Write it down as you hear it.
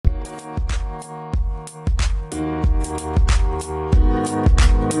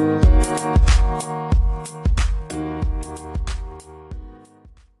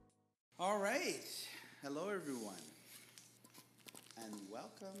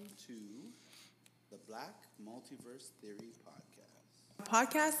to the Black Multiverse Theory Podcast.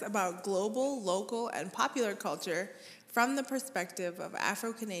 Podcast about global, local, and popular culture from the perspective of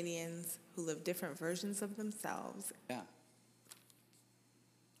Afro-Canadians who live different versions of themselves. Yeah.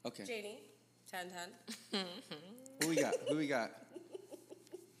 Okay. Janey, Tan Tan. Who we got?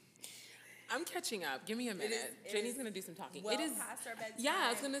 I'm catching up. Give me a minute. Janey's going to do some talking. Well it is past our bedtime. Yeah,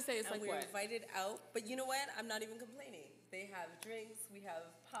 I was going to say, it's and like we're what? invited out. But you know what? I'm not even complaining. They have drinks. We have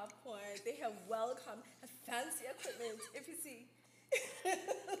popcorn. They have welcome, fancy equipment, if you see.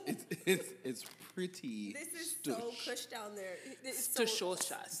 It's pretty. This is stush. so cush down there. It's To so show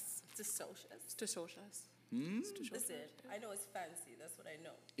us. To socials. To show us. Listen, I know it's fancy. That's what I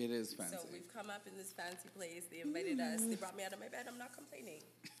know. It is fancy. So we've come up in this fancy place. They invited us. They brought me out of my bed. I'm not complaining.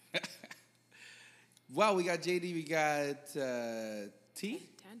 Well, we got JD. We got T.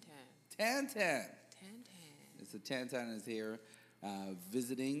 Tan Tan Tan. Tan. It's the Tan Tan is here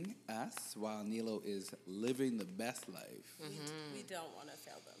visiting us while NiLo is living the best life. We don't want to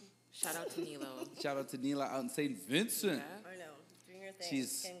fail them. Shout out to NiLo. Shout out to NiLo out in St. Vincent. Yeah. I know. Doing your thing.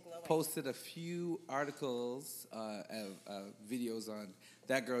 She's Skin glowing. posted a few articles, videos on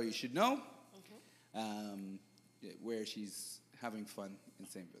That Girl You Should Know, where she's having fun in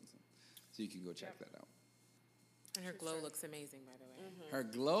St. Vincent. So you can go check that out. And her glow looks amazing, by the way. Her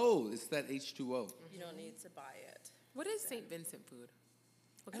glow, it's that H2O. You don't need to buy it. What is St. Vincent food?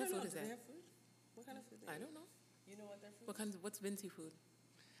 What kind of food is Do they that? have food? What kind of food? I don't know. You know what their food? What's Vinci food?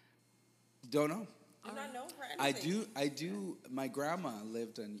 Don't know. Do not know for anything. I do. My grandma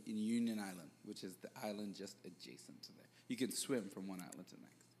lived in Union Island, which is the island just adjacent to there. You can swim from one island to the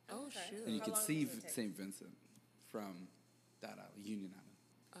next. Oh, Okay. shoot. And you How can long see does it take? St. Vincent from that island, Union Island.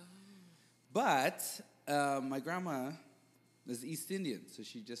 But my grandma is East Indian, so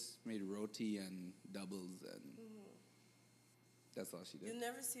she just made roti and doubles, and that's all she did. You'll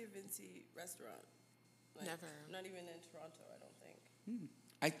never see a Vinci restaurant. Like, Never. Not even in Toronto, I don't think.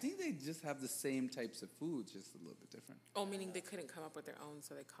 I think they just have the same types of foods, just a little bit different. Oh, meaning they couldn't come up with their own,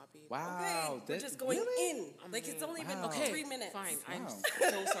 so they copied. Wow. Okay, we're just going really? in. Like, it's only been Wow. 3 minutes. Fine. I'm Wow.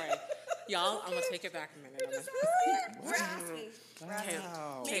 so sorry. Y'all, I'm going to take it back a minute. We're just asking.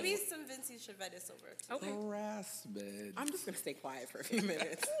 Wow. Maybe some Vinci should invite us over. Okay. Harassment. I'm just going to stay quiet for a few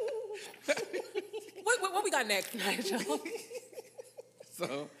minutes. what we got next, Nigel?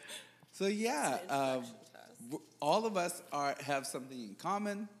 So yeah, Introduction test. all of us have something in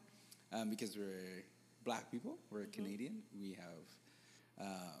common because we're black people. We're Canadian. We have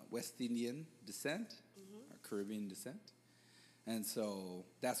West Indian descent, or Caribbean descent. And so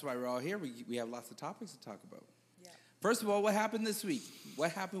that's why we're all here. We have lots of topics to talk about. Yeah. First of all, what happened this week?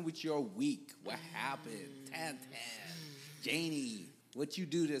 What happened with your week? What happened? Tan Tan. Janey, what you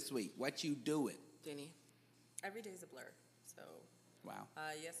do this week? What you doing? Jenny. Every day's a blur. So, Wow.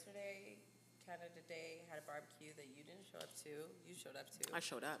 yesterday, Canada Day, had a barbecue that you didn't show up to. You showed up to. I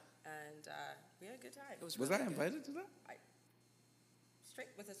showed up. And we had a good time. It was Was really I good. invited to that?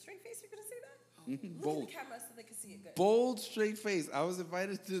 With a straight face, you're going to say that? Mhm. Look Bold. at the camera so they can see it good. Bold, straight face. I was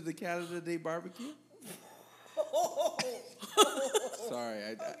invited to the Canada Day barbecue.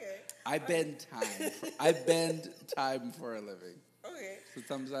 Sorry, I bend time. I bend time for a living. Okay. So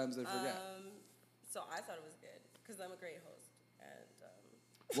sometimes I forget. So I thought it was good because I'm a great host.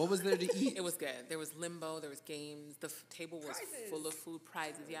 And What was there to eat? It was good. There was limbo. There was games. The table was Prizes. full of food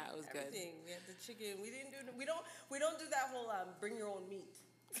prizes. Yeah, it was good. everything. We had the chicken. We don't do that whole bring your own meat.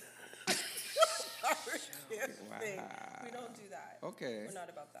 Thing. We don't do that. Okay. We're not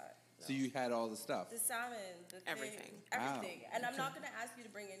about that. No. So you had all the stuff. The salmon, the thing, Everything. everything. Wow. And I'm not gonna ask you to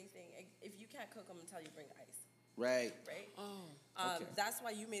bring anything. If you can't cook, I'm gonna tell you bring ice. Right. Right? Oh. Okay. That's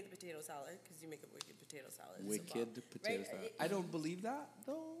why you made the potato salad because you make a wicked potato salad. It's a Wicked bomb. potato Right? salad. I don't believe that,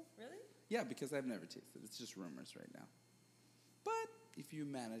 though. Really? Yeah, because I've never tasted it. It's just rumors right now. But if you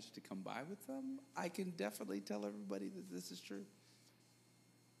manage to come by with some, I can definitely tell everybody that this is true.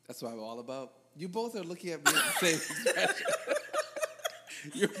 That's what I'm all about. You both are looking at me with the same expression.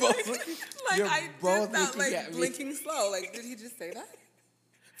 You're both looking, Like, you're I both did that, looking like, at me. blinking slow. Like, did he just say that?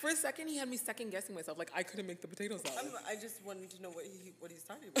 For a second, he had me second-guessing myself. Like, I couldn't make the potato salad. I just wanted to know what he's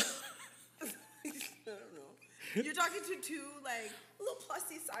talking about. I don't know. You're talking to two like little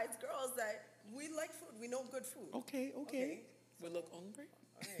plusy size girls that we like food. We know good food. Okay. We look hungry?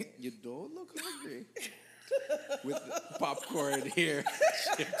 Alright. You don't look hungry. With the popcorn here.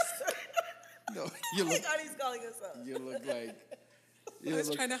 Chips. No, you Oh my look. God, he's calling us up. You look like. I was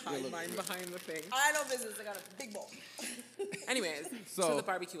trying to hide mine behind the thing. I know business. I got a big bowl. Anyways, So- so the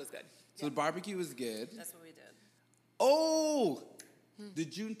barbecue was good. So the barbecue was good. That's what we did. Oh, the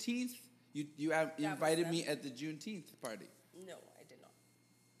Juneteenth. You invited that. me at the Juneteenth party. No, I did not.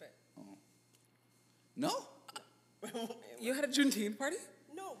 No? You had a Juneteenth party?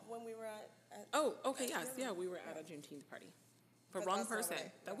 No, when we were at Oh, okay, yes. Yeah, we were at a Juneteenth party. For But wrong that's not person.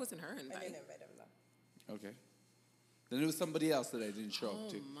 right. That wasn't her I invite. didn't invite him though. Okay. Then it was somebody else that I didn't show up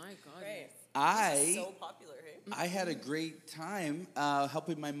to. Oh, my God. Right. I So popular, hey? I had a great time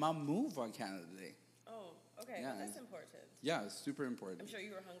helping my mom move on Canada Day. Oh, okay. Yeah, Well, that's it's- important. Yeah, it's super important. I'm sure you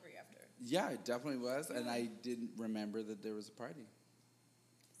were hungry after. Yeah, it definitely was, and I didn't remember that there was a party.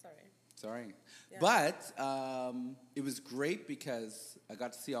 Sorry. Sorry. Yeah. But it was great because I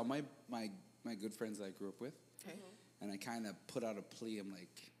got to see all my good friends that I grew up with. Okay. And I kind of put out a plea. I'm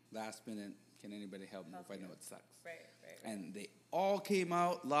like, last minute, can anybody help me Help if I you. know it sucks? Right. And they all came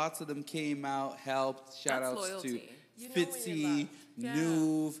out. Lots of them came out, helped. Shout That's outs to loyalty. You know when you're Fitzy, loved. Yeah.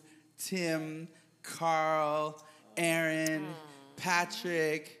 Nuve, Tim, Carl, Aaron,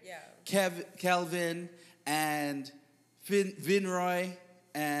 Patrick, Yeah. Kelvin, and Vinroy,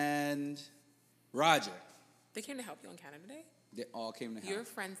 and Roger. They came to help you on Canada Day? They all came to help. Your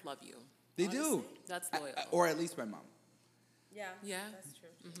friends love you. They do. Honestly? That's loyal. Or at least my mom. Yeah. Yeah. That's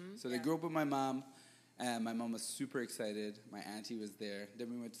true. So they grew up with my mom, and my mom was super excited. My auntie was there. Then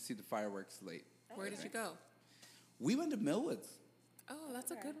we went to see the fireworks late. Where did you go? We went to Millwoods. Oh,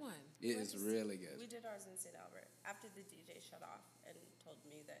 that's a good one. It is really good. We did ours in St. Albert after the DJ shut off and told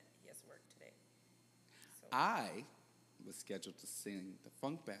me that he has work today. So I was scheduled to sing the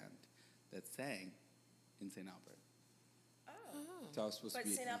funk band that sang in St. Albert. So I was supposed But to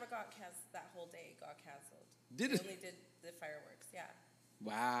be. St. Albert got canceled. That whole day got canceled. Did We it? only did the fireworks. Yeah.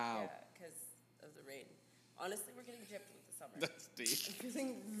 Wow. Yeah, because of the rain. Honestly, we're getting gypped with the summer. That's deep. I'm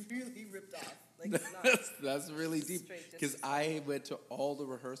feeling really ripped off. Like it's not. That's really deep. Straight Because I went to all the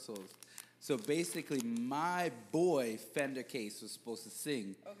rehearsals. So basically, my boy Fender Case was supposed to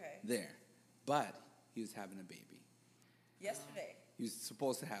sing Okay. there, but he was having a baby. Yesterday. He was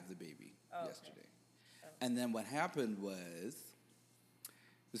supposed to have the baby Oh, okay. yesterday. And then what happened was,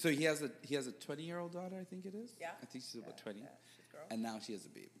 so he has a 20-year-old daughter, I think it is. Yeah. I think she's about 20. Yeah, she's a girl. And now she has a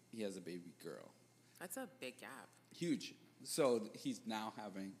baby. He has a baby girl. That's a big gap. Huge. So he's now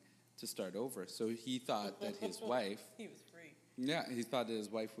having to start over. So he thought that his wife, He was free. yeah, he thought that his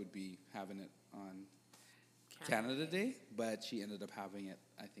wife would be having it on Canada Day, but she ended up having it,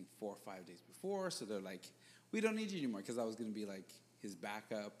 I think, 4 or 5 days before. So they're like, we don't need you anymore, because I was going to be like his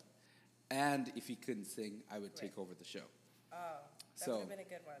backup. And if he couldn't sing, I would take over the show. Oh, that So- would have been a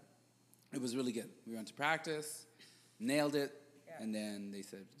good one. It was really good. We went to practice, nailed it, Yeah. and then they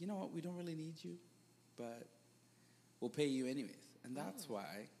said, you know what, we don't really need you, but we'll pay you anyways. And that's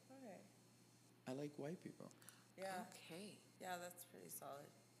why Okay. I like white people. Yeah. Okay. Yeah, that's pretty solid.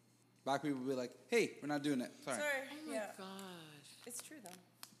 Black people will be like, hey, we're not doing it. Sorry. Oh my yeah. gosh. It's true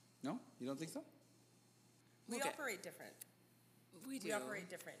though. No? You don't think so? We Okay. operate different. We do. We operate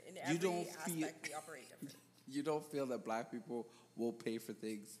different. In You every don't aspect, feel- we operate different. You don't feel that black people will pay for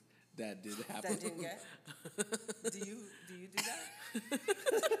things that did happen? That didn't get? Do you do that?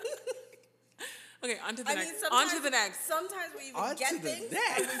 Okay, on to the I next. mean, On to the next. Sometimes we even On get to the things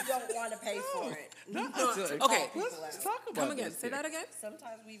next. and we don't want to pay for it. Not Not to- to Okay. call Let's people just out. talk about Come again. this Say here. that again.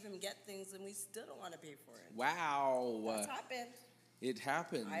 Sometimes we even get things and we still don't want to pay for it. Wow. That's happened. It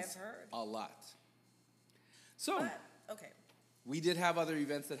happens I've heard. a lot. So But, okay. we did have other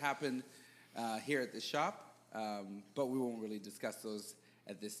events that happened here at the shop, but we won't really discuss those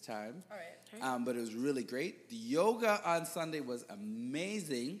at this time. All right. But it was really great. The yoga on Sunday was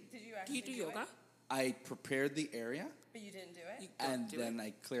amazing. Did you Do actually you do yoga? it? I prepared the area, But you didn't do it? You don't and do then it?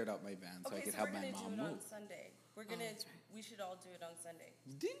 I cleared out my van so I Okay, could so help we're my gonna mom do it move. on Sunday. We're gonna. that's right. We should all do it on Sunday.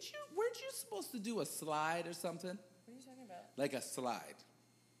 Weren't you supposed to do a slide or something? What are you talking about? Like a slide,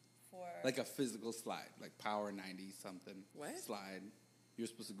 For like a physical slide, like Power 90 something. What? Slide? You're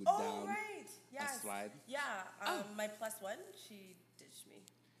supposed to go oh down. right, yes. slide? Yeah. Oh. My +1, she ditched me.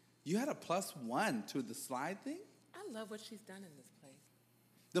 You had a +1 to the slide thing? I love what she's done in this place.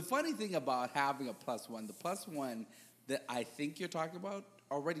 The funny thing about having a +1, the +1 that I think you're talking about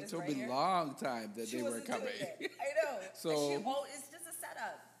already It's told right me here? long time that She they were wasn't coming. doing it. I know. So- it's just a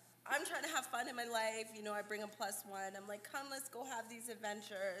setup. I'm trying to have fun in my life. You know, I bring a +1. I'm like, come, let's go have these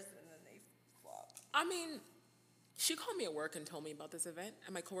adventures, and then they flop. I mean, she called me at work and told me about this event,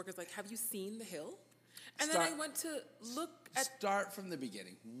 and my coworker's like, "Have you seen the hill?" And then I Start- went to look at. Start from the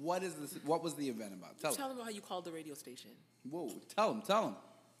beginning. What is this? What was the event about? Tell Tell them. them how you called the radio station. Whoa, tell them.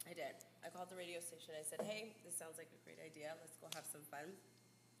 I did. I called the radio station. I said, hey, this sounds like a great idea. Let's go have some fun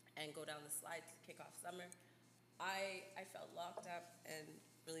and go down the slide to kick off summer. I felt locked up and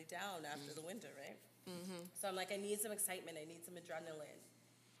really down after the winter, right? Mm-hmm. So I'm like, I need some excitement. I need some adrenaline.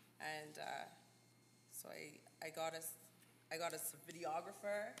 And so I got us a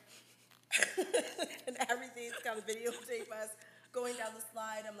videographer and everything's got to videotape us going down the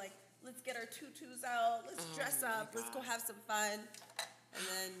slide. I'm like, let's get our tutus out. Let's dress up. Let's go have some fun. And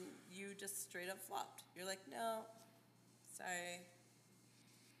then you just straight up flopped. You're like, no, sorry.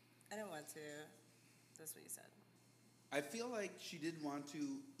 I didn't want to. That's what you said. I feel like she didn't want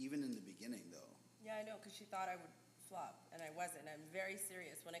to even in the beginning, though. Yeah, I know, because she thought I would flop, and I wasn't. I'm very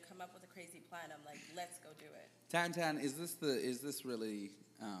serious. When I come up with a crazy plan, I'm like, let's go do it. Tan Tan, is this really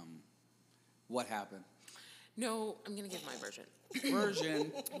what happened? No, I'm going to give my version.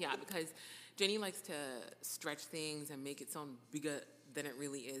 Version. Yeah, because Janey likes to stretch things and make it sound bigger than it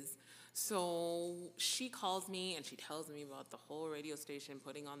really is. So she calls me and she tells me about the whole radio station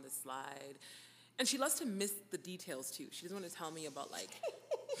putting on the slide. And she loves to miss the details, too. She doesn't want to tell me about, like...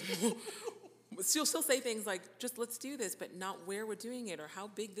 she'll say things like, just let's do this, but not where we're doing it or how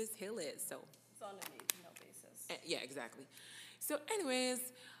big this hill is. So It's on a need-to-know basis. yeah, exactly. So anyways,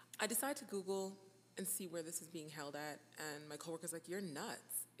 I decide to Google and see where this is being held at. And my coworker's like, you're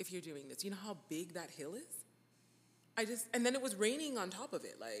nuts if you're doing this. You know how big that hill is? And then it was raining on top of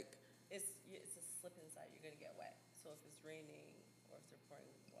it. Like, It's a slip inside. You're going to get wet. So if it's raining or if they're pouring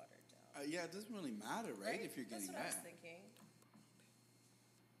water down. Yeah, it doesn't really matter, right? If you're getting That's what I was wet. thinking.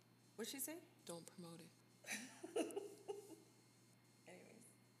 What'd she say? don't promote it. Anyways.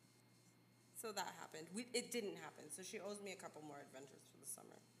 So that happened. It didn't happen. So she owes me a couple more adventures for the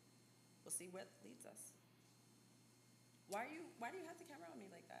summer. We'll see what leads us. Why do you have the camera on me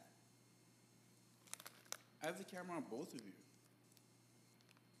like that? I have the camera on both of you.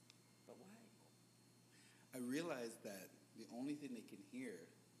 But why? I realized that the only thing they can hear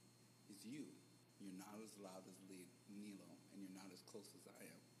is you. You're not as loud as NiLo, and you're not as close as I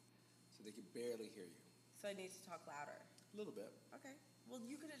am. So they can barely hear you. So I need to talk louder. A little bit. Okay. Well,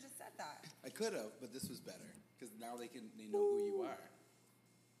 you could have just said that. I could have, but this was better because now they know who you are.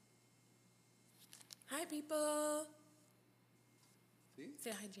 Hi, people. See?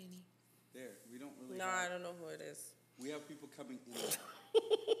 Say hi, Janey. There. We don't really. No, I don't know who it is. We have people coming in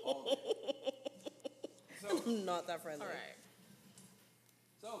all day. So, I'm not that friendly. All right.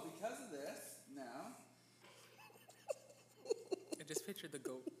 so because of this, now I just pictured the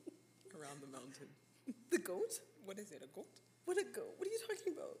goat around the mountain. The goat? What is it, a goat? What a goat? What are you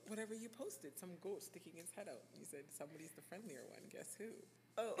talking about? Whatever you posted, some goat sticking his head out. You said somebody's the friendlier one. Guess who?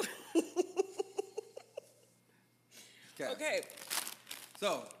 Oh. Okay.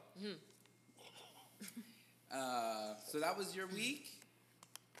 So, so that was your week,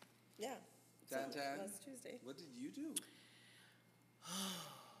 Yeah. Tan Tan? Last Tuesday. What did you do?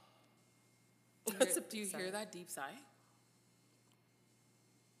 Do you hear that deep sigh?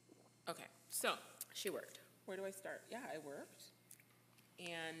 Okay, so she worked. Where do I start? Yeah, I worked.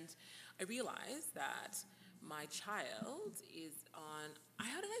 And I realized that my child is on,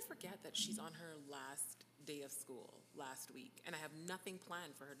 how did I forget that she's on her last day of school last week, and I have nothing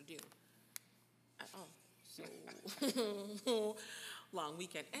planned for her to do at all. So, long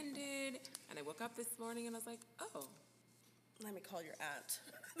weekend ended, and I woke up this morning and I was like, oh. Let me call your aunt.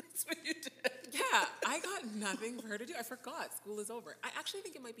 That's what you did. Yeah, I got nothing for her to do. I forgot. School is over. I actually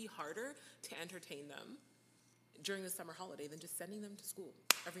think it might be harder to entertain them during the summer holiday than just sending them to school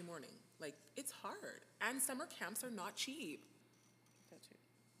every morning. Like, it's hard. And summer camps are not cheap.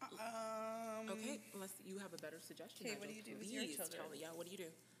 Okay, unless you have a better suggestion. Okay, what do you do with your Please children? tell me. Yeah, what do you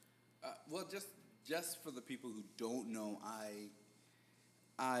do? Well, just for the people who don't know, I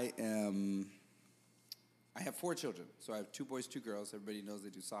have 4 children. So I have 2 boys, 2 girls. Everybody knows I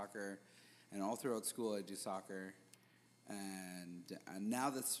do soccer. And all throughout school, I do soccer. And now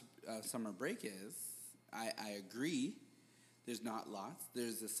that summer break is, I agree. There's not lots.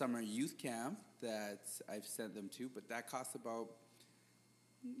 There's a summer youth camp that I've sent them to, but that costs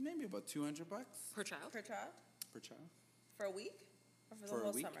maybe about $200 Per child? Per child? per child. For a week? Or for For the a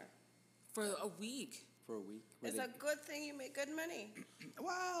whole week. summer? For a week. For a week. It's a good thing you make good money.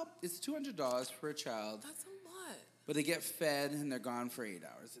 Well, it's $200 for a child, That's a lot. but they get fed and they're gone for 8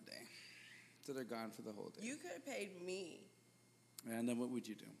 hours a day. So they're gone for the whole day. You could have paid me. And then what would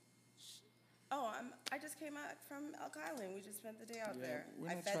you do? Oh, I just came out from Elk Island. We just spent the day out there. We're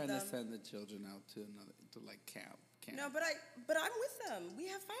I not fed trying them. to send the children out to camp. No, but I'm with them. We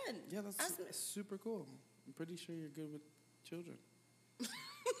have fun. Yeah, that's As- super cool. I'm pretty sure you're good with children.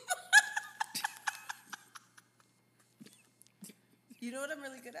 You know what I'm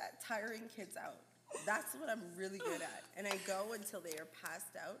really good at? Tiring kids out. That's what I'm really good at. And I go until they are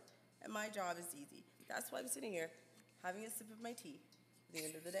passed out, and my job is easy. That's why I'm sitting here having a sip of my tea at the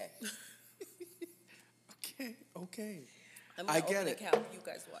end of the day. Okay. I'm gonna I get open it. a camp. You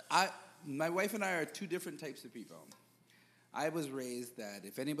guys watch. My wife and I are 2 different types of people. I was raised that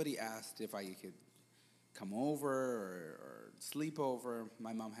if anybody asked if I could come over or sleep over,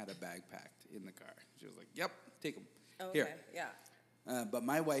 my mom had a bag packed in the car. She was like, "Yep, take them." Okay. Here. Yeah. But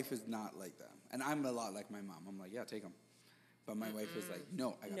my wife is not like that. And I'm a lot like my mom. I'm like, "Yeah, take them." But my wife is like,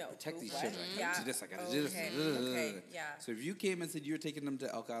 "No, I got to protect these What? children. I got to do this. I got to do this." Okay. Yeah. So if you came and said you were taking them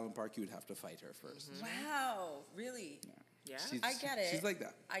to Elk Island Park, you would have to fight her first. Wow. Really? Yeah. I get it. She's like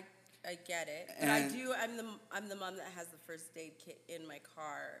that. I get it, but I And- do. I'm the mom that has the first aid kit in my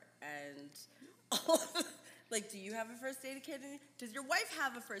car, and like, do you have a first aid kit? Does your wife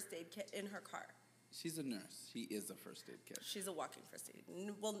have a first aid kit in her car? She's a nurse. She is a first aid kit. She's a walking first aid.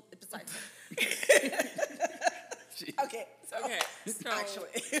 Well, besides. She- Okay. So, Okay, so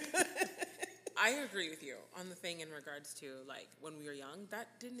actually. I agree with you on the thing in regards to like when we were young,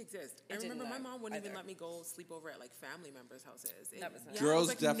 that didn't exist. I It didn't remember my mom wouldn't even either. let me go sleep over at like family members' houses. That was not- I Girls was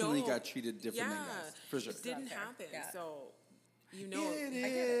like, definitely no. got treated different than Yeah, guys, for sure. It didn't fair. happen. Yeah. So you know, It I get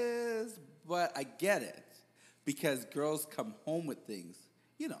it. is, but I get it because girls come home with things,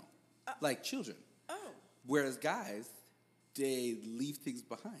 like children, Oh. whereas guys, they leave things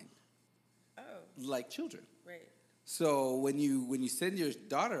behind, Oh. like children. Right. So when you send your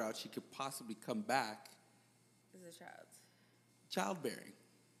daughter out, she could possibly come back As a child. childbearing,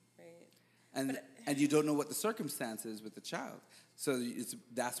 Right. and you don't know what the circumstance is with the child. So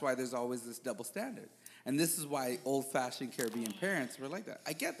that's why there's always this double standard, and this is why old-fashioned Caribbean parents were like that.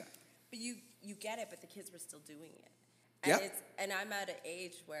 I get that. But you get it, but the kids were still doing it. Yep. And I'm at an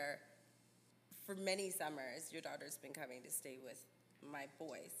age where for many summers your daughter's been coming to stay with my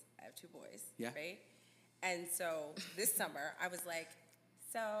boys. I have 2 boys. Yeah. Right? And so this summer I was like,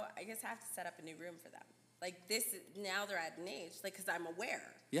 so I guess I have to set up a new room for them. Like now they're at an age, like, because I'm aware.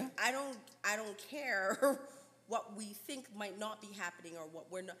 Yeah. I don't care what we think might not be happening or what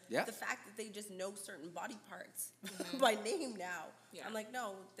we're not. Yeah. The fact that they just know certain body parts by name now. Yeah. I'm like,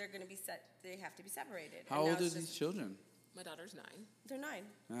 no, they're going to be set. They have to be separated. How And now old are it's these just- children? my daughter's 9. They're 9.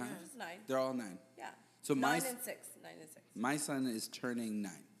 Uh-huh. Just 9. They're all 9. Yeah. So 9 and 6. 9 and 6. My son is turning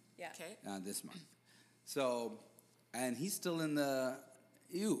 9 Yeah. Okay. this month. So, and he's still in the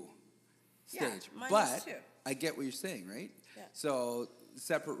Yeah, stage. mine is but too. I get what you're saying, right? Yeah. So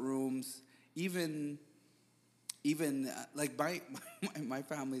separate rooms, even like my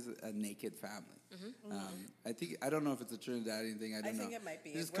family's a naked family. I don't know if it's a Trinidadian thing. I don't know. think it might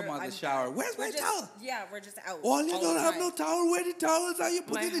be. You just We're- come out of I'm the shower. bad. Where's We're my just- towel? Yeah, we're just out. Oh, you all don't the have time. no towel. Where the towels are? You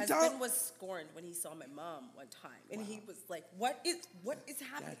put My in the husband towel. was scorned when he saw my mom one time, and he was like, "What is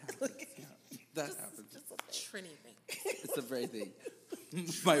happening?" That happens. Yeah. That happens. Just a thing. Trini thing. It's a very thing.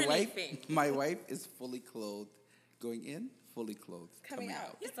 Anything. My wife is fully clothed, going in, fully clothed, Coming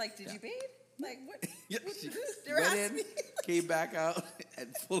out. It's like, did you bathe? Like what? Yeah, what she they're went asking in, me. came back out,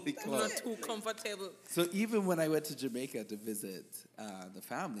 and fully Not clothed. too comfortable. So even when I went to Jamaica to visit the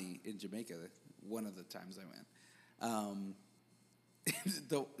family in Jamaica, one of the times I went,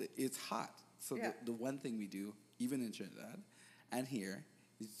 it's hot. So Yeah. the one thing we do, even in Trinidad and here,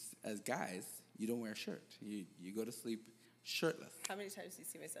 is as guys, you don't wear a shirt. You go to sleep shirtless. How many times do you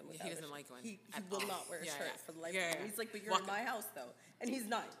see my son without He a doesn't shirt? like one He at will all. not wear a Yeah, shirt yeah. for the life Yeah, of him. yeah. He's like, but you're Walk in my house though, and he's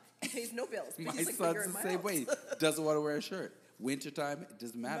 9. He pays no bills. But My he's like, but you're son's in the my same house. way. Doesn't want to wear a shirt. Wintertime, it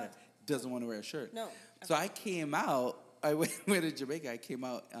doesn't matter. Doesn't want to wear a shirt. No. So I came out. I went to Jamaica. I came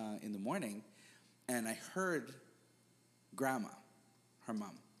out in the morning, and I heard Grandma, her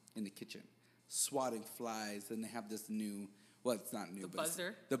mom, in the kitchen, swatting flies. And they have this new, well, it's not new, The but it's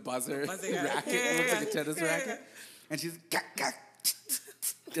buzzer? the buzzer buzzer, yeah. racket. Yeah, It looks yeah, like a tennis yeah. racket. And she's,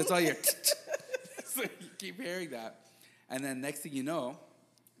 that's all you So you keep hearing that. And then next thing you know,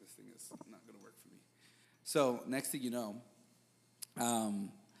 this thing is not going to work for me. So next thing you know,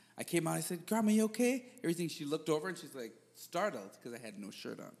 I came out, I said, Grandma, you okay? Everything. She looked over and she's like startled because I had no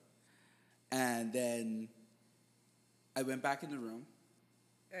shirt on. And then I went back in the room.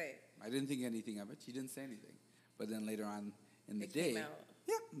 Right. I didn't think anything of it. She didn't say anything. But then later on in the It day, came out.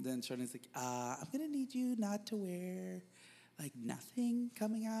 yeah, then Charlene's like, I'm going to need you not to wear, like, nothing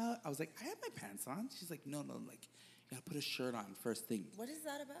coming out. I was like, I have my pants on. She's like, no, like, you got to put a shirt on first thing. What is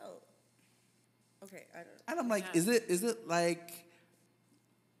that about? Okay, I don't know. And I'm like, Yeah. is it like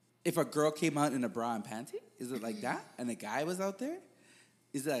if a girl came out in a bra and panty? Is it like that? And a guy was out there?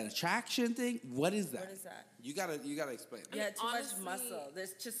 Is that an attraction thing? What is that? What is that? You gotta explain. Yeah, too honestly- much muscle.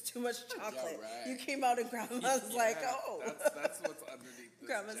 There's just too much chocolate. right. You came out and Grandma's like, oh. That's what's underneath this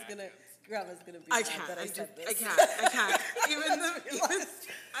Grandma's gonna be I mad can't. that I said this. I can't. I can't.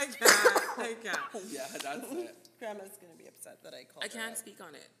 Yeah, that's it. Grandma's gonna be upset that I called I her can't out. speak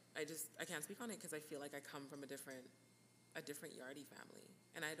on it. I can't speak on it because I feel like I come from a different Yardie family.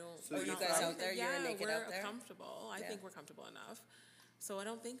 And I don't. So we're you not guys like- out there, you're naked we're out there? comfortable. I Yeah. think we're comfortable enough. So I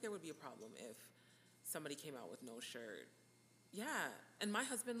don't think there would be a problem if somebody came out with no shirt. Yeah, and my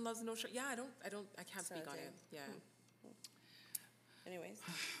husband loves no shirt. Yeah, I can't So speak on do. it. Yeah. Anyways.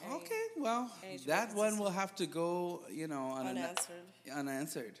 Okay, well, any that one differences? will have to go, on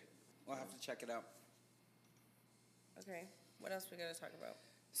unanswered. We'll have to check it out. Okay. What else we got to talk about?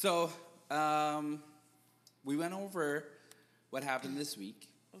 So, we went over what happened this week.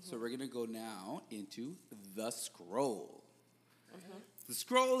 So we're gonna go now into the scroll. The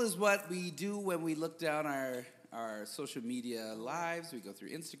scroll is what we do when we look down our social media lives. We go through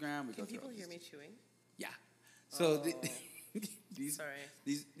Instagram. We Can go through. people hear me chewing? Yeah. So these, Sorry.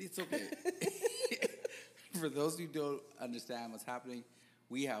 it's okay. For those who don't understand what's happening,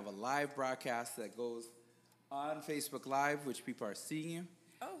 we have a live broadcast that goes on Facebook Live, which people are seeing you.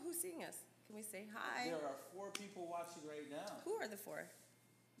 Oh, who's seeing us? Can we say hi? There are 4 people watching right now. Who are the 4?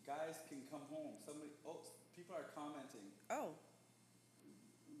 Guys can come home. People are commenting. Oh.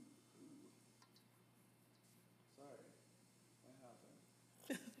 Sorry. What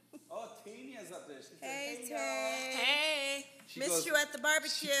happened? Oh, Tanya's up there. She said, Hey, y'all." Tay. Hey. She Missed goes- you at the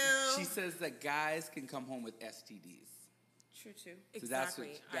barbecue. She says that guys can come home with STDs. True, too. So that's Exactly.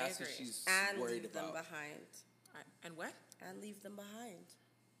 what, I that's agree. what she's And worried leave them about. behind. And what? And leave them behind.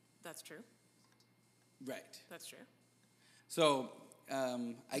 That's true. Right. That's true. So,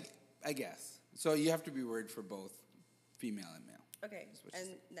 I guess. So you have to be worried for both female and male. Okay. That's what she And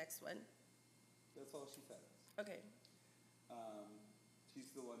said. next one. That's all she said. Okay. She's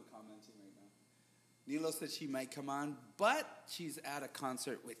the one commenting right now. NiLo said she might come on, but she's at a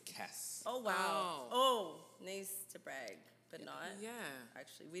concert with Kes. Oh, wow. Oh, nice to brag, but not. Yeah.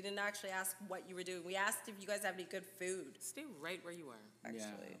 Actually, we didn't actually ask what you were doing. We asked if you guys have any good food. Stay right where you are. Actually.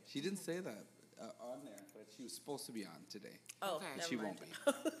 Yeah, she didn't say that on there, but she was supposed to be on today. Oh, Okay. never She mind.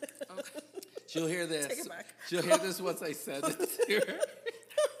 won't be. Okay. She'll hear this. Take it back. She'll hear this once I send it to her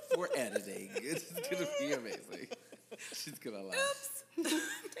for editing. It's gonna be amazing. She's gonna laugh. Oops.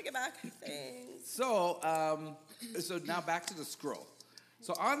 Take it back. Thanks. So, so now back to the scroll.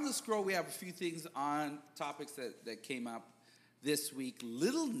 So on the scroll, we have a few things on topics that came up this week.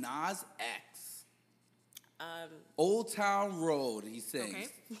 Little Nas X, Old Town Road, he sings. Okay.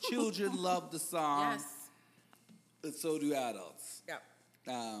 Children love the song, Yes. and so do adults.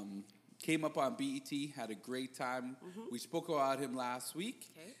 Yeah. Came up on BET, had a great time. We spoke about him last week.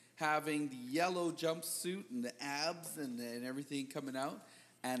 Okay. Having the yellow jumpsuit and the abs and everything coming out,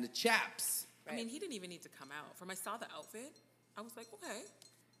 and the chaps. I mean, he didn't even need to come out. From I saw the outfit, I was like, okay.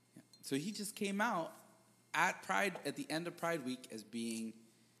 So he just came out at the end of Pride Week as being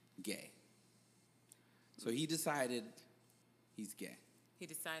gay. So he decided he's gay. He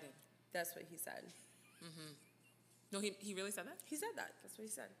decided. That's what he said. No, he really said that? He said that. That's what he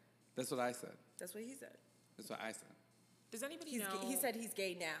said. That's what I said. That's what he said. That's what I said. Does anybody He's know? he said he's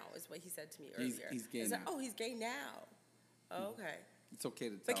gay now, is what he said to me earlier. He's gay I said, now. oh, he's gay now. Oh, okay. It's okay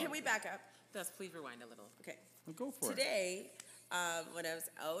to tell. But can him. we back up? Yes, please rewind a little. Okay. Well, go for it. Today, when I was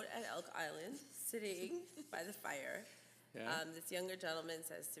out at Elk Island, sitting by the fire, Yeah. this younger gentleman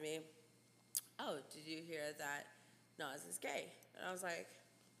says to me, oh, did you hear that Nas is gay? And I was like,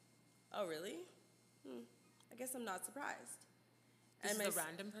 oh, really? I guess I'm not surprised. This And is a my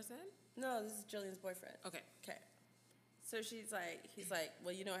random person? No, this is Jillian's boyfriend. Okay. Okay. So he's like,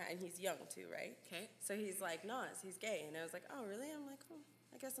 well, and he's young too, right? Okay. So he's like, Nas, he's gay. And I was like, oh, really? I'm like, oh,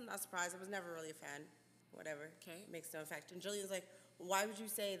 I guess I'm not surprised. I was never really a fan. Whatever. Okay. Makes no effect. And Jillian's like, why would you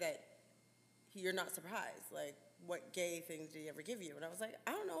say that you're not surprised? Like, what gay things did he ever give you? And I was like,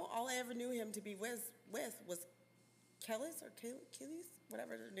 I don't know. All I ever knew him to be with was Kellis or Killis,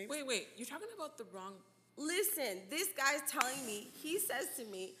 whatever her name is. Wait. You're talking about the wrong. Listen, this guy's telling me, he says to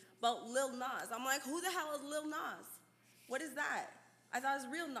me about Lil Nas. I'm like, who the hell is Lil Nas? What is that? I thought it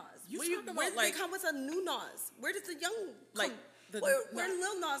was real Nas. You where talking where about, did like- they come with a new Nas? Where did the young Like, come? the- Where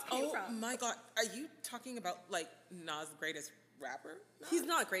Lil Nas came Oh from? my God. Are you talking about, like, Nas' greatest rapper? He's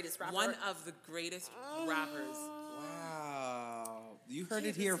not greatest rapper. One of the greatest rappers. Wow. You heard Hey,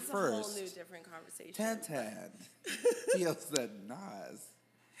 it here this is a whole first. new different conversation. Tan Tan feels that Nas.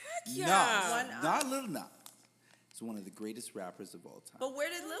 yeah. Nas, not Lil Nas. Is one of the greatest rappers of all time. But where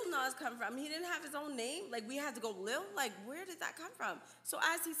did Lil Nas come from? He didn't have his own name. Like, we had to go Lil? Like, where did that come from? So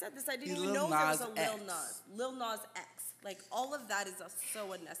as he said this, I didn't He's even Lil know there was a Nas Lil X. Nas. Lil Nas X. Like, all of that is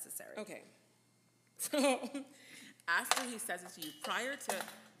so unnecessary. Okay. So after he says it to you,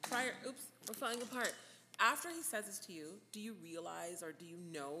 oops, we're falling apart. After he says this to you, do you realize or do you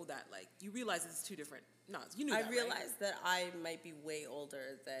know that, like, you realize it's two different Nas? You knew I that, right? realized that I might be way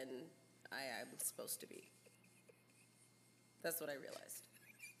older than I am supposed to be. That's what I realized.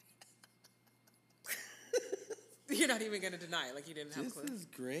 You're not even going to deny, like you didn't have a This clue. is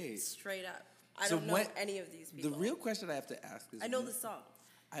great. Straight up. I So don't know when- any of these people. The real question I have to ask is... I know when- the song.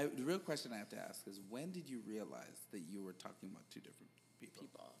 The real question I have to ask is, when did you realize that you were talking about two different people?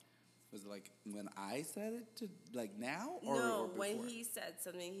 Was it like when I said it to, like now? Or No, or when before? he said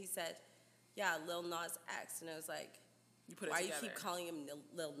something, he said, yeah, Lil Nas X. And I was like, You put it why together. you keep calling him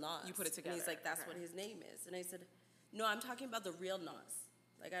Lil Nas? You put it And together, he's like, that's okay. what his name is. And I said, no, I'm talking about the real Nas.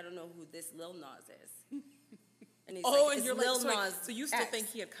 Like, I don't know who this Lil Nas is. And he's like, And it's you're Lil like, sorry, Nas so you still X. think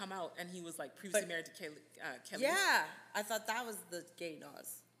he had come out and he was like previously But- married to Kelly? Yeah, I thought that was the gay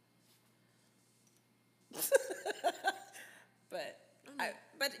Nas.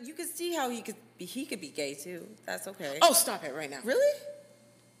 But you could see how he could be gay too. That's okay. Oh, stop it right now. Really?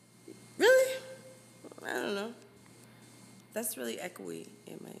 Really? I don't know. That's really echoey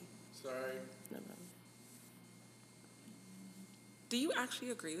in my. Sorry. No problem. Do you actually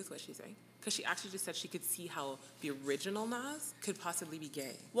agree with what she's saying? Because she actually just said she could see how the original Nas could possibly be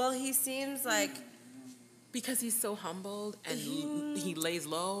gay. Well, he seems like Because he's so humbled and he lays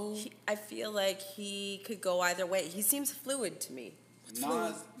low. I feel like he could go either way. He seems fluid to me.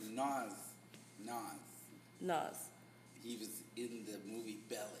 Nas. Nas. He was in the movie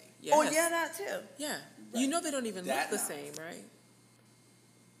Belly. Yes. Oh yeah, that too. Yeah. Right. You know they don't even That look the Nas. same, right?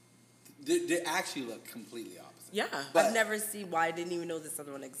 They actually look completely opposite. Yeah. But- I've never seen. Well, I didn't even know this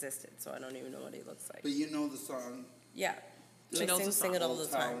other one existed, so I don't even know what he looks like. But you know the song? Yeah. She I knows the sing it song. all the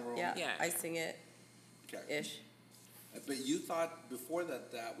Old Town time. Road. Yeah, Yeah. I sing it Okay. ish. But you thought before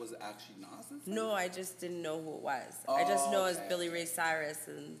that was actually Nas? No, I just didn't know who it was. I just know it's okay. Billy Ray Cyrus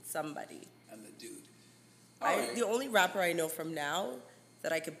and somebody. And the dude. All right. The only rapper I know from now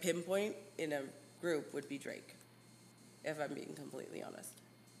that I could pinpoint in a group would be Drake, if I'm being completely honest.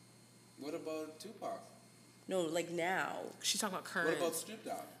 What about Tupac? No, like now. She's talking about current. What about Snoop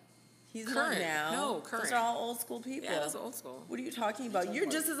Dogg? He's Current. not now. No, Those current. are all old school people. Yeah, that's old school. What are you talking about? talking You're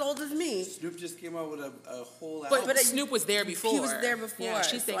about? just as old as me. Snoop just came out with a whole But, album. Snoop was there before. He was there before. Yeah,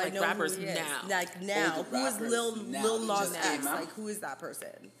 she's saying so I like know rappers who he is. now. Like now. the Who is rappers Lil now. Lil He Nas just came X? out? Like who is that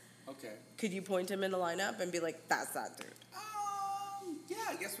person? Okay. Could you point him in the lineup and be like, that's that dude? Yeah,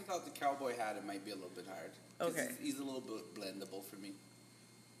 I guess without the cowboy hat, it might be a little bit hard. 'Cause Okay. He's a little bit blendable for me.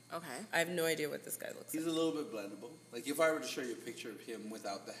 Okay. I have no idea what this guy looks He's like. a little bit blendable. Like if I were to show you a picture of him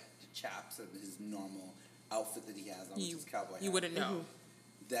without the chaps and his normal outfit that he has on, which is cowboy hat. You wouldn't know.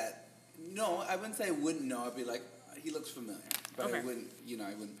 That no, I wouldn't say I wouldn't know. I'd be like, he looks familiar, but I Okay. wouldn't.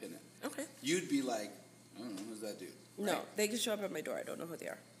 I wouldn't pin it. Okay. You'd be like, I don't know, who's that dude? No, Right? they can show up at my door. I don't know who they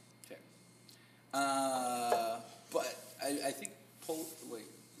are. Okay. But I think wait,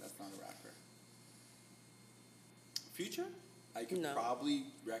 that's not a rapper. Future? I could No. probably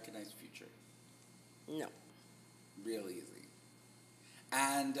recognize Future No. real easy.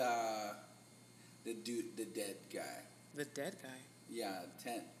 And the dead guy. The dead guy. Yeah,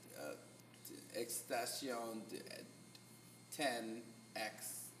 Extation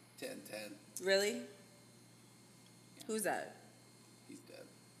 10X 1010. Really? Who's that? He's dead.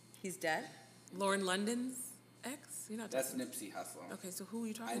 He's dead? Lauren London's ex? You're not That's talking Nipsey Hussle. Okay, so who are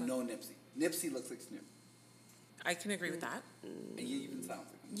you talking I about? know Nipsey. Nipsey looks like Snoop. I can agree with that. And he even sounds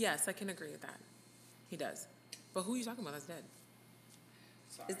like him. Yes, I can agree with that. He does. But who are you talking about that's dead?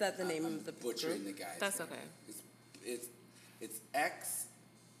 Sorry. Is that the name I'm of the butchering group? the guy's That's name. okay. It's X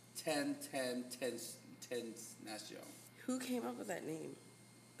 10 Nation. Who came up with that name?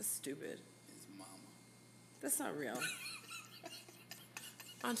 That's stupid. His mama. That's not real.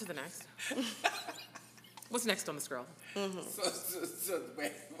 On to the next. What's next on the scroll? So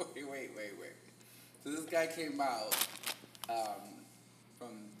wait. So this guy came out from,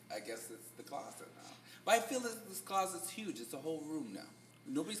 I guess it's the closet now. But I feel that this closet's huge. It's a whole room now.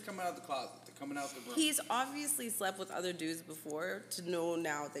 Nobody's coming out of the closet. They're coming out the room. He's obviously slept with other dudes before to know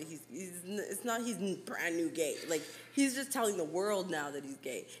now that he's brand new gay. Like, he's just telling the world now that he's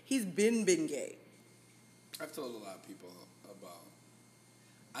gay. He's been gay. I've told a lot of people about.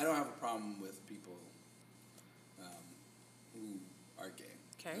 I don't have a problem with people who are gay.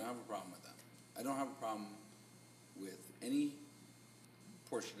 Okay. I don't have a problem with that. I don't have a problem with any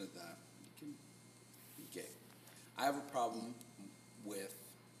portion of that. You can be gay. I have a problem with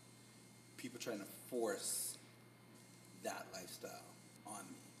people trying to force that lifestyle on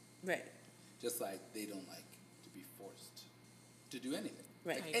me. Right. Just like they don't like to be forced to do anything.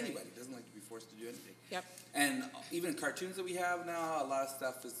 Right. Like I agree. anybody doesn't like to be forced to do anything. Yep. And even cartoons that we have now, a lot of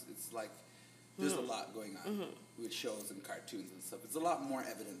stuff it's like there's a lot going on with shows and cartoons and stuff. It's a lot more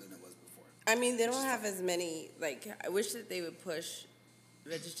evident than it was before. I mean, they don't have as many, like, I wish that they would push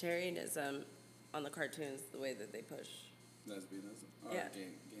vegetarianism on the cartoons the way that they push. Lesbianism. Or Yeah. gay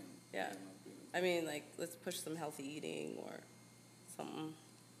Yeah. lesbianism. I mean, like, let's push some healthy eating or something.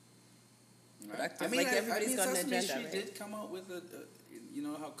 Productive. I mean, like everybody's got an Sesame agenda, Street right? did come out with you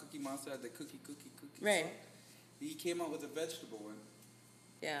know how Cookie Monster had the cookie Right. song? He came out with a vegetable one.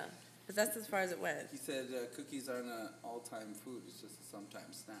 Yeah, but that's as far as it went. He said cookies aren't an all-time food; it's just a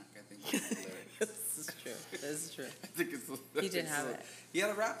sometime snack. I think that's hilarious. This is true. This is true. I think it's. He did have it. He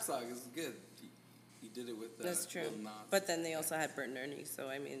had a rap song. It was good. He did it with. That's true. Lil Nas. But then they also had Bert and Ernie, so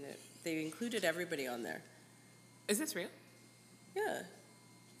I mean, they included everybody on there. Is this real? Yeah.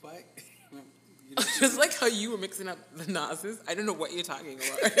 Why? Just like how you were mixing up the Nas's. I don't know what you're talking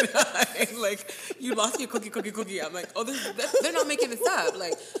about. Like, you lost your cookie. I'm like, oh, they're not making this up.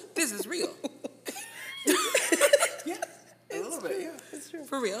 Like, this is real. Yeah, a little bit. Yeah, It's true.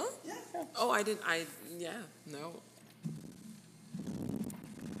 For real? yeah. Oh, no.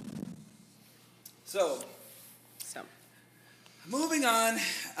 So, So, moving on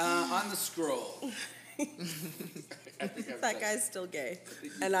the scroll. I think I've that said guy's still gay,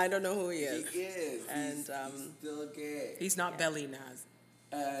 and I don't know who he is. He is. And, He's still gay. He's not belly Nas.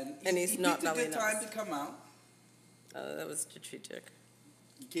 And he's he not picked a belly good time Nas. to come out. That was strategic.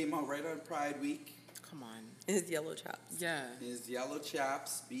 He came out right on Pride Week. Come on. His yellow chops. Yeah. His yellow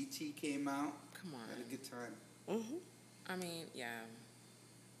chaps. BT came out. Come on. Had a good time, Mm-hmm. I mean, yeah.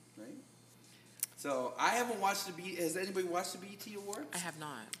 right? So I haven't watched the BT. Has anybody watched the BT Awards? I have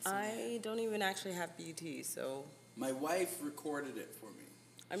not. I don't even actually have BT, so My wife recorded it for me.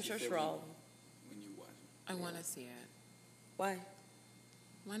 I'm She sure said Sheryl. when you watch it. I want to see it. Why?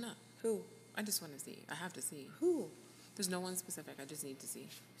 Why not? Who? I just want to see. I have to see. Who? There's no one specific. I just need to see.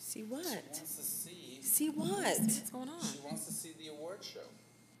 See what? wants to see. See what? What's going on? Wants to see the award show.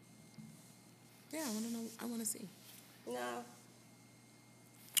 Yeah, I want to know. I want to see. No.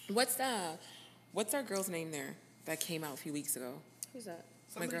 What's our girl's name there that came out a few weeks ago? Who's that?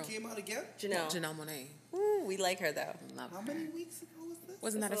 Somebody girl. came out again. Janelle. Janelle Monáe. Ooh, we like her though. Love How her. many weeks ago was this?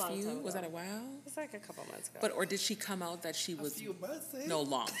 Wasn't that It's a a long few? time Was ago. that a while? It's like a couple months ago. But or did she come out that she A was few months. Eh? no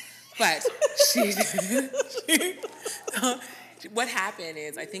long? But she. What happened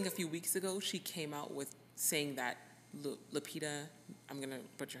is, I think a few weeks ago she came out with saying that Lupita, I'm gonna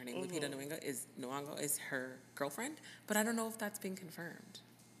butcher her name, Lupita Nyong'o is her girlfriend, but I don't know if that's been confirmed.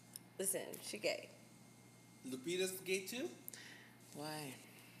 Listen, she gay. Lupita's gay too. Why?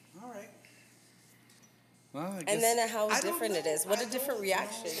 All right. Well, I And then how I don't different it know. is. What I a different don't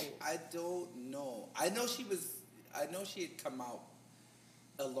reaction. know. I don't know. I know she had come out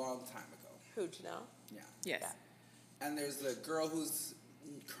a long time ago. Who, Janelle? Yeah. Yes. And there's a girl who's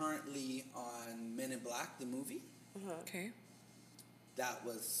currently on Men in Black, the movie. Okay. That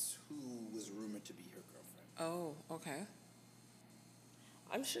was who was rumored to be her girlfriend. Oh, okay.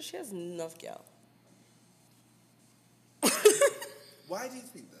 I'm sure she has enough gal. Why do you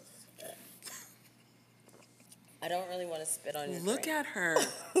think this? I don't really want to spit on your Look drink. at her.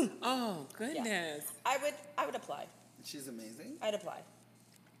 Oh, goodness. I would apply. She's amazing. I'd apply.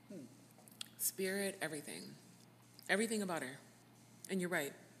 Spirit, everything. Everything about her. And you're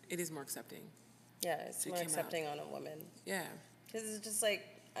right. It is more accepting. Yeah, it's She more came out. accepting on a woman. Yeah. Because it's just like,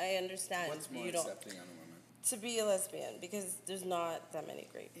 I understand What's more you don't accepting on a woman? to be a lesbian because there's not that many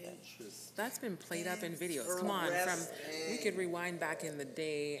great men. Interesting. That's been played up in videos. Come on, we could rewind back in the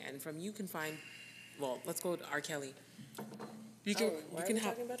day, and from you can find. Well, let's go to R. Kelly. You can Why you are can we have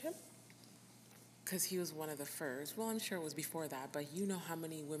talking about him? because he was one of the first. Well, I'm sure it was before that, but you know how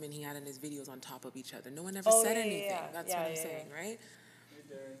many women he had in his videos on top of each other. No one ever Oh, said yeah, yeah, anything. yeah. That's Yeah, what I'm yeah, saying, yeah. right?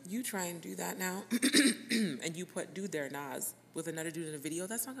 You try and do that now, and you put dude there, Nas, with another dude in a video.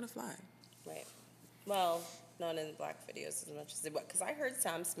 That's not gonna fly. Right. Well, not in black videos as much as they would. Because I heard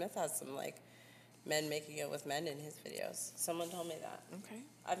Sam Smith has some like men making it with men in his videos. Someone told me that. Okay.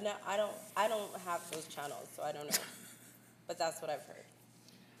 I don't have those channels, so I don't know. But that's what I've heard.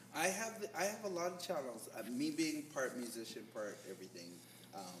 I have a lot of channels. Me being part musician, part everything.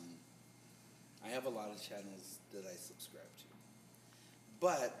 I have a lot of channels that I subscribe to.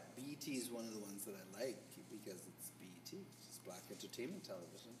 But BET is one of the ones that I like because it's BET. It's Black Entertainment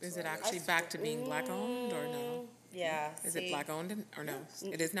Television. Is So it I like- actually back to being black owned or no? Yeah. Is it black owned or no?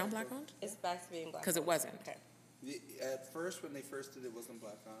 It is now black owned? It's back to being black. 'Cause it owned. wasn't. Okay. At first, when they first did it, wasn't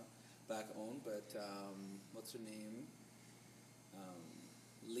black owned, but what's her name?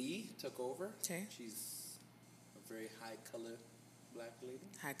 Lee took over. Okay. She's a very high color black lady.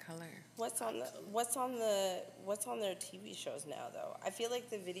 High color. What's on their TV shows now though? I feel like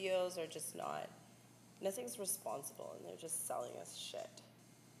the videos are just nothing's responsible and they're just selling us shit.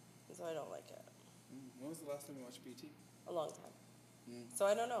 And so I don't like it. When was the last time you watched BET? A long time. So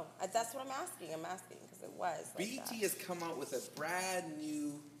I don't know. That's what I'm asking. I'm asking because it was like BET that. has come out with a brand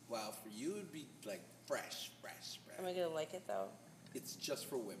new Well, for you, it'd be like fresh. Am I gonna like it though? It's just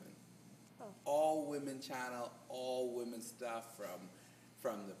for women. Oh. All women channel, all women stuff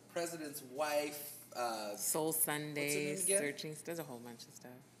from the president's wife. Soul Sundays, again? searching. There's a whole bunch of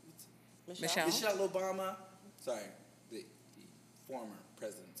stuff. Michelle? Michelle Obama. Sorry, the former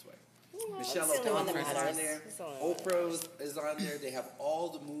president's wife. Michelle That's the only one Obama that is on matters. there. That's the only one that Oprah is on there. They have all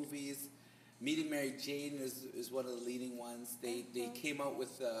the movies. Meeting Mary Jane is one of the leading ones. They came out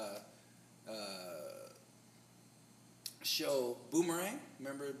with show Boomerang.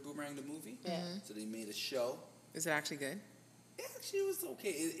 Remember Boomerang the movie? Yeah. So they made a show. Is it actually good? Yeah, actually, it was okay.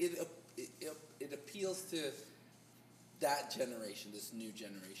 It appeals to that generation, this new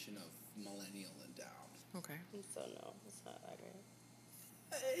generation of millennial and down. Okay. So no, it's not that great.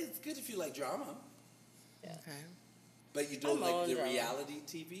 It's good if you like drama, Yeah. Okay. but you don't I'm like on the drama. reality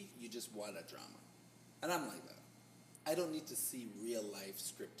TV. You just want a drama, and I'm like that. I don't need to see real life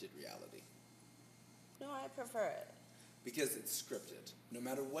scripted reality No, I prefer it. because it's scripted. No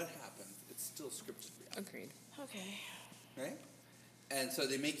matter what happens, it's still scripted reality. Agreed. Okay. Right? And so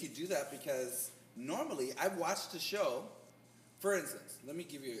they make you do that because normally I've watched a show. For instance, let me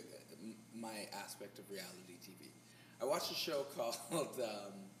give you my aspect of reality TV. I watched a show called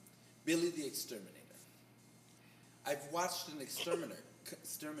Billy the Exterminator. I've watched an exterminator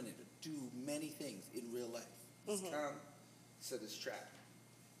do many things in real life. He's come, set his trap.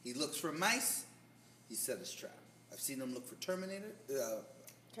 He looks for mice, he set his trap. I've seen him look for termites,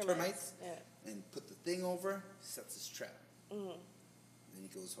 Yeah. and put the thing over, sets his trap. Mm-hmm. Then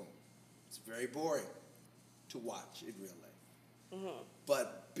he goes home. It's very boring to watch in real life. Mm-hmm.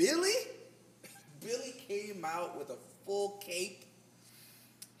 But Billy came out with a full cape.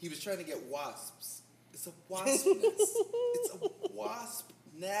 He was trying to get wasps. It's a wasp nest. It's a wasp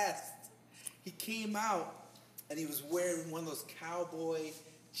nest. He came out and he was wearing one of those cowboy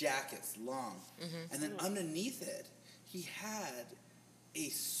jackets, long. Mm-hmm. And then underneath it, he had a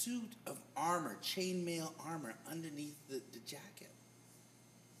suit of armor, chainmail armor, underneath the jacket.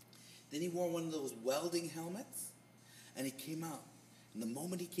 Then he wore one of those welding helmets, and he came out. And the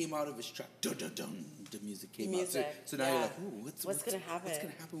moment he came out of his truck, dun dun dun, the music came out. So now you're like, ooh, what's gonna happen? What's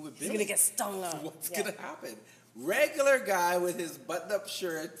gonna happen with He's Billy? gonna get stung up. What's gonna happen? Regular guy with his button-up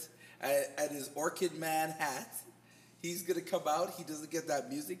shirt and his Orchid Man hat. He's gonna come out. He doesn't get that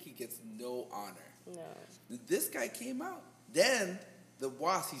music. He gets no honor. No. This guy came out. Then the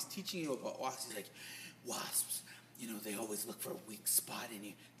wasp. He's teaching you about wasps. He's like, wasps. You know, they always look for a weak spot in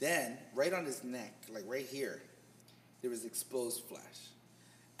you. Then, right on his neck, like right here, there was exposed flesh.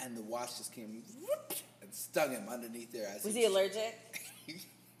 And the wasp just came whoop, and stung him underneath there. Was he allergic?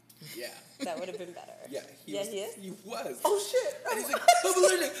 Yeah. That would have been better. Yeah, he is? He was. Oh, shit. And he's like, I'm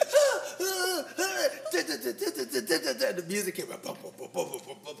allergic. The music came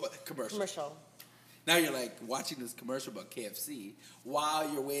out. Commercial. Now you're like watching this commercial about KFC while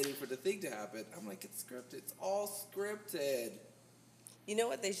you're waiting for the thing to happen. I'm like, it's scripted. It's all scripted. You know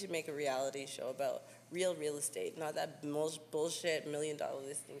what? They should make a reality show about real estate, not that most bullshit $1 million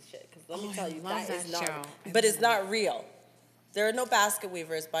listing shit. Because let me tell you, that is not. But it's not real. There are no basket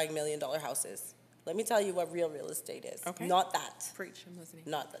weavers buying $1 million houses. Let me tell you what real estate is. Okay. Not that. Preach. I'm listening.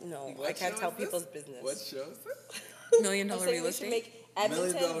 Not that. No, What I can't show tell is this? people's business. What show is this? $1 million I'm saying real we should estate. make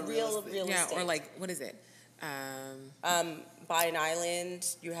Edmonton $1 million real real estate. estate. Yeah, or like what is it? Buy an island.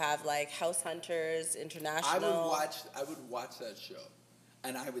 You have like House Hunters International. I would watch that show,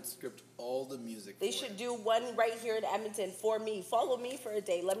 and I would script all the music. They should do one right here in Edmonton for me. Follow me for a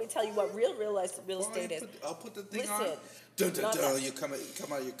day. Let me tell you what real estate is. I'll put the thing Listen, on. Dun, dun, not dun, that- you come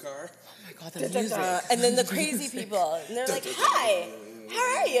out of your car. Oh my god, the Da, da, music. da. And then the crazy people, and they're like, "Hi,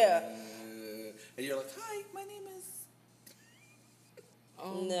 how are you?" And you're like, hi, my name is.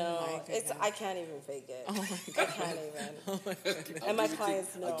 Oh No, my goodness. I can't even fake it. Oh my I can't even. Oh my goodness. And my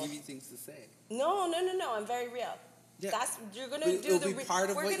clients know. I'll give you things to say. No. I'm very real. Yeah. That's you're gonna But do it'll the. be part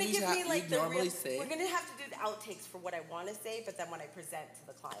of we're what gonna you give me like you'd the normally real. say. We're gonna have to do the outtakes for what I want to say, but then when I present to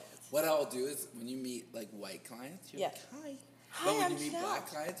the clients. What I'll do is when you meet like white clients, you're Yeah. like, hi. Hi, But when I'm you meet Chanel. black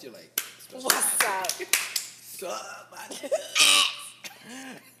clients, you're like, special What's guy. up? Sup,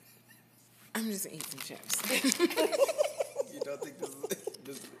 man? I'm just gonna eat some chips. You don't think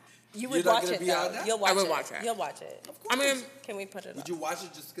this You You're would not watch gonna it be though. on that? You'll watch I would it. watch it. You'll watch it. I mean, Can we put it Would up? you watch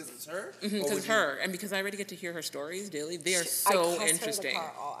it just because it's her? Or because would it's you- her, and because I already get to hear her stories daily. They are I so cuss her in the interesting.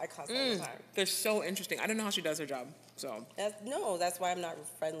 car I cuss all the time. They're so interesting. I don't know how she does her job. So That's why I'm not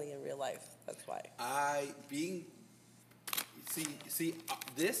friendly in real life. That's why.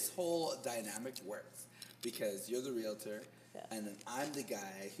 This whole dynamic works because you're the realtor, Yeah. and then I'm the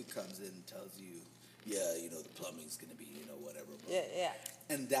guy who comes in and tells you, yeah, you know, the plumbing's gonna be, you know, whatever. Yeah.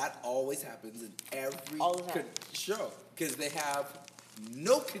 And that always happens in every All the time. show because they have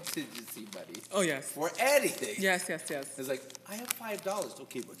no contingency money Oh, yes. for anything. Yes. It's like, I have $5.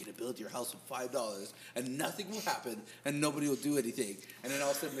 Okay, we're going to build your house with $5 and nothing will happen and nobody will do anything. And then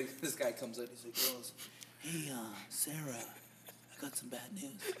all of a sudden this guy comes out and he's like, goes, hey, Sarah, I got some bad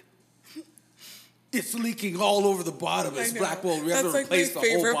news. It's leaking all over the bottom. It's black mold. We have to replace the whole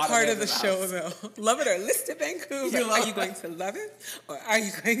bottom. That's like my favorite part of the show, though. Love it or list it, Vancouver. You know? Are you going to love it or are you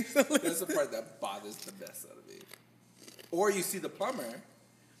going to list That's the part that bothers the mess out of me. Or you see the plumber,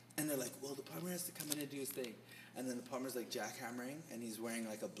 and they're like, well, the plumber has to come in and do his thing. And then the plumber's like jackhammering, and he's wearing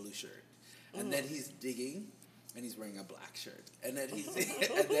like a blue shirt. And then he's digging, and he's wearing a black shirt. And then he's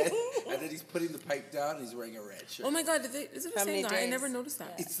and then he's putting the pipe down, and he's wearing a red shirt. Oh my God, is it the same guy? I never noticed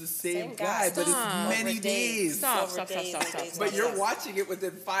that. It's the same Same guy, guy. but it's many days. Stop. But you're watching it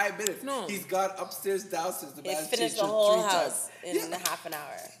within 5 minutes. No. He's gone upstairs, downstairs. The They man's finished changed the it whole 3 house times. in a half an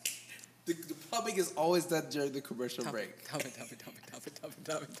hour. The plumbing is always done during the commercial break. Tell me.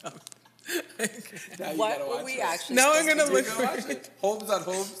 Now you What gotta were watch we it. actually Now I'm supposed gonna to look do? Go watch it. Homes on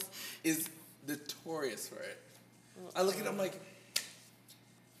Homes is notorious for it. I look at him like,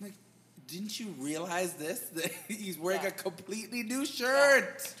 didn't you realize this? That he's wearing a completely new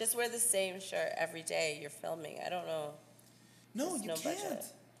shirt. Just wear the same shirt every day you're filming. I don't know. No, There's you no can't. budget.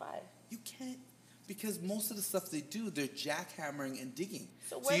 Why? You can't. Because most of the stuff they do, they're jackhammering and digging.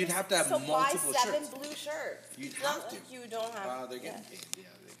 So where you'd does- have to have so multiple buy 7 shirts. blue shirts. You'd It's not have to. like you don't have. They're getting yeah. paid. Yeah,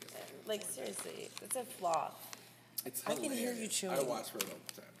 they get Like seriously, it's a flaw. It's I can hear hilarious. you chewing. I watch for it all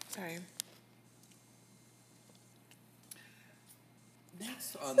the time. Sorry.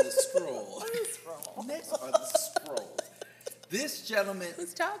 Next on the scroll. Next on the scroll. This gentleman.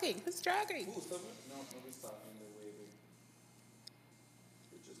 Who's talking? Ooh, someone? No, nobody's talking. They're waving.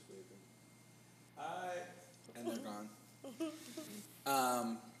 They're just waving. Hi. And they're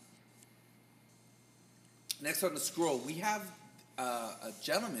gone. Next on the scroll, we have a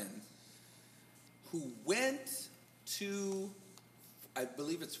gentleman who went to, I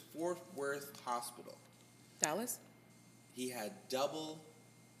believe it's Fort Worth Hospital. Dallas? He had double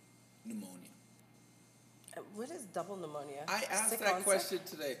pneumonia. What is double pneumonia? I asked Sick that on question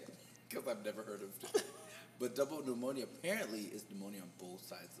today because I've never heard of it. But double pneumonia apparently is pneumonia on both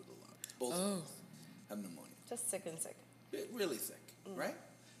sides of the lung. Both lungs have pneumonia. Just sick and sick. Really sick, right?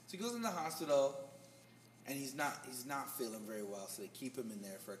 So he goes in the hospital, and he's not feeling very well. So they keep him in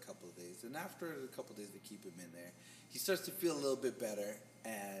there for a couple of days. And after a couple of days, they keep him in there. He starts to feel a little bit better,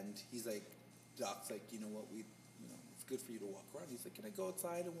 and he's like, doc's like, you know what, it's good for you to walk around. He's like, can I go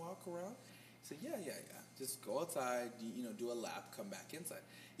outside and walk around? He said, yeah. Just go outside, do a lap, come back inside.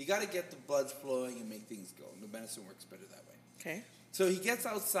 You got to get the blood flowing and make things go. And the medicine works better that way. Okay. So he gets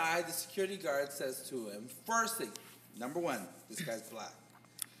outside. The security guard says to him, first thing, number one, this guy's black.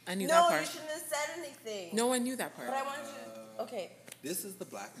 I knew No, that you part. shouldn't have said anything. No one knew that part. But I wanted you to. Okay. This is the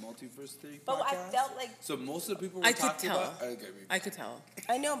Black Multiverse Theory But podcast. I felt like. So most of the people I we're could talking tell. about. I could tell.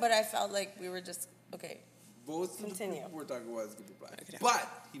 I know, but I felt like we were just. Okay. Most of the Continue. people we're talking about is going to be black. Okay. But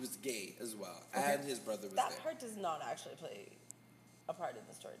he was gay as well. Okay. And his brother was That there. part does not actually play a part in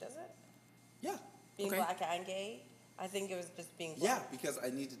the story, does it? Yeah. Being Okay. black and gay? I think it was just being Yeah, black. because I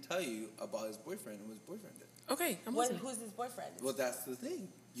need to tell you about his boyfriend and what his boyfriend did. Okay, I'm listening. Who's his boyfriend? Well, that's the thing.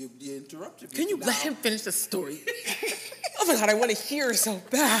 You interrupted me. Can you Now- let him finish the story? Oh my God, I want to hear so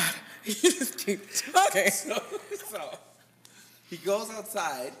bad. You just keep talking. So he goes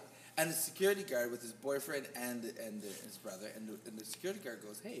outside, and the security guard with his boyfriend and his brother, and the security guard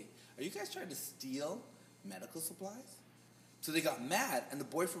goes, "Hey, are you guys trying to steal medical supplies?" So they got mad, and the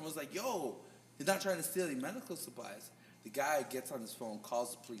boyfriend was like, "Yo, he's not trying to steal any medical supplies." The guy gets on his phone,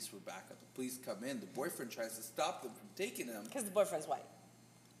 calls the police for backup. The police come in. The boyfriend tries to stop them from taking him. Because the boyfriend's white.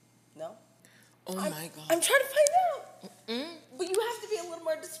 No? Oh my God. I'm trying to find out. But you have to be a little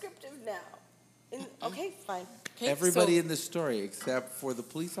more descriptive now. Okay, fine. Okay, Everybody so in this story, except for the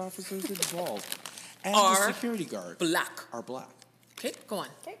police officers involved and Are the security guard, black. are black. Okay, go on.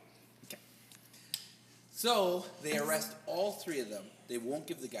 Okay. So they arrest all three of them. They won't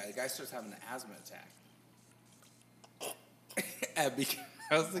give the guy. The guy starts having an asthma attack. And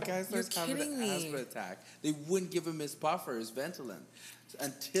because the guy starts You're having an kidding me. asthma attack, they wouldn't give him his puffer, his Ventolin,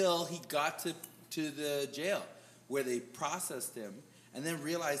 until he got to the jail, where they processed him and then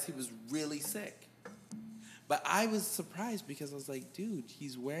realized he was really sick. But I was surprised because I was like, dude,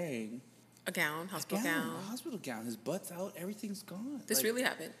 he's wearing A gown, a hospital gown, gown. a hospital gown. His butt's out. Everything's gone. This Like, really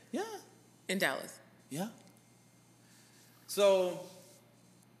happened Yeah. in Dallas. Yeah. So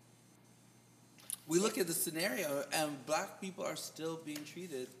we look at the scenario, and black people are still being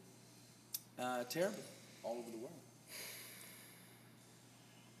treated terribly all over the world.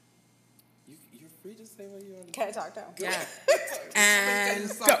 free to say what you want to Can I talk now? Yeah. Can you And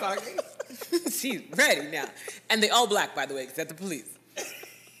stop go. talking? She's ready now. And they all black, by the way, because that's the police.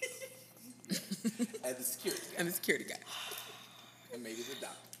 And the security guy. And the security guy. And maybe the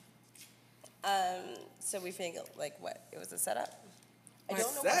doctor. So we think like what? It was a setup. I My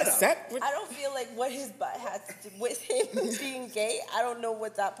don't know. setup? I don't feel like what his butt had to do with him being gay. I don't know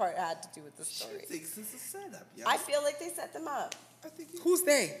what that part had to do with the story. She thinks it's a setup, yeah. I feel like they set them up. I think Who's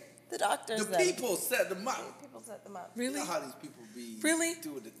they? The doctors. the people set them up. People set them up. You Really? know how these people be Really?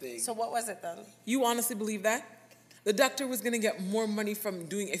 doing the thing. So what was it then? You honestly believe that? The doctor was going to get more money from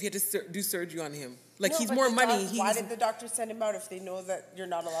doing, if he had to do surgery on him. Like, No, he's but more the money. why did the doctor send him out if they know that you're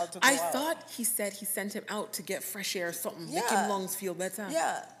not allowed to go I out? thought he said he sent him out to get fresh air or something. Make Yeah. him lungs feel better.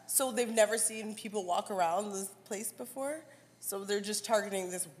 Yeah. So they've never seen people walk around this place before? So they're just targeting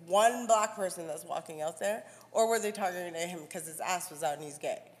this one black person that's walking out there? Or were they targeting him because his ass was out and he's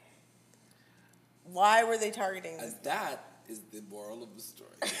gay? Way were they targeting this? And that is the moral of the story.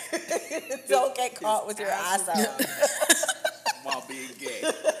 Don't get caught with your ass out. While being gay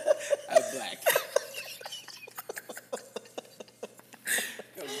and black.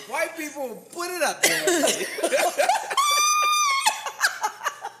 'Cause white people will put it up there.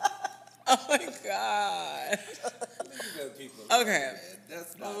 Oh, my God. Look at those people. Okay. Man,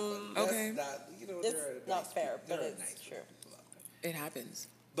 that's not funny. That's okay. not, you know, It's there are not nice fair, people. but There are it's nice true. people out there. It happens.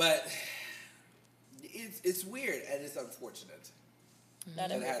 But it's weird and it's unfortunate.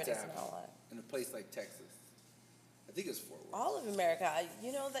 Not It had everybody's to in happen. all In a place like Texas. I think it's Fort Worth. All of America,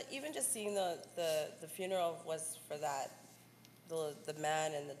 you know that even just seeing the funeral was for that the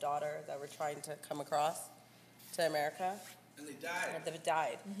man and the daughter that were trying to come across to America And they died. and they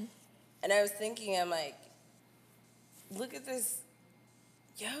died. And I was thinking, I'm like, look at this.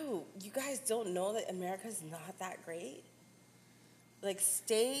 Yo, you guys don't know that America's not that great? Like,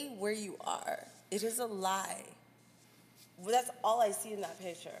 stay where you are. It is a lie. Well, that's all I see in that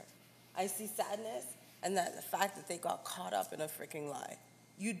picture. I see sadness and that the fact that they got caught up in a freaking lie.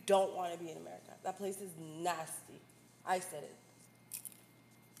 You don't want to be in America. That place is nasty. I said it.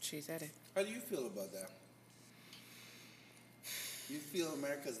 She said it. How do you feel about that? You feel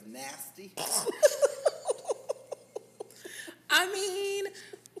America's nasty? I mean,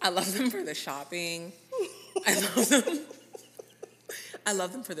 I love them for the shopping. I love them. I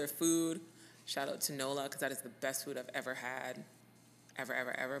love them for their food. Shout out to NOLA, because that is the best food I've ever had. Ever,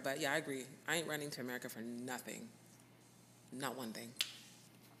 ever, ever. But yeah, I agree. I ain't running to America for nothing. Not one thing.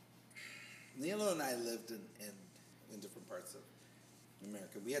 NiLo and I lived in different parts of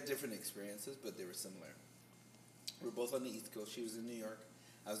America. We had different experiences, but they were similar. We were both on the East Coast. She was in New York.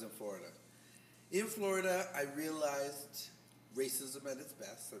 I was in Florida. In Florida, I realized racism at its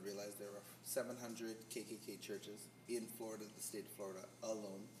best. I realized there were 700 KKK churches in Florida, the state of Florida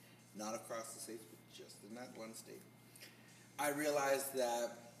alone. Not across the states, but just in that one state. I realized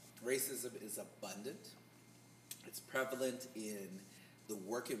that racism is abundant. It's prevalent in the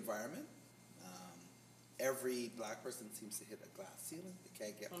work environment. Every black person seems to hit a glass ceiling. They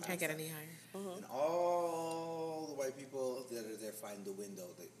can't get past Can't get that. any higher. And all the white people that are there find the window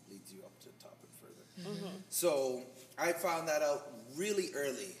that leads you up to the top and further. So I found that out really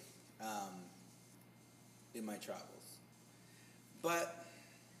early in my travels. But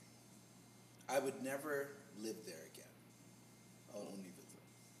I would never live there again. I'll only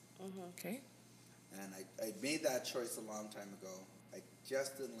visit. Okay. And I made that choice a long time ago. I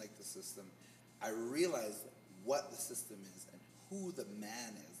just didn't like the system. I realized what the system is and who the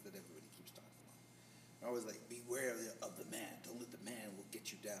man is that everybody keeps talking about. I was like, beware of the man. Don't let the man will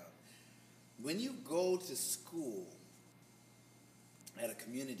get you down. When you go to school at a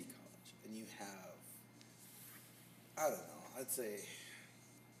community college and you have, I don't know, I'd say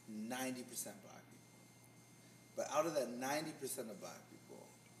 90% black people. But out of that 90% of black people,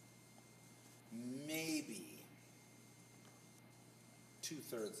 maybe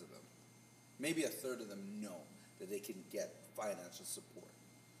 2/3 of them, maybe 1/3 of them know that they can get financial support.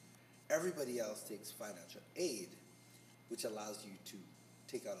 Everybody else takes financial aid, which allows you to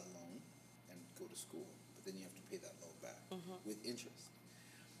take out a loan and go to school, but then you have to pay that loan back with interest.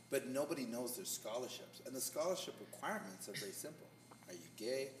 But nobody knows there's scholarships, and the scholarship requirements are very simple. Are you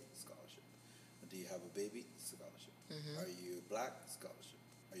gay? Scholarship. Do you have a baby? Scholarship. Are you black? Scholarship.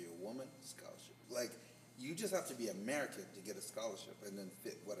 Are you a woman? Scholarship. Like, you just have to be American to get a scholarship and then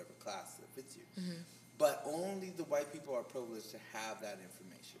fit whatever class that fits you. But only the white people are privileged to have that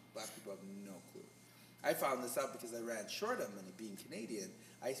information. Black people have no clue. I found this out because I ran short on money. Being Canadian,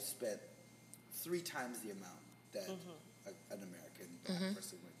 I spent 3 times the amount that an American black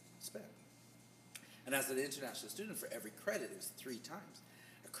person would spend. And as an international student, for every credit, it was 3 times.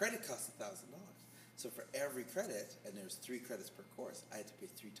 A credit costs $1,000. So for every credit, and there's 3 credits per course, I had to pay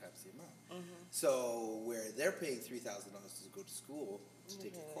 3 times the amount. So where they're paying $3,000 to go to school to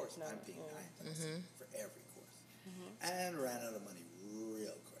take a course, I'm paying $9,000 for every course, and ran out of money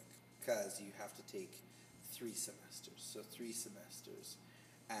real quick because you have to take 3 semesters. So 3 semesters,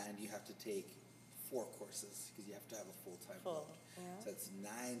 and you have to take 4 courses because you have to have a full-time load. So that's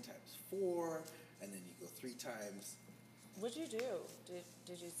 9 times 4, and then you go 3 times. What'd you do?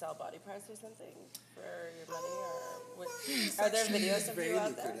 Did you sell body parts or something for your money, or what? Are there videos of you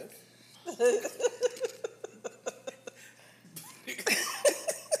out there?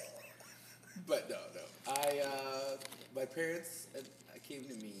 But no. My parents came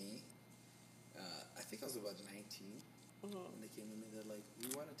to me. I think I was about 19 when they came to me. They're like, "We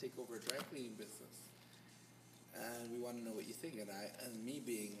want to take over a dry cleaning business, and we want to know what you think." And me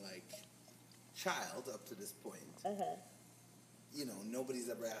being like child up to this point. You know, nobody's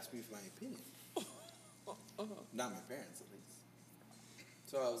ever asked me for my opinion. Not my parents, at least.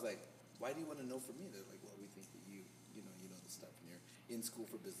 So I was like, why do you want to know from me? They're like, well, we think that you know the stuff, and you're in school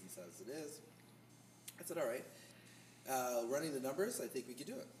for business as it is. I said, all right. Running the numbers, I think we could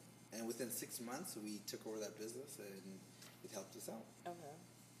do it. And within 6 months, we took over that business, and it helped us out. Okay.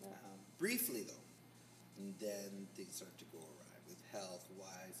 Yeah. Briefly, though. And then things started to go awry with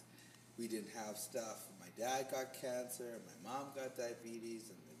health-wise. We didn't have stuff. My dad got cancer, my mom got diabetes,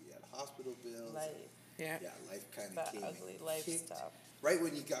 and then we had hospital bills. Life. Yeah. Yeah, life kind of That came ugly and life kicked. stuff. Right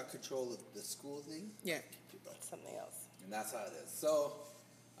when you got control of the school thing, Yeah. kicked your butt. Something else. And that's how it is. So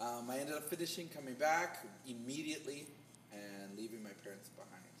I ended up finishing, coming back immediately, and leaving my parents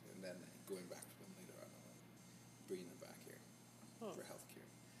behind, and then going back to them later on, and bringing them back here for healthcare.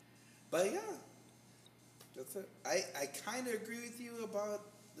 But yeah, that's it. I kind of agree with you about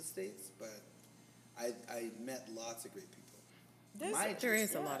the States, but I met lots of great people. There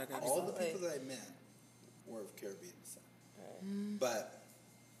is a lot of good All people. the people that I met were of Caribbean descent. Right. But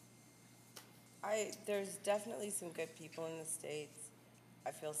There's definitely some good people in the States.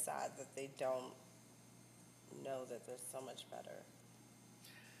 I feel sad that they don't know that there's so much better.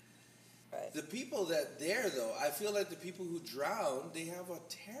 But the people that there, though, I feel like the people who drown, they have a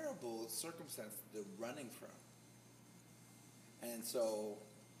terrible circumstance that they're running from. And so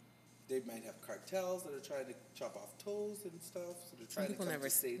they might have cartels that are trying to chop off toes and stuff. So they're Some trying people to come to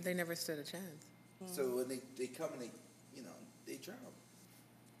states. they never stood a chance. So when they come and they drown.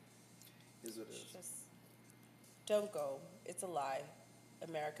 Is what it is. just don't go. It's a lie.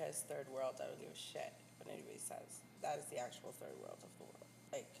 America is third world. I don't give a shit what anybody says. That is the actual third world of the world.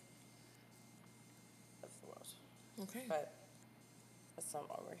 Of the world. Okay. But that's not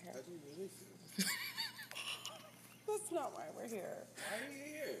why we're How here. do you really feel? That's not why we're here. Why are you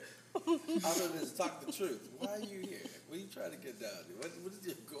here? Other than to talk the truth, why are you here? What are you trying to get down to? What is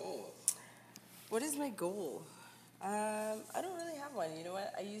your goal? What is my goal? I don't really have one. You know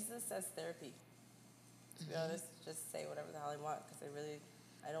what? I use this as therapy. To be honest, just say whatever the hell I want because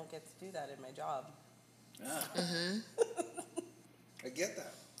I don't get to do that in my job. I get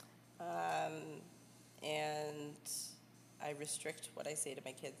that. And I restrict what I say to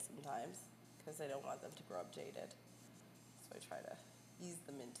my kids sometimes because I don't want them to grow up jaded. So I try to ease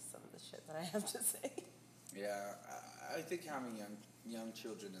them into some of the shit that I have to say. Yeah, I think having young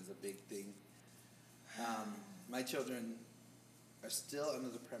children is a big thing. My children are still under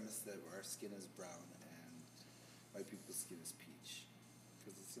the premise that our skin is brown and white people's skin is peach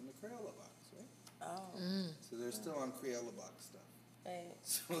because it's in the Crayola box, right? Oh. So they're still on Crayola box stuff. Right.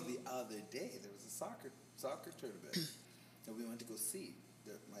 So the other day there was a soccer tournament that we went to go see.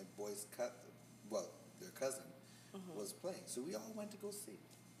 My boys' their cousin was playing, so we all went to go see.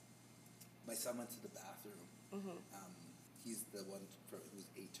 My son went to the bathroom. He's the one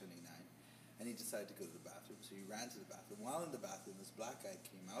who's 8 turning 9. And he decided to go to the bathroom, so he ran to the bathroom. While in the bathroom, this black guy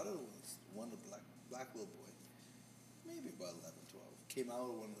came out of one of the black little boy, maybe about 11, 12, came out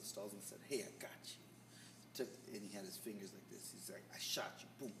of one of the stalls and said, "Hey, I got you." And he had his fingers like this. He's like, "I shot you."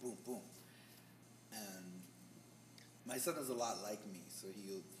 Boom, boom, boom. And my son is a lot like me, so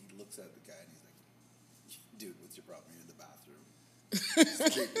he looks at the guy and he's like, "Dude, what's your problem? You're in the bathroom."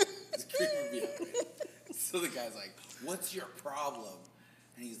 It's creeping me out, right? So the guy's like, "What's your problem?"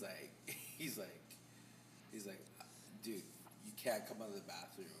 And he's like, "Dude, you can't come out of the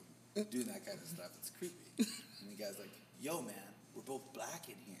bathroom doing that kind of stuff. It's creepy." And the guy's like, "Yo, man, we're both black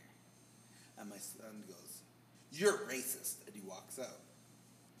in here." And my son goes, "You're racist," and he walks out.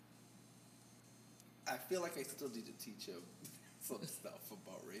 I feel like I still need to teach him some stuff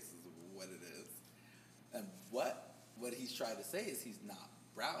about racism and what it is. And what he's trying to say is he's not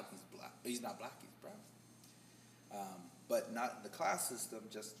brown, he's black. He's not black, he's brown. But not in the class system,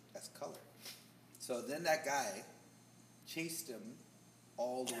 just as color. So So then that guy chased him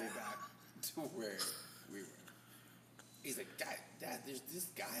all the way back to where we were. He's like, Dad, there's this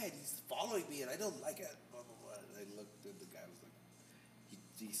guy and he's following me and I don't like it. Blah, blah, blah. And I looked and the guy was like,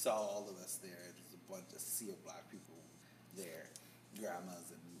 he saw all of us there. There's a sea of black people there,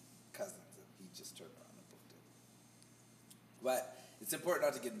 grandmas and cousins, and he just turned around and booked it. But it's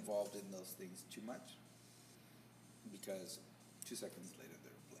important not to get involved in those things too much because 2 seconds later they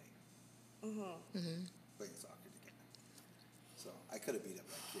were playing. Playing soccer together. So I could have beat up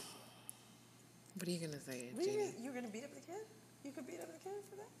that kid. What are you going to say, Really? Janey? You're gonna beat up the kid? You could beat up the kid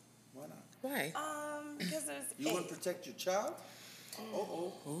for that? Why not? Why? Because there's You want to protect your child?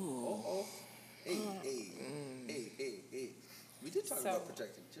 Hey. We did talk about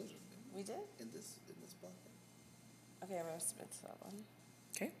protecting children, didn't we? We did? In this podcast. Okay, I'm gonna submit to that one.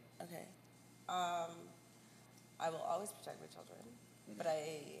 Okay. Okay. I will always protect my children, but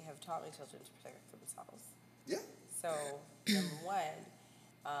I have taught my children to protect themselves. Yeah. So, number one,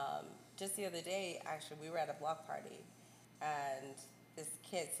 just the other day, actually, we were at a block party, and this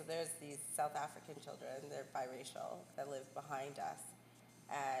kid, so there's these South African children, they're biracial, that live behind us,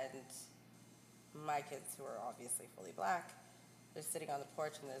 and my kids, who are obviously fully black, they're sitting on the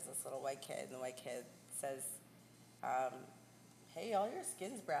porch, and there's this little white kid, and the white kid says, hey, all your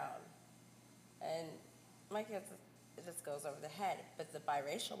skin's brown. And my kid, it just goes over the head. But the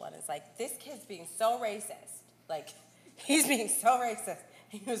biracial one is like, this kid's being so racist. Like, he's being so racist.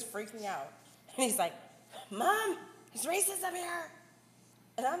 He was freaking out. And he's like, Mom, there's racism here.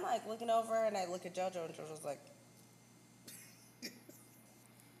 And I'm like looking over, and I look at JoJo, and JoJo's like,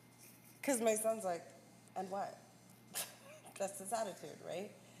 because my son's like, and what? That's his attitude,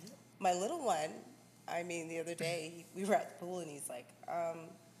 right? Yeah. My little one, I mean, the other day, we were at the pool, and he's like,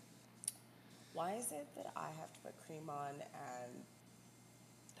 why is it that I have to put cream on and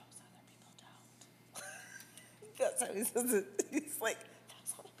those other people don't? That's how he says it. He's like,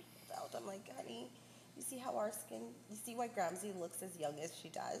 those other people don't. I'm like, honey, you see how our skin, you see why Gramsci looks as young as she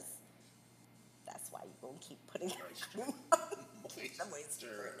does? That's why you're going to keep putting cream on.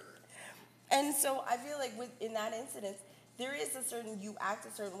 Moisture. And so I feel like in that incident, there is you act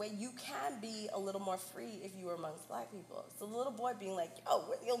a certain way. You can be a little more free if you were amongst black people. So the little boy being like, yo,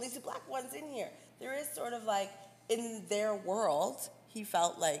 we're the only two black ones in here. There is sort of like, in their world, he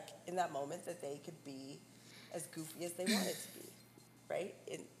felt like in that moment that they could be as goofy as they wanted to be, right?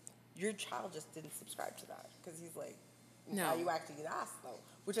 And your child just didn't subscribe to that because he's like, no. Why are you acting an ass though?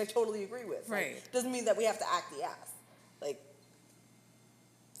 Which I totally agree with. Right. Like, doesn't mean that we have to act the ass. Like,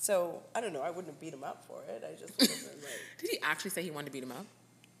 so, I don't know, I wouldn't have beat him up for it. I just would have been like... Did he actually say he wanted to beat him up?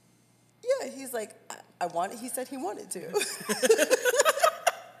 Yeah, he's like, he said he wanted to.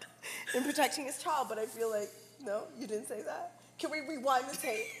 In protecting his child, but I feel like, no, you didn't say that. Can we rewind the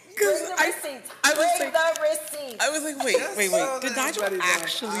tape? Bring the receipts. Bring the receipts. I was like, wait. Did Nigel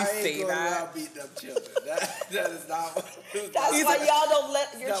actually say that? I ain't going around beating up children. That is not what it was. That's why y'all don't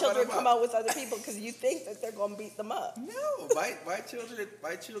let your children come out with other people because you think that they're going to beat them up. No, my children,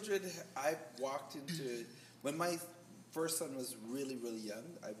 I walked into, when my first son was really, really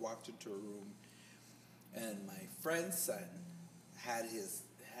young, I walked into a room and my friend's son had his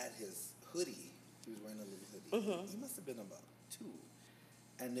hoodie. He was wearing a little hoodie. Mm-hmm. He must have been about 2.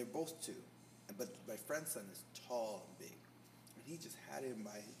 And they're both 2. But my friend's son is tall and big. And he just had him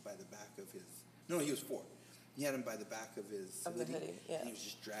by the back of his... No, he was 4. He had him by the back of his hoodie. Yeah. And he was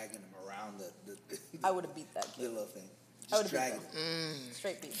just dragging him around the I would have beat that kid. The little thing. Just dragging him.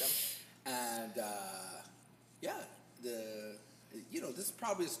 Straight beat them. And, this is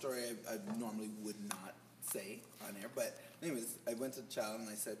probably a story I normally would not say on air. But anyways, I went to the child and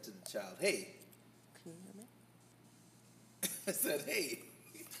I said to the child, hey... Can you hear me? I said, hey.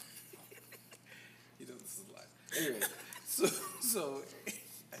 You know this is live. Anyway, so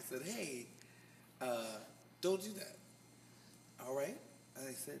I said, hey, don't do that. All right? And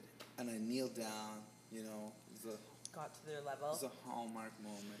I said, and I kneeled down, it was got to their level. It was a hallmark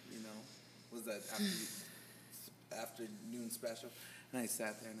moment, Was that afternoon special? And I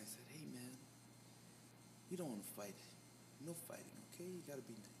sat there and I said, hey, man, you don't want to fight. No fighting, okay? You got to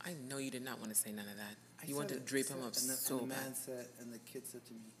be nice. I know you did not want to say none of that. You wanted to drape him up so bad. And the kid said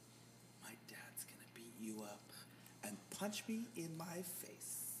to me, my dad's going to beat you up and punch me in my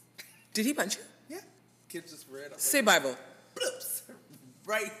face. Did he punch you? Yeah. Kid just ran up. Say Bible. Bloops.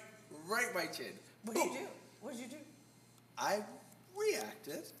 Right my chin. What did you do? What did you do? I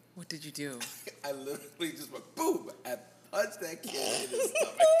reacted. What did you do? I literally just went boom and punched that kid in his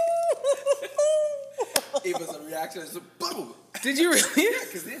stomach. It was a reaction. I just went boom. Did you really? Yeah,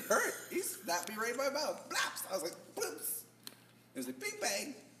 because it hurt. He slapped me right in my mouth. Blaps. I was like, bloops. It was like bing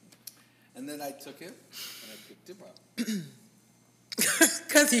bang. And then I took him and I picked him up.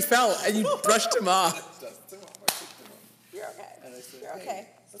 Because he fell and you brushed him off. I dusted him off. I picked him up. You're okay. And I said, You're hey, okay.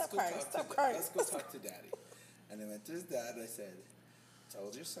 let's Stop go crying. talk Stop to crying. Let's go talk to Daddy. And I went to his dad and I said,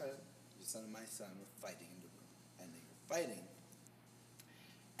 told your son and my son were fighting in the room. And they were fighting.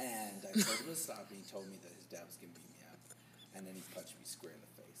 And I told him to stop and he told me that his dad was going to beat me up. And then he punched me square in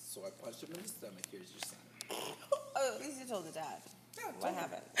the face. So I punched him in the stomach. Here's your son. Oh, at least you told the dad. Yeah, What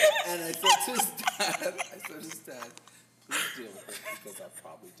happened? And I said to his dad, please deal with it because I'll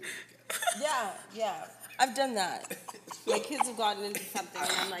probably do it again. Yeah. I've done that. My kids have gotten into something,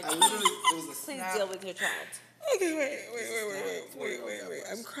 and I'm like, I literally, it was a please snap. deal with your child. Okay, wait.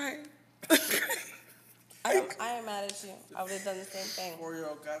 I'm crying. I am mad at you. I would have done the same thing.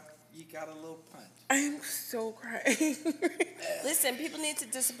 4-year-old got a little punch. I'm so crying. Listen, people need to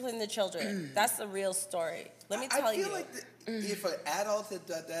discipline the children. That's the real story. Let me tell you. I feel like if an adult had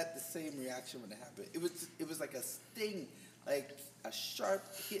done that, the same reaction would have happened. It was like a sting, like a sharp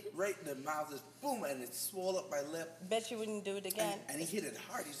hit right in the mouth, just boom, and it swelled up my lip. Bet you wouldn't do it again. And he hit it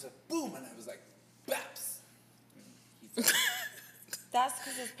hard. He said, boom, and I was like, baps. That's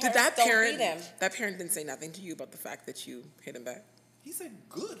because his Did parents don't beat him. that parent didn't say nothing to you about the fact that you hit him back? He said,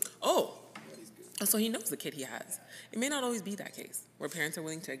 good. Oh. Yeah, he's good. Oh, so he knows the kid he has. It may not always be that case, where parents are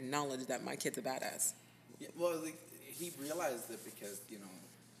willing to acknowledge that my kid's a badass. Yeah, well, like, he realized it because,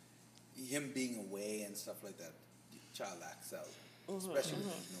 him being away and stuff like that, the child acts out, especially when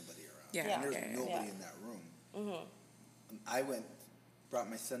there's nobody around. Yeah, and there's yeah, nobody in that room. And I brought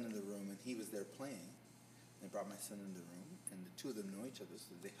my son in the room, and he was there playing. And I brought my son in the room, and the two of them know each other,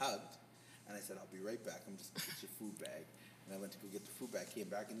 so they hugged. And I said, I'll be right back. I'm just going to get your food bag. And I went to go get the food bag, came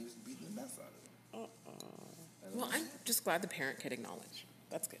back, and he was beating the mess out of him. Well, I'm just glad the parent could acknowledge.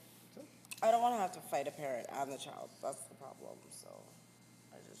 That's good. I don't want to have to fight a parent and the child. That's the problem. So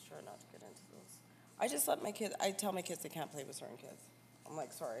I just try not to get into those. I just let my kids, I tell my kids they can't play with certain kids. I'm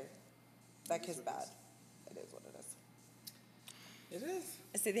like, sorry, that kid's bad. It is what it is. It is.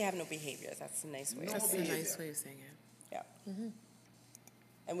 I say they have no behavior. That's a nice way. That's of a saying it. nice way of saying it. Yeah.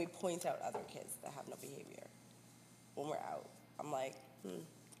 And we point out other kids that have no behavior when we're out. I'm like,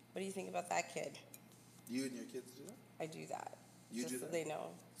 what do you think about that kid? You and your kids do that? I do that. You just do so that? they know.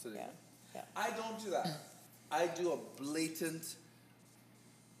 So they yeah. know? Yeah. I don't do that. I do a blatant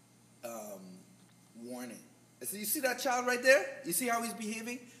warning. I say, you see that child right there? You see how he's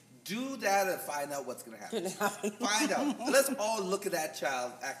behaving? Do that and find out what's going to happen. Find out. Let's all look at that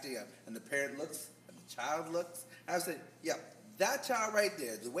child acting up. And the parent looks, and the child looks. And I say, yeah, that child right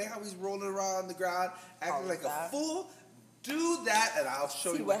there, the way how he's rolling around the ground, acting like a fool, do that and I'll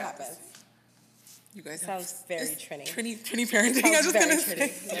show you what happens. You guys Sounds very Trini. Trini parenting. I was just going to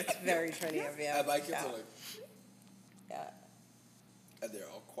say. That's very Trini of you. And my kids are like, yeah. and they're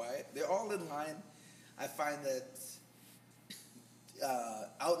all quiet. They're all in line. I find that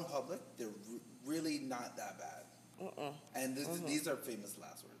out in public, they're really not that bad. And these are famous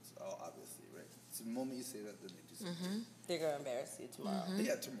last words, obviously, right? So the moment you say that, then they do something. They're going to embarrass you tomorrow.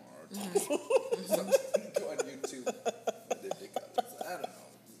 Yeah, tomorrow. Something go on YouTube. They're big guns. I don't know.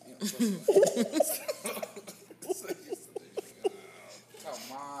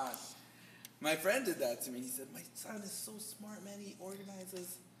 Come on. My friend did that to me. He said, my son is so smart, man. He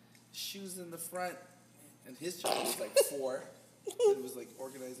organizes shoes in the front. And his child was like 4. And it was like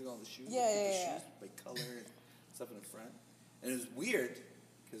organizing all the shoes. Shoes by color and stuff in the front. And it was weird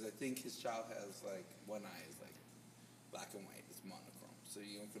because I think his child has like one eye is like black and white. It's monochrome. So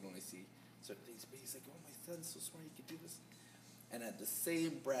you can only see certain things. But he's like, oh, my son's so smart. He could do this. And at the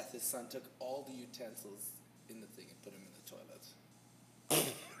same breath, his son took all the utensils in the thing and put them in the toilet.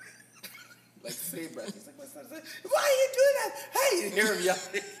 Like, same breath. He's like, my son's like, why are you doing that? Hey! You hear him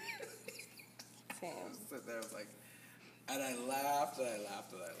yelling. Same. I was sitting there, I was like, and I laughed, and I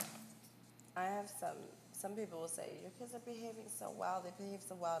laughed, and I laughed. I have some people will say, your kids are behaving so well. They behave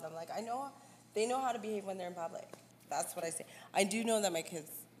so well. And I'm like, they know how to behave when they're in public. That's what I say. I do know that my kids,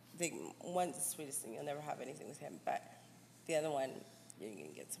 one's the sweetest thing. You'll never have anything with him. But the other one, you're going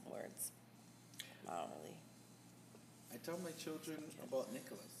to get some words. Not really. I tell my children about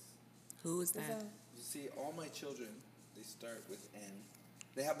Nicholas. Who is that? You see, all my children, they start with N.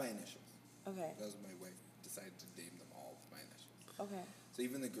 They have my initials. Okay. That was my wife decided to name them all with my initials. Okay. So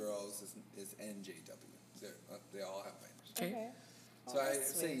even the girls is NJW. They all have my initials. Okay. So I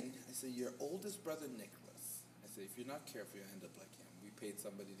say, your oldest brother Nicholas. I say, if you're not careful, you'll end up like him. We paid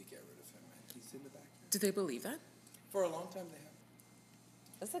somebody to get rid of him, and he's in the back here. Did they believe that? For a long time, they have.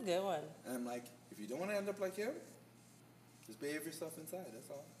 That's a good one. And I'm like, if you don't want to end up like him, just behave yourself inside.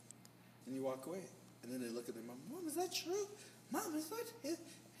 That's all. And you walk away. And then they look at their mom. Mom, is that true? Mom, is that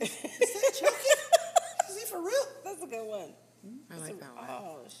Is that joking? Is he for real? That's a good one. I like that one.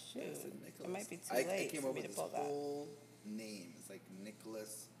 Oh, shoot. Yes, and It Nicholas. might be too I late came for up me with to this pull that. whole name. It's like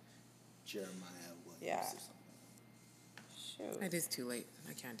Nicholas Jeremiah Williams Yeah. or something. Shoot. It is too late.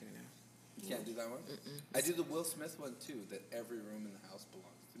 I can't do it now. You can't do that one? I do the Will Smith one too, that every room in the house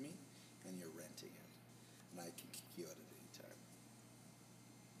belongs to me and you're renting it. And I can kick you out at any time.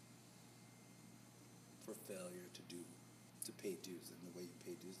 For failure to pay dues. And the way you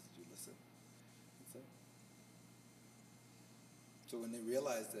pay dues is you listen. That's it. So when they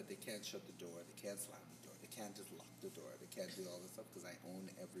realize that they can't shut the door, they can't slam the door, they can't just lock the door, they can't do all this stuff because I own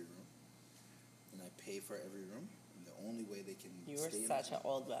every room. And I pay for every room. And the only way they can You were stay in such the an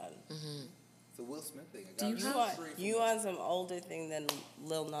old man. It's a Will Smith thing. I Do got you it have- free from You this. on some older thing than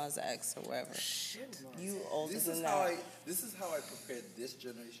Lil Nas X or whatever. You older This than is that. how I prepared this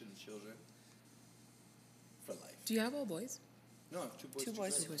generation of children for life. Do you have all boys? No, I have two boys. Two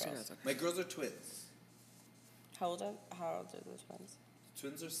boys, girls. two Boys, two girls. girls, okay. My girls are twins. How old are the twins?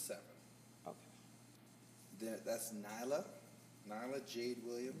 Twins are 7. Okay. That's Nyla Jade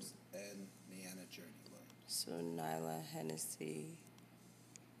Williams, and Niana Journey Williams. So Nyla, Hennessy.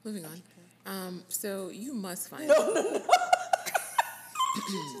 Moving on. So you must find. Just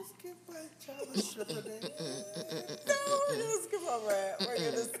give my child a stripper name. No, we're gonna skip over it. We're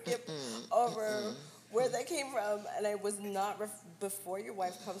gonna skip over where they came from, and I was not before your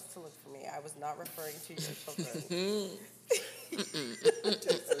wife comes to look for me. I was not referring to your children.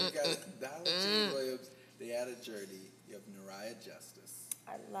 Okay, so you got Nyla Jade Williams, Niana Journey. You have Nariah Justice.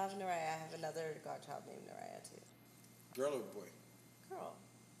 I love Nariah. I have another godchild named Nariah too. Girl or boy? Girl.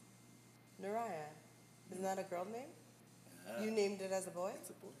 Nariah. Isn't that a girl name? Yeah. You named it as a boy? It's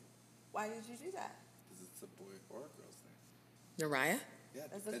a boy. Why did you do that? Because it's a boy or a girl's name. Nariah?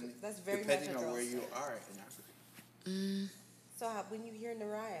 That's Yeah, that's very much depending a on girl's where you name. are in Africa. So when you hear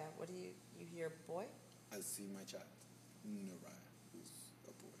Nariah, what do you hear boy? I see my child, Nariah, who's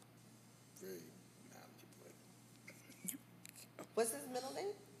a boy. Very manly boy. What's his middle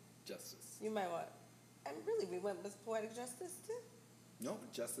name? Justice. You might want. And really, we went with poetic justice too. No,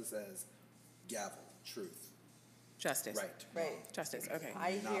 justice as gavel, truth, Justice. right. Right. Justice. Okay.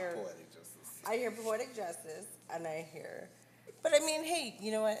 I Not hear poetic justice. I hear poetic justice, and I hear. But I mean, hey,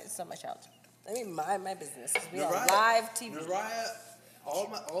 you know what? It's not my child. I mean, mind my business. We on live TV. Nariah,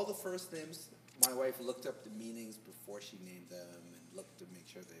 all the first names, my wife looked up the meanings before she named them and looked to make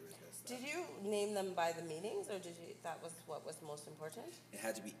sure they were this. Did you name them by the meanings, or did you? That was what was most important. It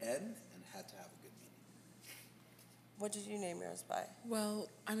had to be N and had to have a good meaning. What did you name yours by? Well,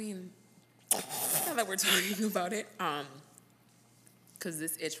 I mean, now that we're talking about it, because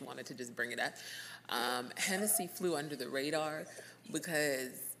this itch wanted to just bring it up. Hennessy flew under the radar because,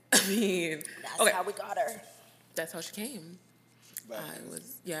 I mean, That's okay, how we got her. that's how she came. But I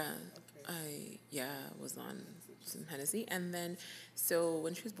was, yeah, Okay. was on some Hennessy, and then, so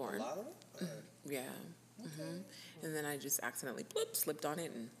when she was A born, lot of it? yeah, and then I just accidentally slipped on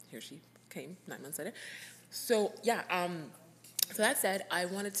it, and here she came 9 months later. So yeah, so that said, I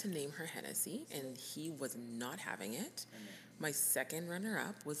wanted to name her Hennessy, and he was not having it. My second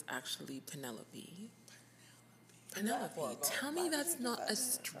runner-up was actually Penelope. Penelope, horrible? tell me that's not a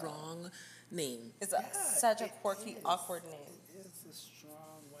strong name. It's such a quirky, awkward name. It's a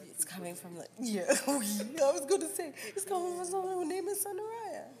strong white It's people coming name. from the yeah. I was going to say it's coming from someone who named his son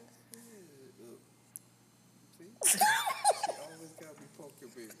Nariah. See? She always got me poking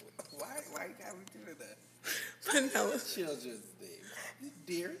people. Why you got me doing that? Penelope. Children's name.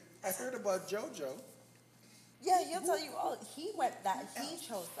 Dear, I heard about JoJo. Yeah, he'll tell you all. He went that. He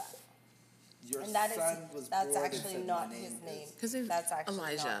chose that. Your And that is son was that's born and actually said, not "My his name name. is-" His name's That's actually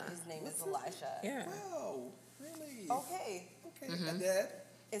Elijah. not his name. Is Elijah. Yeah. Wow, really? Okay. Okay, and Dad?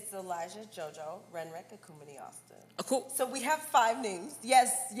 It's Elijah, Jojo, Renrick, Akumini, Austin. Oh, cool. So we have 5 names.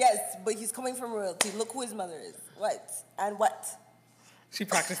 Yes, but he's coming from royalty. Look who his mother is. What? And what? She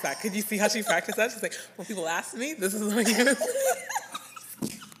practiced that. Could you see how she practiced that? She's like, when people ask me, this is what I'm going to say.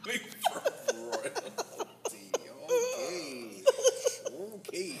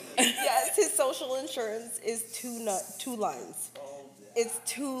 Okay. Yes, his social insurance is 2 lines. It's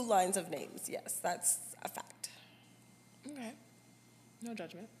 2 lines of names. Yes, that's a fact. Okay. No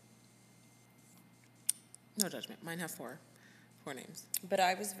judgment. No judgment. Mine have 4 names. But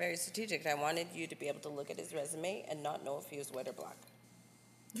I was very strategic. I wanted you to be able to look at his resume and not know if he was white or black.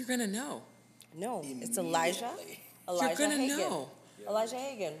 You're going to know. No, it's Elijah. Immediately. Elijah You're going to Hagen. know. Elijah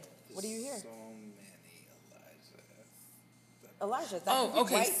Hagen. What do you hear? So many Elijahs. Elijah. That Oh, could be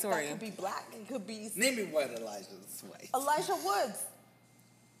okay, white, sorry. That could be black. It could be Name me one Elijah's white. Elijah Woods.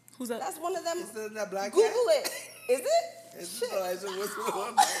 Who's that? That's one of them. Isn't that black Google guy? it. Is it? Is Elijah Woods the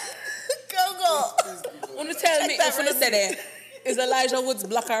one? Google. Want to tell me that if you said it? Is Elijah Woods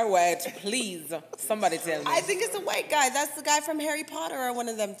black or white? Please, somebody tell me. I think it's a white guy. That's the guy from Harry Potter or one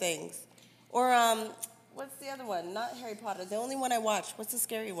of them things. Or what's the other one? Not Harry Potter. The only one I watched. What's the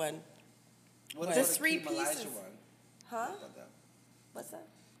scary one? What The about three Hakeem Elijah pieces. one? Huh? What about that? What's that?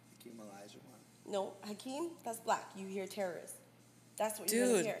 Hakeem Elijah one. No, Hakeem. That's black. You hear terrorist. That's what you're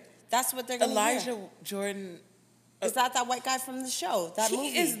gonna Dude. hear. That's what they're gonna Elijah hear. Jordan. Is that white guy from the show? That He movie?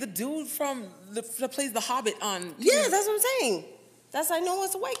 is the dude from that plays the Hobbit on. Yeah, that's what I'm saying. I know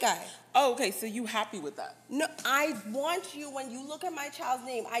it's a white guy. Oh, okay. So you happy with that? No, I want you, when you look at my child's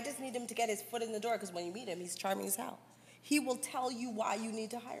name, I just need him to get his foot in the door because when you meet him, he's charming as hell. He will tell you why you need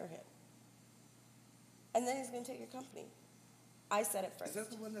to hire him. And then he's going to take your company. I said it first. Is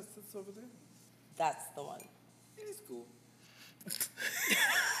that the one that sits over there? That's the one. He's cool.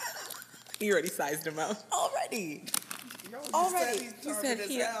 You already sized him out. Already. Yo, you Already. said he's You charming said as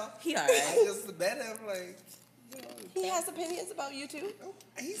he hell. all I right. just met him like, you know, He has opinions about you too. oh,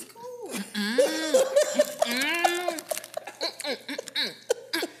 he's cool.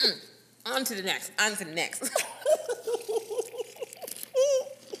 On to the next. On to the next.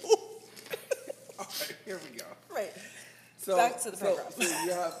 All right, here we go. Right. So, Back to the program. So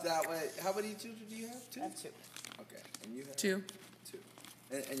you have that way. How many children do you have? Two? I have two. Okay. And you have? Two. Two.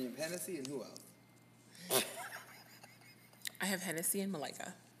 And you have Hennessy and who else? I have Hennessy and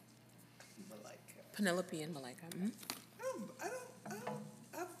Malika. Malika. Penelope and Malika. Mm-hmm. I don't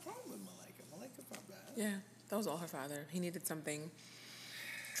have a problem with Malika. Malika's not bad. Yeah, that was all her father. He needed something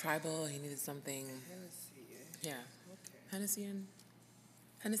tribal. He needed something. Hennessy, Yeah. Okay.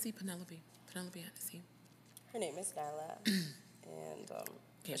 Hennessy, Penelope Hennessy. Her name is Nyla. And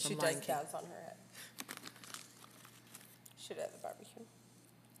Came she from does Lion King. dance on her head. She did at the barbecue.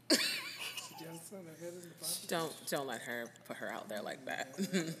 She danced on her head in the bottom. Don't let her put her out there like that.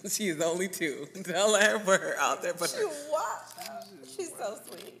 She's only two. Don't let her put her out there. She's wild. She's so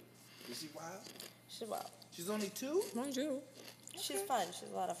sweet. Is she wild? She's wild. She's only two? Only two. She's fun. She's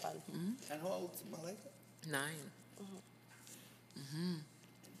a lot of fun. And how old's Malika? 9. And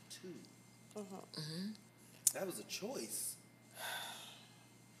two. That was a choice.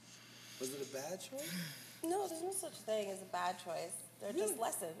 Was it a bad choice? No, there's no such thing as a bad choice. They're just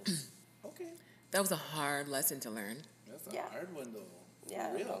lessons. Okay. That was a hard lesson to learn. That's a Yeah. hard one, though. For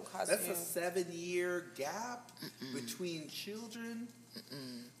Yeah, real. don't cause That's you- a 7-year gap between children.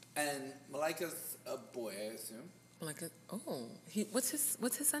 And Malika's a boy, I assume. Like, what's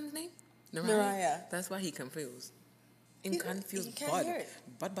his son's name? Nariah. That's why he confused. He Confused can't bud. hear it.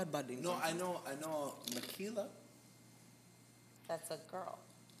 Bud. No, I know Makila. That's a girl.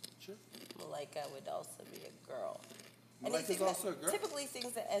 Sure. Malika would also be a girl. Malika's Anything also a girl? Typically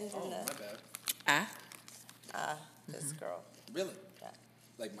things that end Oh, in my the bad. this girl. Really? Yeah.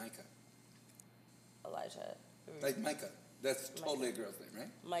 Like Micah. Elijah. Like Micah. That's totally a girl's name, right?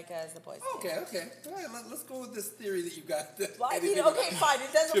 Micah is the boy's Okay. All right, let's go with this theory that you got. That Well, anything okay, fine.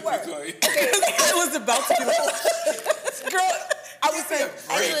 It doesn't work. typically- I was about to be like, girl, I was saying,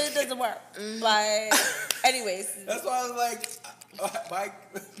 Actually, it doesn't work. Like, anyways. That's why I was like,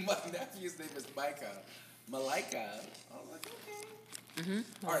 my nephew's name is Micah. Malika. I was like, okay.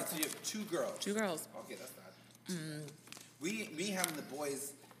 All right, so you have 2 girls. 2 girls. Okay, that's not. Me having the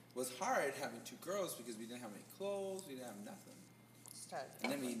boys was hard having 2 girls because we didn't have any clothes, we didn't have nothing.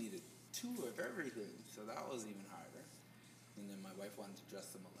 And then we needed 2 of everything, so that was even harder. And then my wife wanted to dress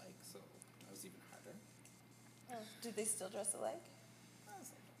them alike, so that was even harder. Do they still dress alike?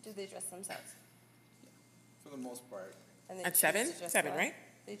 Do they dress themselves? For the most part. And they At choose 7? to dress 7, alike? right?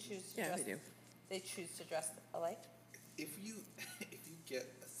 They choose to Yeah, dress. they do. They choose to dress alike. If you get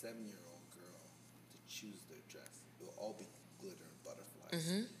a 7-year-old girl to choose their dress, it will all be glitter and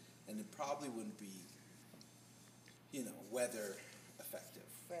butterflies, and it probably wouldn't be, weather effective,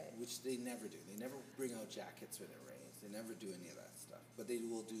 Right. which they never do. They never bring out jackets when it rains. They never do any of that stuff. But they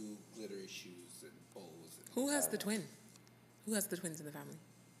will do glittery shoes and bows. And Who has the twin? Who has the twins in the family?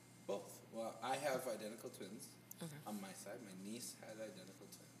 both. Well, I have identical twins Okay. on my side. My niece had identical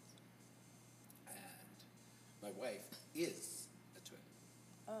twins, and my wife is a twin.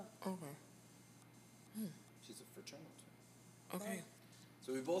 Okay. She's a fraternal twin. Okay.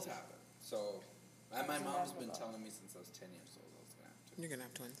 So we both have it. So, and my That's mom's been inevitable. telling me since I was 10 years old I was going to have to. You're gonna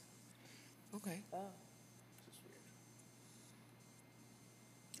have twins. Okay. Oh. It's just weird.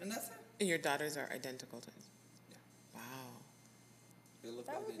 And that's it. And your daughters are identical twins. Yeah. Wow. They look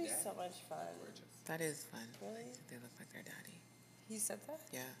That like would their be dad. so much fun. Gorgeous. That is fun. Really? They look like their daddy. You said that?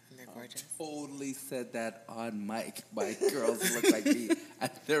 Yeah, and they're gorgeous. Totally said that on mic. My girls look like me,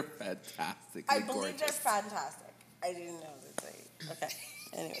 and they're fantastic. I believe they're fantastic. I didn't know this. Okay.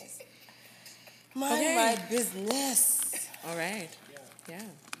 Anyways. Mind my business. All right. Yeah.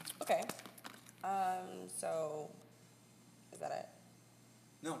 Okay. So, is that it?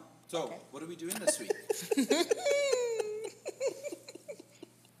 No. So, Okay. what are we doing this week?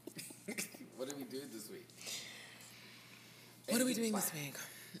 What are we doing this week? What are we Anything doing this week?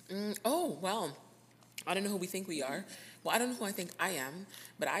 Oh, well, I don't know who we think we are. Well, I don't know who I think I am,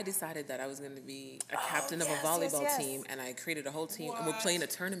 but I decided that I was going to be a captain of a volleyball team, and I created a whole team, and we're playing a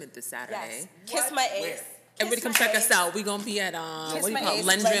tournament this Saturday. Yes. Kiss my Where? ace. Everybody come check us out. We're going to be at, what do you call it?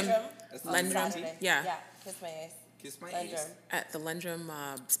 Lendrum. Lendrum. Yeah. Yeah. Kiss my ace. Kiss my Lendrum. ace. At the Lendrum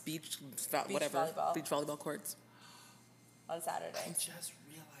beach volleyball. beach volleyball courts. On Saturday. I just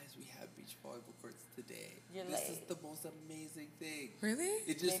realized we have beach volleyball courts today. You're this late. is the most amazing thing. Really?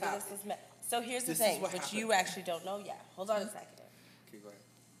 It just Maybe happened. this is so here's the This is thing, what which happened. you actually don't know yet. Hold on a second. Okay, go ahead.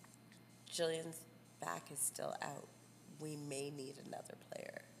 Jillian's back is still out. We may need another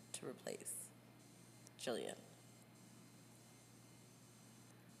player to replace Jillian.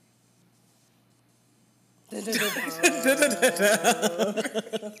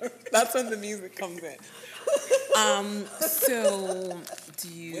 That's when the music comes in. So, do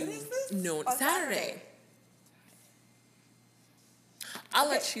you know On Saturday? I'll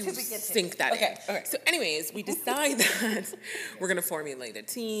let you think that Okay, in. okay. So anyways, we decide that we're going to formulate a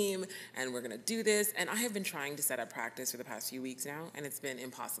team and we're going to do this. And I have been trying to set up practice for the past few weeks now, and it's been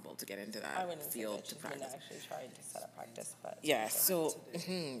impossible to get into I that wouldn't say field that to she's been practice. actually trying to set up practice, but Yeah, so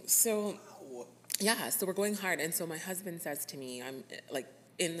we're going hard. And so my husband says to me, I'm like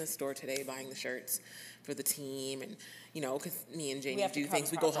in the store today buying the shirts for the team, and because me and Janey have to do come things,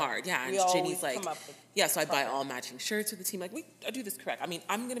 we go proper. hard. Yeah, and We always Janey's like, come up with yeah, so I buy all matching shirts for the team. Like, I do this correct. I mean,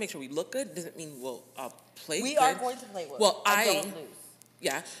 I'm going to make sure we look good. Doesn't mean we'll play we good. are going to play well. Well, don't lose.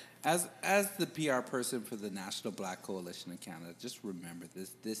 Yeah. As the PR person for the National Black Coalition in Canada, just remember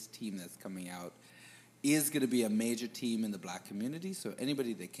this team that's coming out is going to be a major team in the black community. So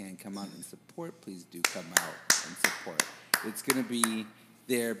anybody that can come out and support, please do come out and support. It's going to be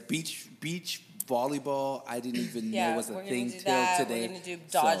their beach volleyball. I didn't even know was a thing till today. We're going to do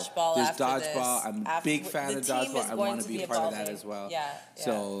dodgeball there's after dodgeball. this. I'm a big fan of dodgeball. I want to be a part of that as well. Yeah.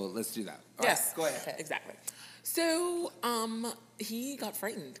 So let's do that. All Yes. right, go ahead. Okay. Exactly. So he got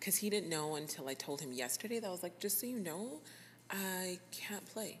frightened because he didn't know until I told him yesterday that I was like, just so you know, I can't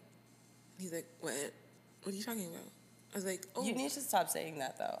play. He's like, what? What are you talking about? I was like, oh. You need to stop saying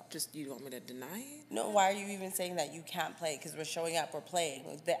that, though. Just, you want me to deny it? No, why are you even saying that you can't play? Because we're showing up, we're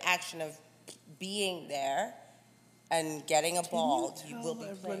playing. The action of being there and getting a ball, you will be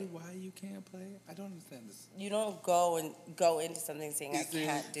everybody playing. why you can't play? I don't understand this. You don't go into something saying Is I there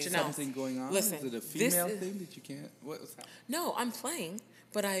can't do something going on? Listen, is it a this female is- thing that you can't? What's happening? No, I'm playing,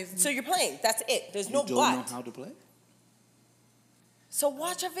 but So you're playing. That's it. There's no You don't but. know how to play? So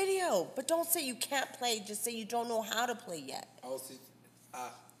watch a video, but don't say you can't play. Just say you don't know how to play yet. Also,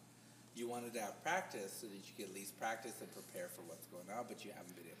 you wanted to have practice so that you could at least practice and prepare for what's going on, but you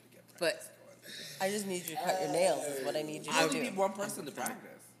haven't been able to get practice going. I just need you to cut your nails. Is what I need you You to only do. need one person to practice.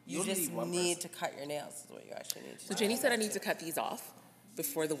 You only just one need person. to cut your nails. Is what you actually need to So do. Janey said I need to cut these off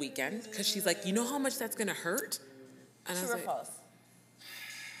before the weekend because she's like, you know how much that's going to hurt? And I True was or like, false?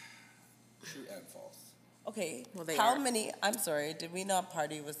 True and false. Okay. Well, they how are. many? I'm sorry. Did we not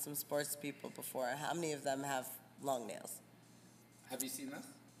party with some sports people before? How many of them have long nails? Have you seen this?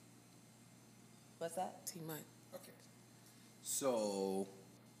 What's that? too much. Okay. So,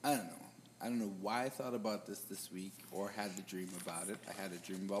 I don't know. I don't know why I thought about this week or had the dream about it. I had a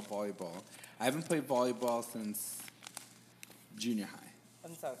dream about volleyball. I haven't played volleyball since junior high.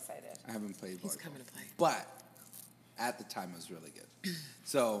 I'm so excited. I haven't played volleyball. He's coming to play. But at the time, it was really good.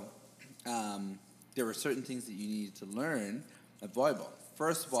 So, there were certain things that you needed to learn at volleyball.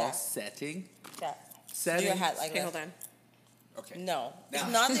 First of all, setting. Yeah. Setting. Do your hat like Okay, this. hold on. Okay. No, Now-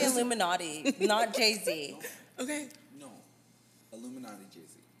 it's not the Illuminati, not Jay-Z. Okay. No. Illuminati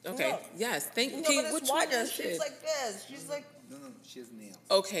Jay-Z. Okay. No. Yes. Thank you. No, Okay, but which it's one Wanda. is She's it? like this. She's like, No, she has nails.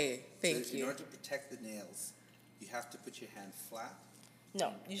 Okay. Thank So in you. order to protect the nails, you have to put your hand flat,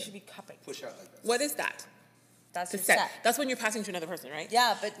 no, you should be cupping. push out like this. What is that? That's To your set. set. That's when you're passing to another person, right?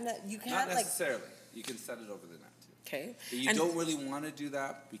 Yeah, but no, you Not can't like. necessarily. You can set it over the net too. Okay. But you And- don't really want to do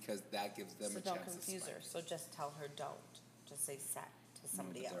that because that gives them So a don't chance confuse to her. So just tell her don't. Just say set to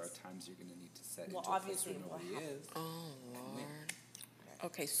somebody There are else. times you're going to need to set Well, into a place obviously where it will nobody happen. is. Oh Lord.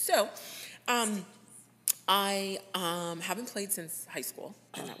 Okay, so I haven't played since high school,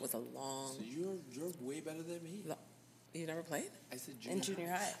 and that was a long. So you're way better than me. You never played? I said In junior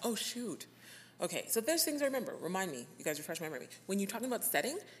high. Oh shoot. Okay, so there's things I remember. Remind me. You guys refresh my memory. When you're talking about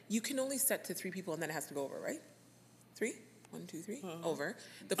setting, you can only set to 3 people, and then it has to go over, right? 3, 1, 2, 3, over.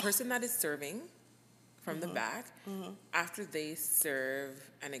 The person that is serving from the back, after they serve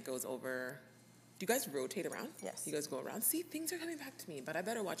and it goes over, do you guys rotate around? Yes. You guys go around? See, things are coming back to me, but I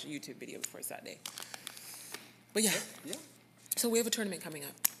better watch a YouTube video before Saturday. But yeah. Yeah. So we have a tournament coming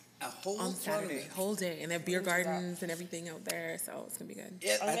up. A whole On Saturday, tournament. whole day, and they have beer gardens and everything out there, so it's gonna be good.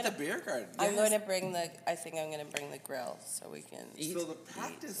 Yeah, at the beer garden. I'm going to bring I think I'm going to bring the grill so we can eat. So the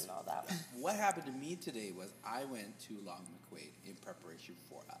practice, and all that. what happened to me today was I went to Long McQuaid in preparation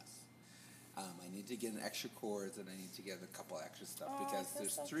for us. I need to get an extra cords and I need to get a couple extra stuff because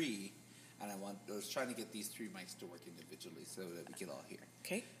there's 3, and I was trying to get these 3 mics to work individually so that we could all hear.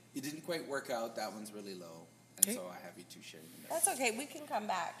 Okay. It didn't quite work out. That one's really low, and Okay. so I have you 2 sharing. That's okay. We can come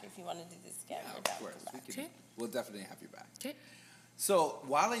back if you want to do this again. Yeah, We're of down to course. come back. We can, Okay. We'll definitely have you back. Okay. So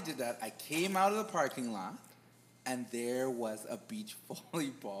while I did that, I came out of the parking lot, and there was a beach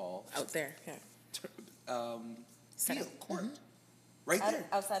volleyball Out there, yeah. field Setup. court right there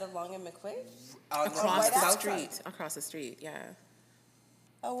Outside of Long and McQuaid? on the Across the south street. side. Across the street, yeah.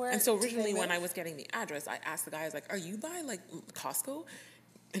 Oh, where? And so do they originally when I live? was getting the address, I asked the guy, I was like, are you by like Costco?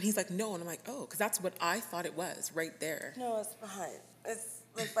 And he's like, no. And I'm like, oh, because that's what I thought it was, right there. No, it's behind. It's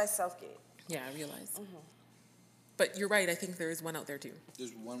like by Southgate. Yeah, I realized. But you're right, I think there is one out there too.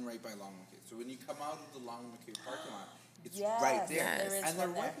 There's one right by Long McQuaid. So when you come out of the Long McQuaid parking lot, it's Yes, right there. Yes. there is And there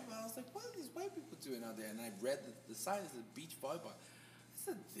one were there. white people. I was like, what are these white people doing out there? And I read the sign. It said beach volleyball. I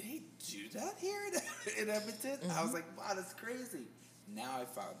said, they do that here in Edmonton? I was like, wow, that's crazy. Now I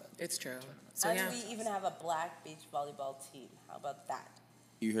found out. It's true. So And yeah. we even have a black beach volleyball team. How about that?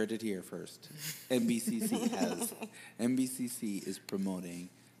 You heard it here first. NBCC is promoting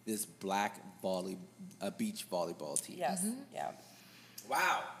this black beach volleyball team. Yes. Yeah.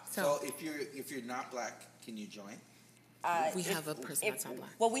 Wow. So- So if you're not black, can you join? We have a person that's not black.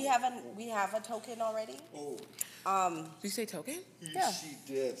 Well, we have a token already. Oh, Did you say token? Yeah. she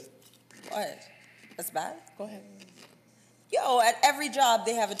did. What? That's bad? Go ahead. Yo, at every job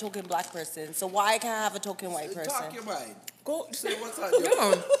they have a token black person. So why can't I have a token white person? Talk your mind. Go. Say what's on your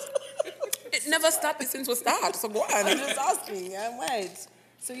No. It never stopped since we started, so go I'm on. just asking. I'm white.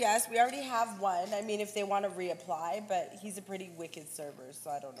 So yes, we already have one. I mean, if they want to reapply, but he's a pretty wicked server, so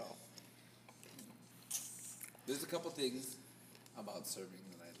I don't know. There's a couple things about serving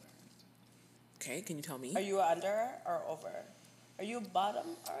that I learned. Okay, can you tell me? Are you under or over? Are you a bottom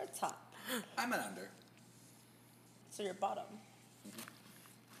or a top? I'm an under. So you're bottom.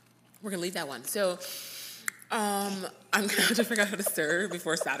 We're gonna leave that one. So, I'm gonna have to figure out how to serve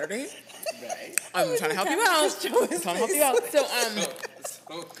before Saturday. Right. I'm trying to help you out. I'm trying to help you out.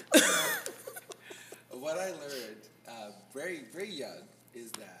 So, So, what I learned very, very young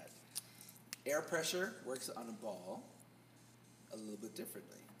is that air pressure works on a ball a little bit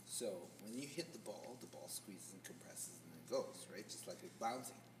differently. So when you hit the ball squeezes and compresses and then goes, right? Just like it's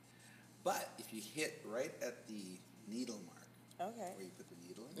bouncing. But if you hit right at the needle mark, Okay. where you put the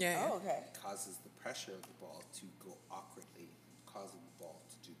needle in, yeah. Oh, okay. it causes the pressure of the ball to go awkwardly, causing the ball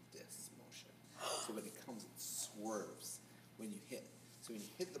to do this motion. So when it comes, it swerves when you hit. So when you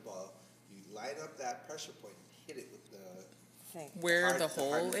hit the ball, you line up that pressure point and hit it with the Thank you. Where hard- the hole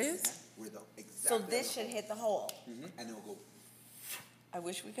hardness of is? the hand, where the So exactly this should hit the hole. and it will go I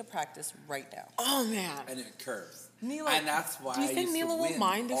wish we could practice right now. Oh man. and it curves. NiLo, and that's why do you I think used to NiLo will win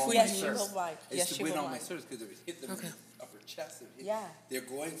mind if all we my Yes, she serves. will mind. I used Yes, to she win will all my mind. serves because it would hit them Okay. in the upper chest. It would hit, Yeah. They're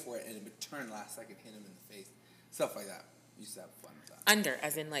going for it and it would turn last second, hit them in the face. Stuff like that. I used to have fun with that. Under,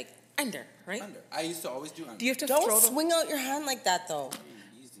 as in like under, right? Under. I used to always do under. Do you have to throw Don't the? swing out your hand like that, though.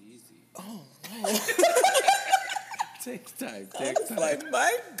 Easy. Oh no. Takes time. Takes time. Like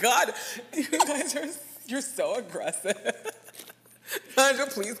my God, you guys you're so aggressive. Nigel,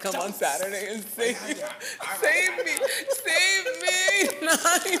 please come on Saturday and save me. Save me,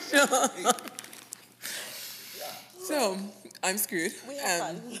 Nigel. So I'm screwed. We have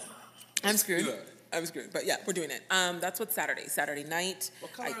fun. I'm screwed. Yeah. I'm screwed. But yeah, we're doing it. That's what Saturday. Saturday night.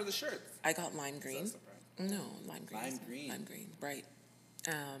 What color are the shirts? I got lime green. Is that surprising? No, lime green. Lime green. Lime green, right.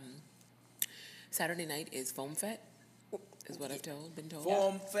 Saturday night is foam fet, is what I've been told.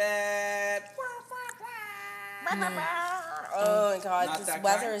 Foam fat. Oh my God, Not this that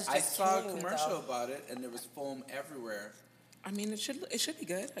weather kind. is just I saw a killing me, commercial though. about it and there was foam everywhere. I mean, it should be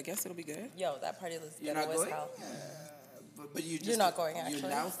good. I guess it'll be good. Yo, that party looks You're ghetto not as going? hell. But you just, You're not going, you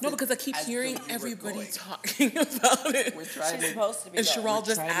actually? announced No, it because I keep as though hearing you were everybody going. talking about it. We're trying She's to supposed to be And going. Sherelle we're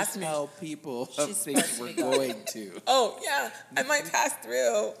just trying to asked me. tell people of She's things supposed we're to be going. going to. Oh yeah, I might pass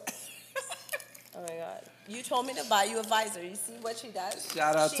through. Oh my God. You told me to buy you a visor. You see what she does?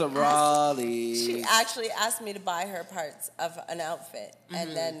 Shout out to Raleigh. She actually asked me to buy her parts of an outfit,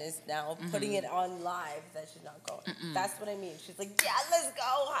 and then is now putting it on live that she's not going. That's what I mean. She's like, yeah, let's go.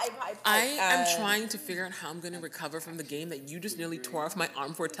 Hype. I am trying to figure out how I'm going to recover from the game that you just nearly tore off my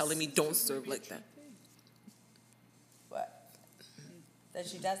arm for telling me don't serve like that. What? That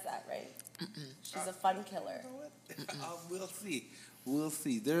she does that, right? She's a fun killer. We'll see. We'll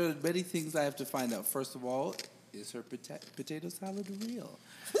see. There are many things I have to find out. First of all, is her potato salad real?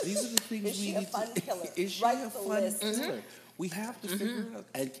 These are the things Is we she need a fun to... killer? Is she Write a the fun list. killer? We have to figure it out.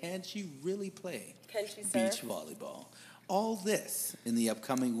 And can she really play Can she surf? beach volleyball? All this in the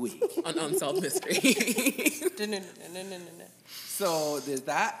upcoming week. On Unsolved Mystery. No. So there's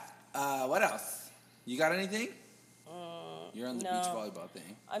that. What else? You got anything? You're on the no. beach volleyball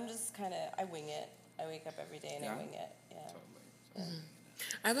thing. I'm just kind of, I wing it. I wake up every day and I wing it. Yeah. Totally.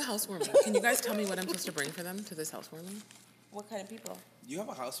 I have a housewarming. Can you guys tell me what I'm supposed to bring for them to this housewarming? What kind of people? You have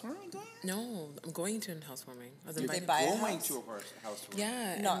a housewarming going? No, I'm going to a housewarming. I was You're invited. buy a going house? to a housewarming.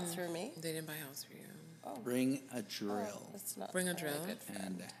 Yeah. Not and through me. They didn't buy a house for you. Oh. Bring a drill That's not Bring a very drill. good for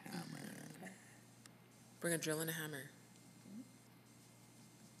and them. a hammer. Bring a drill and a hammer.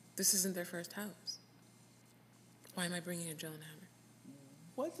 This isn't their first house. Why am I bringing a drill and a hammer?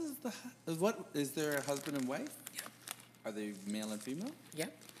 What is there a husband and wife? Yep. Are they male and female?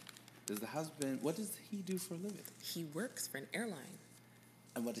 Yep. Does the husband? What does he do for a living? He works for an airline.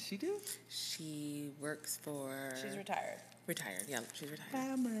 And what does she do? She works for... She's retired. Retired, yeah, she's retired.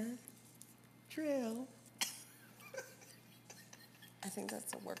 Hammer, drill. I think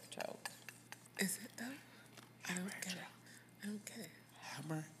that's a work joke. Is it though? I don't get it. I don't get it.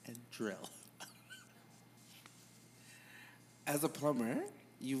 Hammer and drill. As a plumber,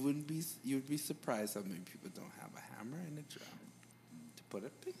 you would be surprised how many people don't have a hammer and a drill to put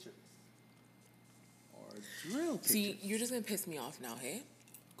up pictures or drill pictures. See, you're just gonna piss me off now, hey?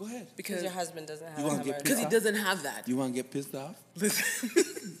 Go ahead. Because your husband doesn't have You a wanna hammer. get and Because he drill. doesn't have that. You want to get pissed off?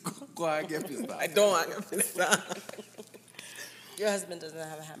 Listen, Go ahead, get pissed off. I don't want to get pissed off. Your husband doesn't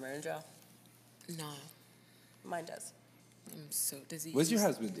have a hammer and drill. No, Mine does. I'm so dizzy. What's your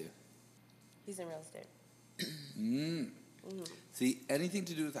husband do? He's in real estate. See, anything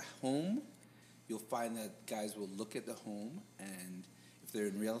to do with a home, you'll find that guys will look at the home, and if they're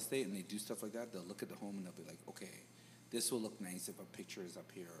in real estate and they do stuff like that, they'll look at the home and they'll be like, okay, this will look nice if a picture is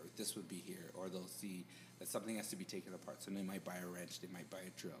up here, or this would be here, or they'll see that something has to be taken apart. So they might buy a wrench, they might buy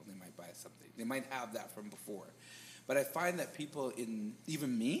a drill, they might buy something. They might have that from before. But I find that people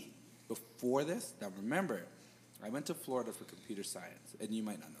even me, before this, now remember, I went to Florida for computer science, and you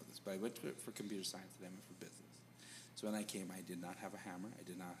might not know this, but I went for computer science and I went for business. So when I came, I did not have a hammer, I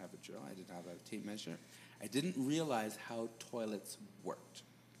did not have a drill, I did not have a tape measure. I didn't realize how toilets worked.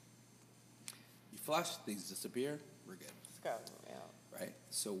 You flush, things disappear, we're good. Let's go. Yeah. Right?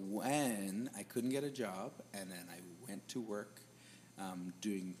 So when I couldn't get a job, and then I went to work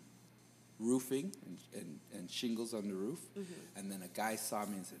doing roofing and shingles on the roof, and then a guy saw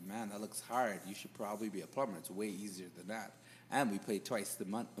me and said, man, that looks hard. You should probably be a plumber. It's way easier than that. And we paid twice the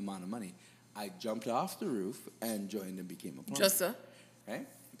amount of money. I jumped off the roof and joined and became a plumber. Just so? Right?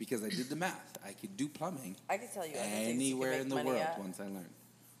 Because I did the math. I could do plumbing I can tell you other things you anywhere can in make the money world at. once I learned.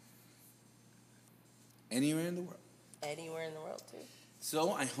 Anywhere in the world. Anywhere in the world, too.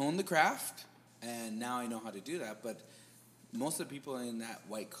 So I honed the craft, and now I know how to do that. But most of the people in that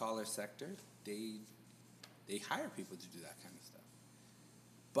white-collar sector, they hire people to do that kind of stuff.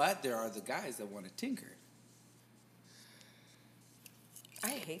 But there are the guys that want to tinker. I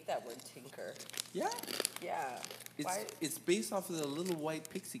hate that word tinker. Yeah. Yeah. Why? It's based off of the little white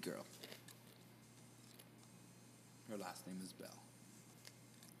pixie girl. Her last name is Belle.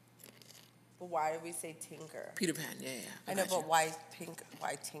 But why do we say tinker? Peter Pan, yeah. I know, got you. but why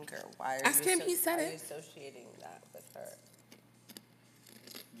Why tinker? Why are Ask you him, he said are it. you associating that with her?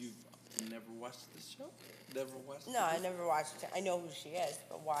 You've never watched this show? Never watched No, I never watched it. I know who she is,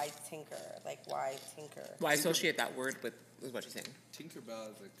 but why tinker? Like, why tinker? Why associate that word with what you're saying? Tinkerbell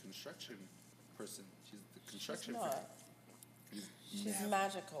is a construction person. She's the She's construction not. person. She's a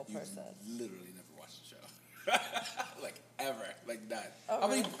magical person. Literally never watched the show. Like ever. Like that. Oh, how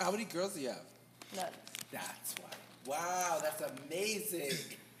really? many girls do you have? None. That's why. Wow, that's amazing.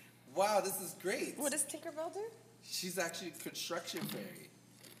 Wow, this is great. What does Tinkerbell do? She's actually a construction fairy.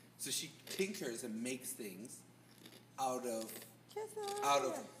 So she tinkers and makes things out of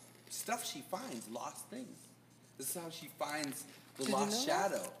stuff she finds, lost things. This is how she finds the Did you lost know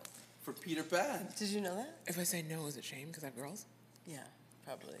that? shadow for Peter Pan. Did you know that? If I say no, is it shame because I have girls? Yeah,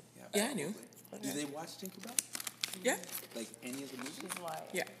 probably. Yeah, I knew. Do they watch Tinkerbell? Yeah. Like any of the movies? She's lying.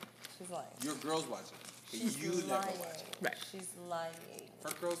 Yeah. She's lying. Your girls watch it. She's You lying. never watch it. Right. She's lying.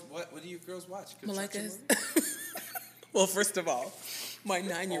 For girls, what do you girls watch? Malika's. Construction movies? Well, first of all, my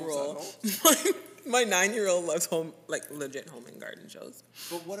 9-year-old, Homes my 9-year-old loves legit home and garden shows.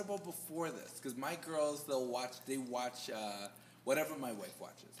 But what about before this? Because my girls, they watch whatever my wife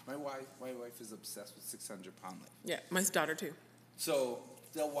watches. My wife is obsessed with 600 Pound Life. Yeah, my daughter too. So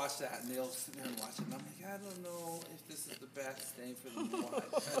they'll watch that and they'll sit there and watch it. And I'm like, I don't know if this is the best thing for them to watch.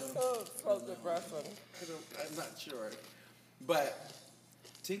 I'm not sure. But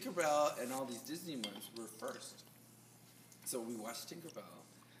Tinkerbell and all these Disney ones were first. So we watched Tinkerbell.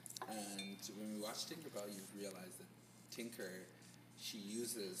 And when we watched Tinkerbell, you realize that Tinker, she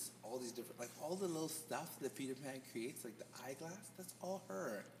uses all these different, like all the little stuff that Peter Pan creates, like the eyeglass, that's all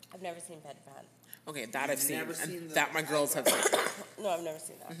her. I've never seen Peter Pan. Okay, that I've seen. never And seen the that my girls have seen. No, I've never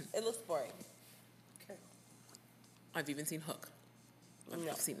seen that. It looks boring. Okay. I've even seen Hook. No.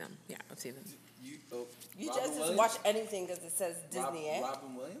 I've seen them. Yeah, I've seen them. You You just watch anything because it says Disney, eh?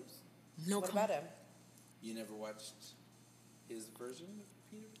 Robin Williams? No, What about him? You never watched his version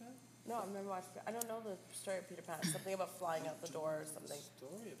of Peter Pan? No, I've never watched it. I don't know the story of Peter Pan. Something about flying out the door or something. The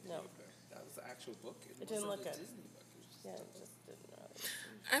story of No. Peter Pan. That was the actual book. It didn't wasn't look a good. Disney book. It was just Yeah, it just didn't know.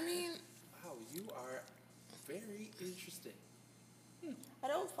 I mean, wow, you are very interesting. I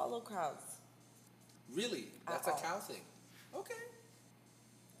don't follow crowds. Really? That's a cow thing. Okay.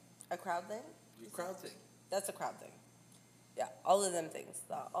 A crowd thing? Your crowd thing. That's a crowd thing. Yeah, all of them things.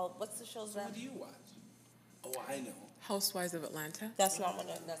 What's the show's So name? what do you watch? Oh, I know. Housewives of Atlanta. That's not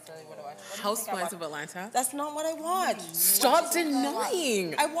necessarily what I watch. What do you think I Housewives watch? of Atlanta. That's not what I watch. Stop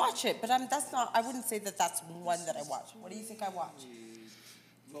denying. I watch it, but that's not. I wouldn't say that that's one that I watch. What do you think I watch?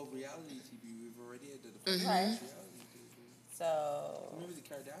 Well, reality TV, we've already identified Right. reality TV. So Maybe the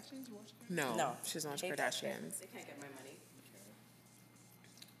Kardashians? You watch Kardashians? No, No. she doesn't watch Hate that shit. Kardashians. They can't get my money. Okay.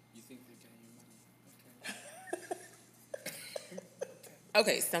 You think they're getting your money? Okay.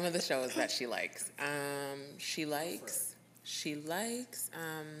 Okay, some of the shows that she likes. She likes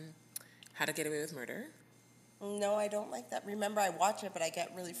How to Get Away with Murder. No, I don't like that. Remember, I watch it, but I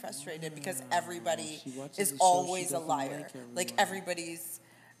get really frustrated because everybody She watches is the show, always she a doesn't liar. like Like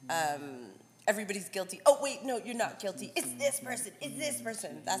everybody's guilty. Oh wait, no, you're not guilty. It's this person. It's this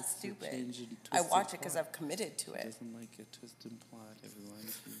person. That's stupid. change it, I twist watch it it because plot. I've committed to it. Doesn't like a twist and plot, everyone.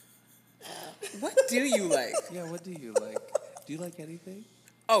 What do you like? Yeah, what do you like? Do you like anything?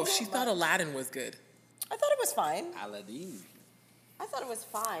 Oh, she thought Aladdin was good. I thought it was fine. Aladdin. I thought it was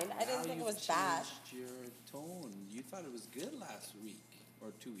fine. I didn't think it was bad. Your tone. You thought it was good last week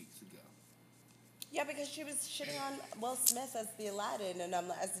or 2 weeks ago. Yeah, because she was shitting on Will Smith as the Aladdin and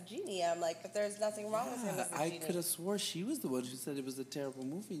as the genie. I'm like, but there's nothing wrong with him as the I genie. could have swore she was the one who said it was a terrible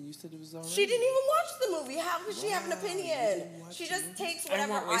movie, and you said it was alright. She didn't even watch the movie. How could she have an Wow, you opinion? didn't watch She the just movie? takes I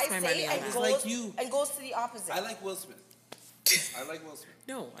whatever won't waste my money say on and that. goes, Like you. and goes to the opposite. I like Will Smith. I like Will Smith.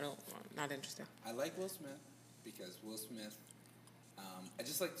 No, I don't. I'm not interested. I like Will Smith because Will Smith. I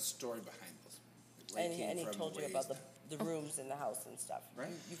just like the story behind Will Smith. Where and he came from, told you where about he's the rooms in the house and stuff. right.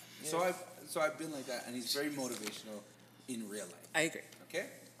 You- So I've been like that, and he's very motivational in real life. I agree. Okay.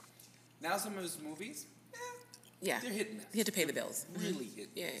 Now some of his movies, Yeah. they're hit and miss. You had to pay the bills. Really hit.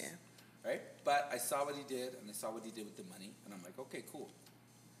 And Yeah, miss, yeah. Right. But I saw what he did, and I saw what he did with the money, and I'm like, okay, cool.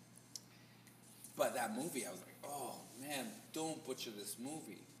 But that movie, I was like, oh man, don't butcher this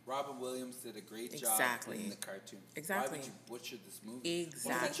movie. Robin Williams did a great job Exactly. in the cartoon. Exactly. Why would you butcher this movie?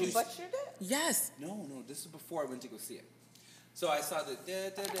 Exactly. You think you butchered it? Yes. No, this is before I went to go see it. So I saw the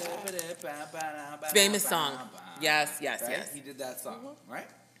Famous song. Yes, yes, right? yes. He did that song, right?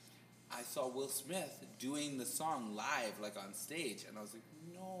 I saw Will Smith doing the song live, like on stage, and I was like,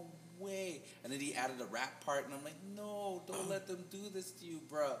 no way. And then he added a rap part, and I'm like, no, don't let them do this to you,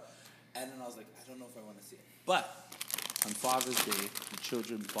 bro. And then I was like, I don't know if I want to see it. But on Father's Day, the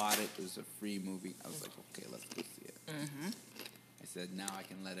children bought it. It was a free movie. I was like, okay, let's go see it. I said, now I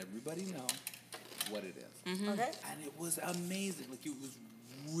can let everybody know what it is. Okay. And it was amazing. Like, it was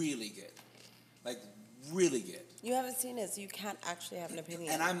really good. Like, really good. You haven't seen it, so you can't actually have an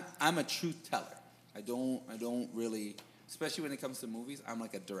opinion. And I'm a truth teller. I don't really, especially when it comes to movies, I'm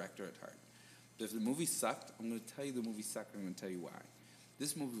like a director at heart. If the movie sucked, I'm going to tell you the movie sucked, and I'm going to tell you why.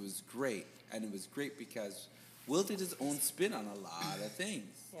 This movie was great, and it was great because Will did his own spin on a lot of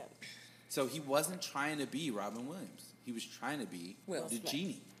things. Yeah. So he wasn't trying to be Robin Williams. He was trying to be Will the Smith.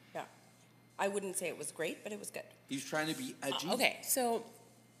 genie. Yeah. I wouldn't say it was great, but it was good. He was trying to be a genie. Okay, so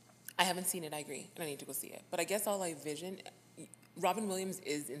I haven't seen it. I agree, and I need to go see it. But I guess all I vision, Robin Williams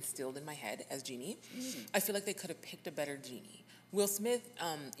is instilled in my head as Genie. I feel like they could have picked a better Genie. Will Smith,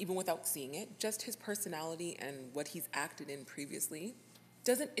 even without seeing it, just his personality and what he's acted in previously,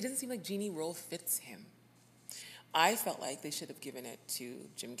 it doesn't seem like Genie role fits him. I felt like they should have given it to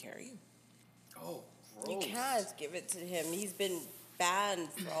Jim Carrey. Oh, You gross. can't give it to him. He's been banned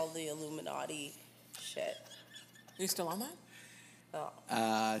for all the Illuminati shit. You're still on that?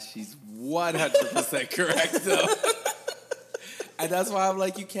 Oh. She's 100% correct, though. And that's why I'm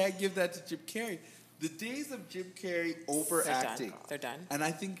like, you can't give that to Jim Carrey. The days of Jim Carrey overacting. They're done. And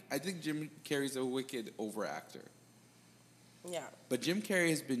I think Jim Carrey's a wicked overactor. Yeah. But Jim Carrey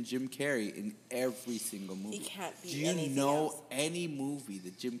has been Jim Carrey in every single movie. He can't be Do you anything know else. any movie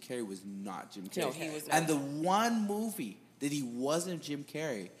that Jim Carrey was not Jim Carrey? No, he was And not. the one movie that he wasn't Jim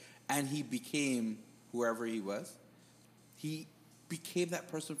Carrey and he became whoever he was, he became that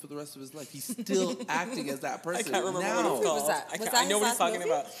person for the rest of his life. He's still acting as that person. I can't remember now. what it's called. was that? I, Was can't- that I know his what he's last talking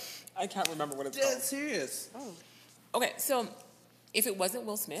movie? about. I can't remember what it's Dead called. serious. Okay, so if it wasn't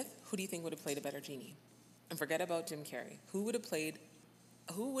Will Smith, who do you think would have played a better genie? And forget about Jim Carrey. Who would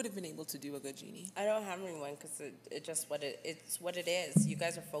have been able to do a good genie? I don't have anyone because it's just it's what it is. You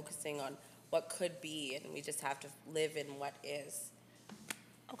guys are focusing on what could be, and we just have to live in what is.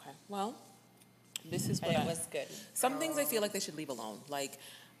 Okay, well, this is And what it was good. some things I feel like they should leave alone. Like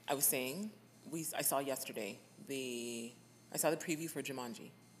I was saying, I saw yesterday I saw the preview for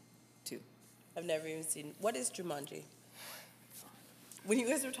Jumanji 2. I've never even seen. What is Jumanji? When you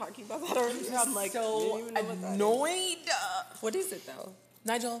guys were talking about that earlier, I'm like, So I don't even know what that is. annoyed. What is it though?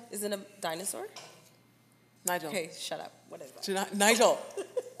 Nigel, Is it a dinosaur? Nigel, Okay, shut up. What is that? Nigel.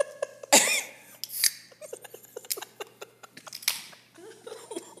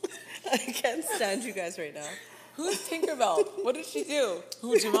 I can't stand you guys right now. Who's Tinkerbell? What did she do?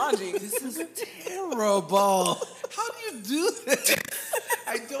 Who Jumanji? This is terrible. How do you do this?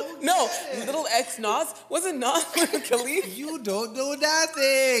 I don't No, get it. little ex Nas wasn't Nas with Khalif. You don't know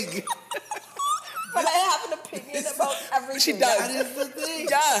nothing. But I have an opinion about everything. She does. That is the thing.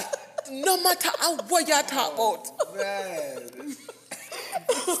 Yeah. No matter what y'all talk about. Man.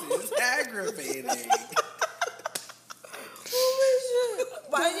 This is aggravating.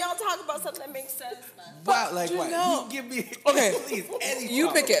 Why don't y'all talk about something that makes sense, man? Wow, like you what? know- You give me Okay. please, any You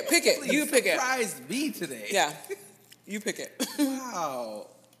topic. pick it. Pick it. Please You pick it. surprise me today. Yeah. You pick it. Wow.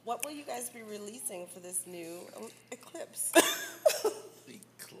 What will you guys be releasing for this new eclipse?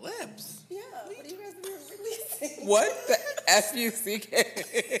 Eclipse? Yeah, what are you guys be releasing? What? The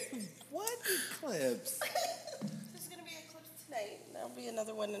F-U-C-K. What eclipse? There's gonna be an eclipse tonight. There'll be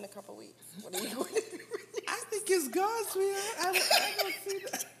another one in a couple weeks. What are you going to be releasing? I think it's gone, sweetheart. I don't see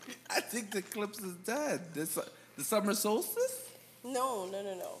that. I think the eclipse is done. The summer solstice? No.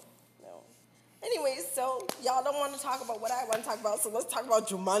 Anyways, so y'all don't want to talk about what I want to talk about, so let's talk about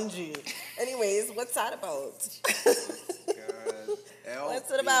Jumanji. Anyways, what's that about? God, help What's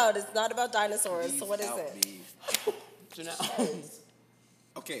it me. about? It's not about dinosaurs, so Please what is help it? me. Janelle.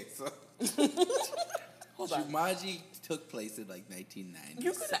 Okay, so Hold on. Jumanji took place in like 1990.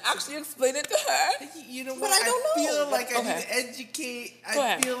 You could actually explain it to her. You know But what? I don't know. feel like I Okay. need to educate. Go I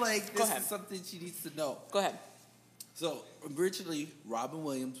ahead. feel like Go this ahead. is something she needs to know. Go ahead. So originally, Robin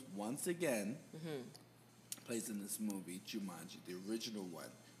Williams once again plays in this movie, Jumanji, the original one.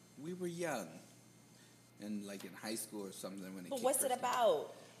 We were young, and like in high school or something when it. But came what's it first.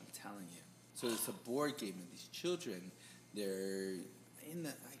 about? I'm telling you. So it's a board game, and these children, they're in the.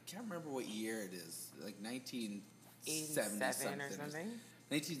 I can't remember what year it is, like 1970 87 or something.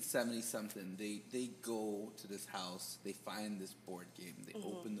 1970 something. They go to this house. They find this board game. They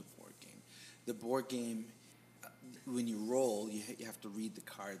open the board game. The board game. When you roll, you have to read the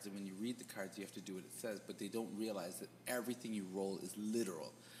cards, and when you read the cards, you have to do what it says. But they don't realize that everything you roll is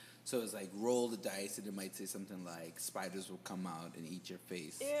literal. So it's like roll the dice, and it might say something like spiders will come out and eat your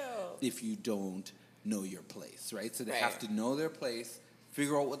face Ew. if you don't know your place, right? So they Right. have to know their place,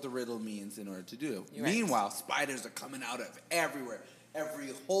 figure out what the riddle means in order to do it. You're right. Meanwhile, spiders are coming out of everywhere. Every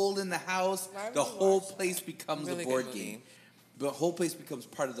hole in the house, Why would the you whole watch that? place becomes Really a good board movie. game. The whole place becomes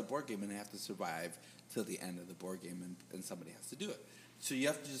part of the board game, and they have to survive till the end of the board game, and somebody has to do it. So you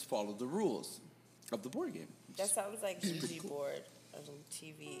have to just follow the rules of the board game. That sounds like Ouija board on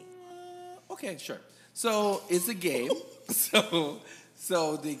TV. Okay, sure. So it's a game.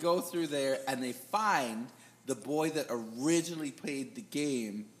 so they go through there and they find the boy that originally played the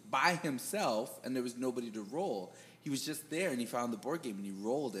game by himself, and there was nobody to roll. He was just there, and he found the board game, and he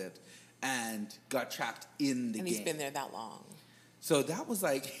rolled it, and got trapped in the And game. he's been there that long. So that was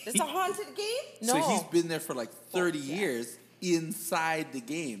like. It's a haunted game? So No. he's been there for like 30 yeah. years inside the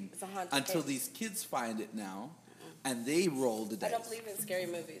game It's a haunted until game. these kids find it now, and they roll the I dice. don't believe in scary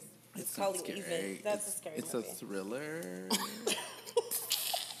movies. It's not called scary. Even. That's a scary It's movie. a thriller.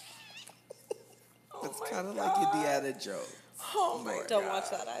 Oh It's my kind of God. like Indiana Jones. Oh my Don't watch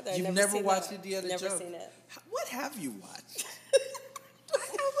that either. You've Never never seen watched that. Indiana Never Jones? seen it. What have you watched?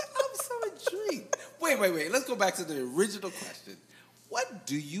 I'm so intrigued. Wait. Let's go back to the original question. What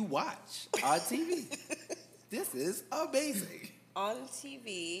do you watch on TV? This is amazing. On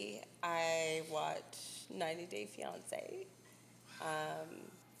TV, I watch 90 Day Fiancé.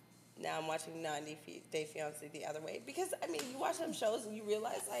 Now I'm watching 90 Day Fiancé the other way. Because, I mean, you watch them shows and you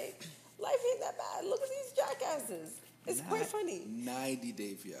realize, like, life ain't that bad. Look at these jackasses. It's quite funny. 90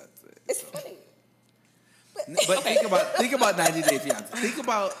 Day Fiancé. It's funny. But think about 90 Day Fiancé.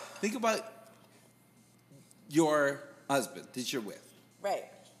 Think about your husband that you're with. Right.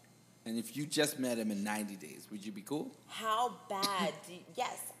 And if you just met him in 90 days, would you be cool? How bad do you,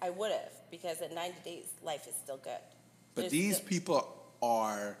 yes, I would have. Because at 90 days, life is still good. But There's these still, people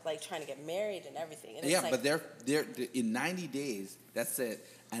are... like, trying to get married and everything. And Yeah, it's like, but they're in 90 days, that's it.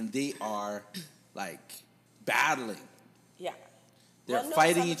 And they are, like, battling. yeah. They're Well, no,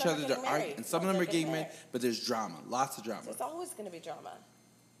 fighting some of each them are other. getting They're arguing. married. And some of They're them are getting getting married, married. but there's drama. Lots of drama. There's always going to be drama.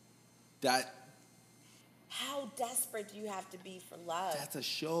 That How desperate do you have to be for love? That's a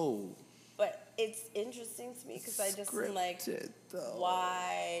show. But it's interesting to me because I just am like, Scripted, though.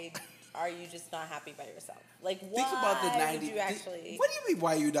 why are you just not happy by yourself? Like, why Think about the 90. would you actually... What do you mean,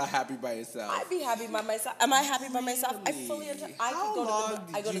 why are you not happy by yourself? I'd be happy by myself. Am I happy by myself? I fully understand. I could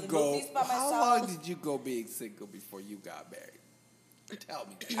go to the movies by myself. How long did you go being single before you got married? Tell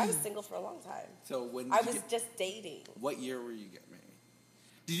me. I was single for a long time. So when did I you was get- just dating. What year were you get married?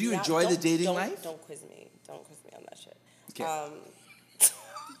 Did you Yeah, enjoy the don't- dating don't- life? Don't quiz me. Don't quiz me on that shit. Okay.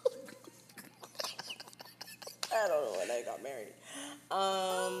 I don't know when I got married.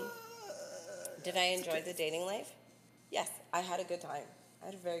 Did I enjoy the dating life? Yes, I had a good time. I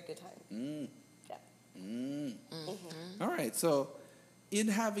had a very good time. Yeah. All right. So, in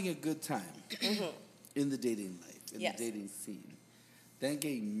having a good time in the dating life, in Yes. the dating scene, then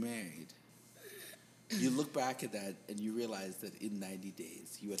getting married, you look back at that and you realize that in 90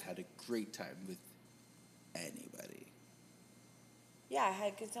 days you had a great time with anybody. Yeah, I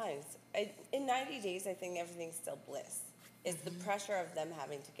had good times. In 90 days, I think everything's still bliss. It's the pressure of them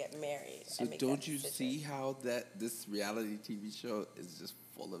having to get married. So and make don't that you decision. see how that this reality TV show is just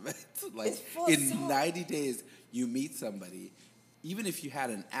full of it? Like It's full of in so- 90 days, you meet somebody, even if you had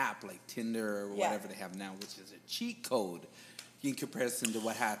an app like Tinder or Yeah. whatever they have now, which is a cheat code in comparison to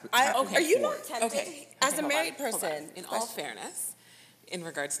what happened. Are you before. not tempted Okay. as a hold married on, hold on. person? In all fairness, in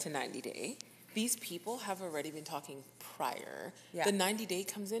regards to 90 Day, these people have already been talking prior. Yeah. The 90 day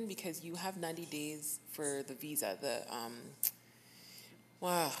comes in because you have 90 days for the visa.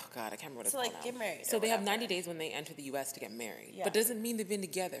 Wow, God, I can't remember what it's To, called like, now. get married So or they have whatever. 90 days when they enter the U.S. to get married. Yeah. But doesn't mean they've been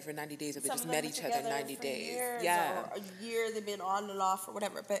together for 90 days or they Some just of them met are each other together 90 for days. years, Yeah. or a year they've been on and off or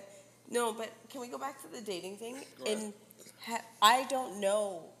whatever. But no, but can we go back to the dating thing? I don't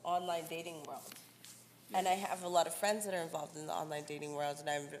know online dating world, and I have a lot of friends that are involved in the online dating world, and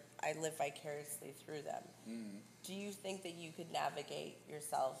I live vicariously through them. Do you think that you could navigate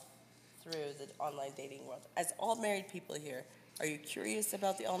yourself through the online dating world? As all married people here, are you curious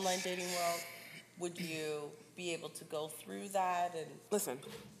about the online dating world? Would you be able to go through that and? Listen,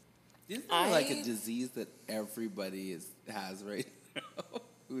 Isn't there like a disease that everybody has right now?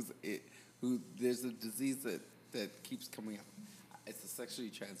 There's a disease that keeps coming up. It's a sexually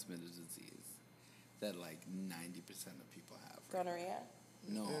transmitted disease that like 90% of people have. Gonorrhea?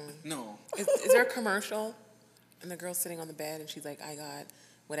 No. is there a commercial and the girl's sitting on the bed and she's like, I got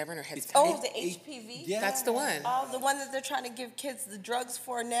whatever in her head. Oh, the HPV? Yeah. That's the one. Oh, the one that they're trying to give kids the drugs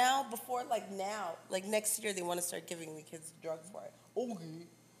for now, like next year they want to start giving the kids the drugs for it. Okay.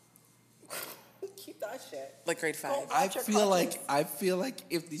 Keep that shit. Like grade 5. I Watch your feel like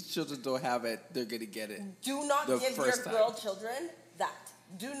if these children don't have it, they're gonna get it. Do not the give your first time. girl children that.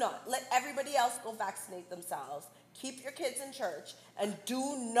 Do not. Let everybody else go vaccinate themselves. Keep your kids in church, and do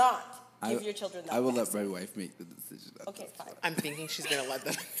not give your children that I will vaccine. let my wife make the decision. on Okay, this. fine. I'm thinking she's going to let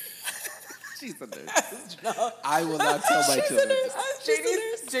them. She's a nurse. I will not tell my children.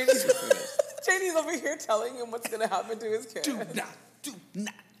 Janie's over here telling him what's going to happen to his kid. Do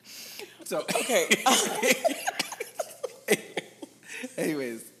not. So Okay.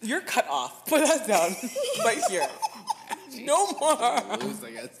 anyways, You're cut off. Put that down right here. No more. lose,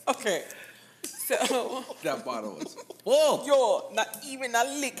 I guess. Okay. So, That bottle was full. yo, not even a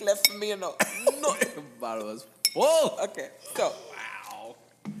lick left for me, you know. No. The bottle was full. Okay. So,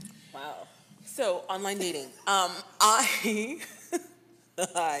 Wow. So online dating.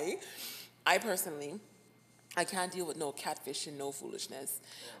 I personally, I can't deal with no catfishing, no foolishness.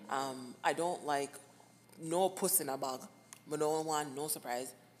 I don't like no puss in a bag. But no one want no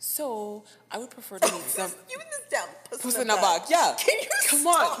surprise. So I would prefer to meet some. You in this down. Puss in a bag. Yeah. Can you Come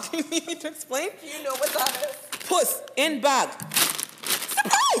on. stop? Do you need me to explain? Do you know what that is? Puss in bag.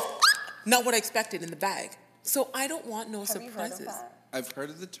 Surprise! Not what I expected in the bag. So I don't want no Have you heard of surprises. that? I've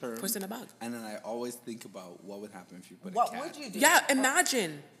heard of the term. Puss in a bag. And then I always think about what would happen if you put a What cat. would you do? Yeah,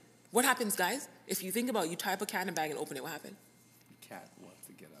 imagine. What happens, guys? If you think about it, you tie up a cat in a bag and open it, what happened? The cat wants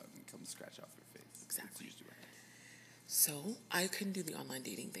to get out and come scratch off your face. Exactly. That's usually what happens. So I couldn't do the online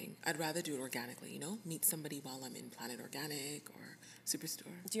dating thing. I'd rather do it organically, meet somebody while I'm in Planet Organic or Superstore.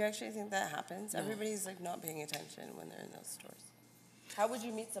 Do you actually think that happens? No. Everybody's like not paying attention when they're in those stores. How would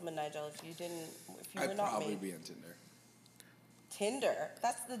you meet someone, Nigel, if you were I'd not probably made? be on Tinder. Tinder.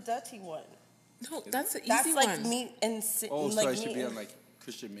 That's the dirty one. No, that's the easy That's like one. meet and sit. Oh, like so I should meet be and- on like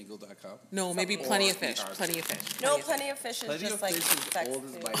ChristianMingle.com? No, maybe Something. Plenty Or of Fish. PR. Plenty of Fish. No, Plenty of Fish. Plenty of Fish is Plenty just of like Fish is sex old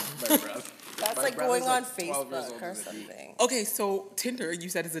as food. my brother. That's My like brother's going on like 12 years older Facebook or than me. something. Okay, so Tinder, you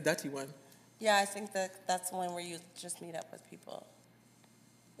said is a dirty one. Yeah, I think that's one where you just meet up with people.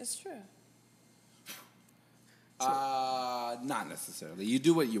 It's true. Not necessarily. You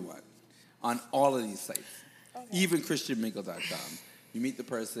do what you want on all of these sites. Okay. Even ChristianMingle.com. You meet the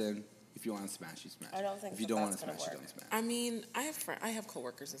person. If you want to smash, you smash. I don't think If you that don't want to that's smash, gonna you don't smash. I mean, I have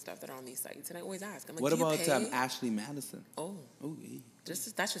coworkers and stuff that are on these sites, and I always ask. I'm like, What do you about pay? Ashley Madison? Oh, Oh, yeah.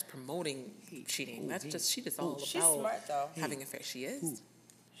 that's just promoting cheating. That's just she just all about She's smart though. having affairs. She is. Ooh.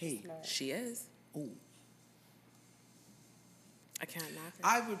 Hey. Smart. She is. Oh. I can't knock her.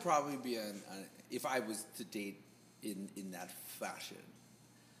 I would probably be if I was to date in that fashion.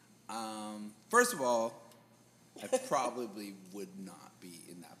 First of all, I probably would not be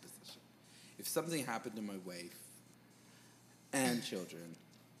in that position. If something happened to my wife and children,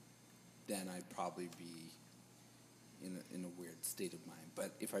 then I'd probably be in a weird state of mind.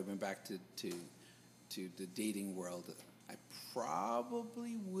 But if I went back to the dating world, I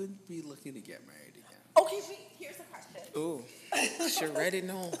probably wouldn't be looking to get married again. Okay, wait, here's a question. Ooh, she already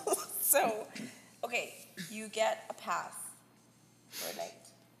know. So, okay, you get a pass for a night.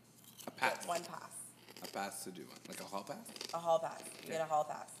 A pass. Get one pass. A pass to do what? Like a hall pass? A hall pass. You get a hall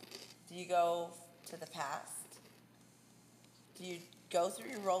pass. Do you go to the past? Do you go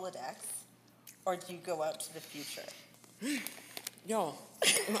through your Rolodex? Or do you go out to the future? Yo,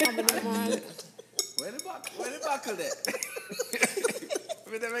 I'm a little man. Where the buckle it?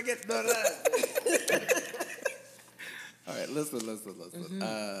 We never get no run. All right, listen.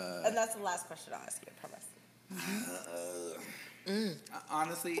 And that's the last question I'll ask you, I promise.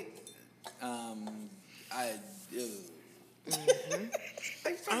 Honestly, I do.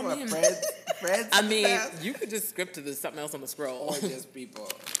 Are you talking about friends? I in the mean, past? you could just script to this something else on the scroll. Or just people.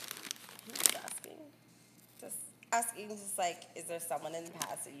 I'm just asking. Just asking, just like, is there someone in the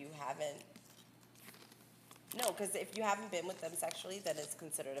past that you haven't? No, because if you haven't been with them sexually, then it's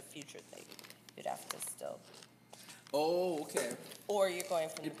considered a future thing. You'd have to still. Oh, okay. Or you're going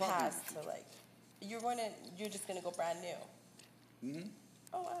from the It'd probably past to like, you're just gonna go brand new. Mm-hmm.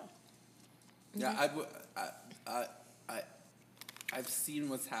 Oh wow. Yeah, I've seen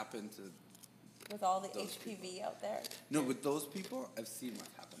what's happened to. With all the Those HPV out there. No, with those people, I've seen what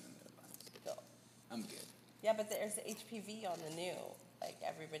happened in their lives. No. I'm good. Yeah, but there's HPV on the new. Like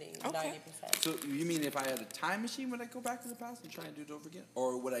everybody, Okay. 90%. So you mean if I had a time machine, would I go back to the past and try and do it over again,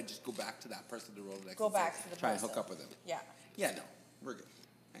 or would I just go back to that person to roll the next? Go back to the try and person. hook up with them? Yeah. Yeah, no, we're good.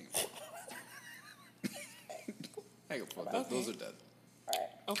 Hang on. Hang on, Okay. those are done. All right.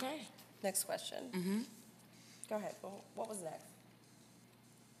 Okay. Next question. Mm-hmm. Go ahead. What was next?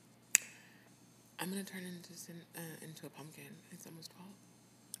 I'm gonna turn into a pumpkin. It's almost 12.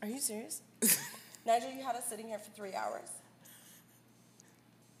 Are you serious? Nigel, you had us sitting here for 3 hours.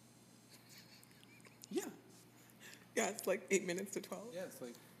 Yeah, Yeah, it's like 8 minutes to 12. yeah, it's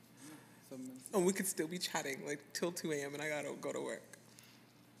like 7 minutes. And we could still be chatting like till 2 a.m. and I gotta go to work.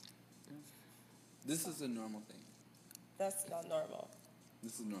 This is a normal thing. That's not normal.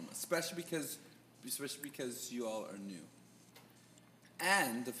 This is normal, especially because you all are new,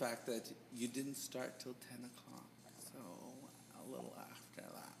 and the fact that you didn't start till 10 o'clock, so a little after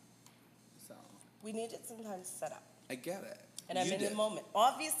that. So We needed some time to set up. I get it. And I'm You in did. the moment.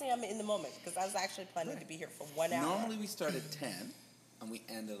 Obviously, I'm in the moment because I was actually planning to be here for 1 hour. Normally we start at 10 and we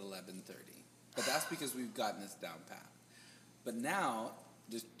end at 11:30, but that's because we've gotten this down pat. But now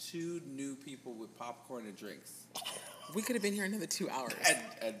there's 2 new people with popcorn and drinks. We could have been here another 2 hours.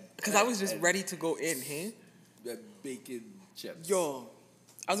 Because And I was just ready to go in, hey? bacon chips. Yo.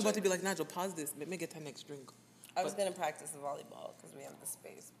 I was about to be like, Nigel, pause this. Let me get that next drink. I was going to practice the volleyball because we have the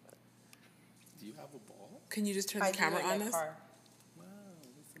space. But Do you have a ball? Can you just turn I the do camera in my on us? car. Wow,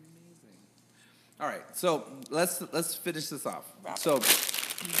 that's amazing. All right, so let's finish this off. Wrap it So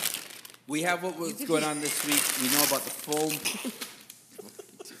We have what's going on this week. We know about the foam.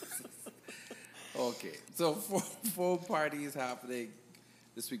 Okay, so foam party is happening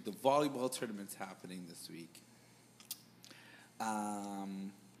this week. The volleyball tournament's happening this week.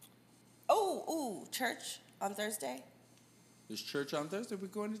 Church on Thursday? There's church on Thursday. We're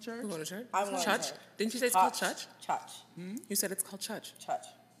going to church? We're going to church? I'm going to Church? church. Didn't you say it's called church? Church. You said it's called church. Church.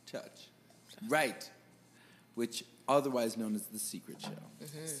 Church. Right. Which otherwise known as the Secret Show.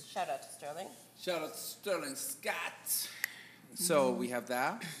 Shout out to Sterling. Shout out to Sterling Scott. So we have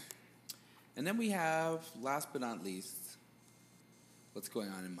that. And then we have, last but not least, what's going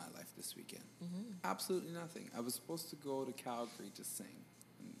on in my life this weekend. Absolutely nothing. I was supposed to go to Calgary to sing.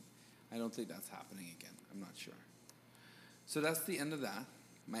 And I don't think that's happening again. I'm not sure. So that's the end of that.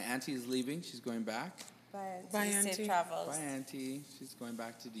 My auntie is leaving. She's going back. Bye, Bye, Auntie. Auntie. Safe travels. Bye, auntie. She's going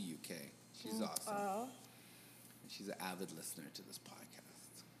back to the UK. She's awesome. Oh, She's an avid listener to this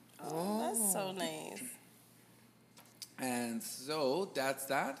podcast. that's so nice. And so that's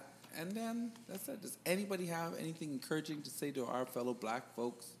that. And then that's it. Does anybody have anything encouraging to say to our fellow black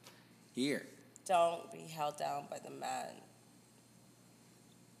folks here? Don't be held down by the man.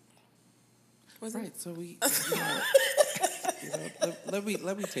 Right. So we,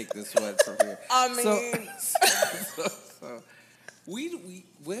 let me take this one from here. I mean, So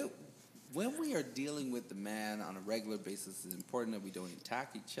when we are dealing with the man on a regular basis, it's important that we don't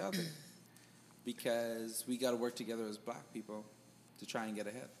attack each other because we got to work together as black people to try and get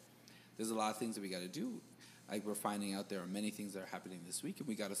ahead. There's a lot of things that we got to do. Like we're finding out there are many things that are happening this week, and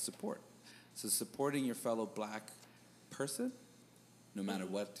we got to support. So supporting your fellow black person, no matter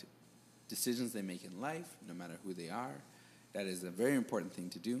what decisions they make in life, no matter who they are, that is a very important thing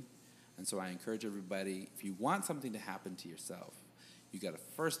to do. And so I encourage everybody, if you want something to happen to yourself, you got to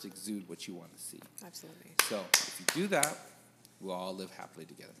first exude what you want to see. Absolutely. So if you do that, we'll all live happily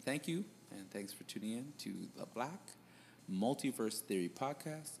together. Thank you, and thanks for tuning in to the Black Multiverse Theory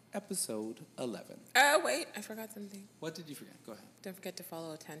Podcast, episode 11. Oh, wait, I forgot something. What did you forget? Go ahead. Don't forget to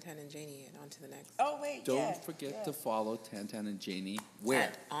follow Tan Tan and Janey and on to the next. oh wait, Don't forget to follow Tan Tan and Janey. Where?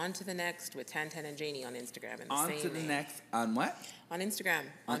 At On to the Next with Tan Tan and Janey on Instagram. And On same to the name. next. On what? On Instagram.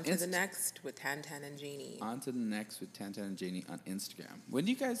 On On to the Inst- Next with Tan Tan and Janey. On to the next with Tan Tan and Janey on Instagram. When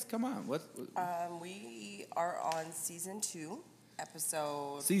do you guys come on? What? We are on season 2,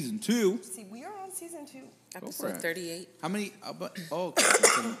 episode. Season 2? See, we are on season 2. for Episode it. 38. How many? Okay,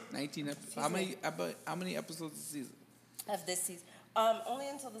 so 19 episodes. How many episodes a season? Of this season. Only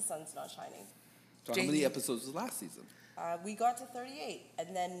until the sun's not shining. So how many episodes was last season? We got to 38,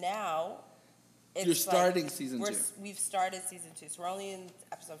 and then now. It's You're starting season 2. We've started season 2, so we're only in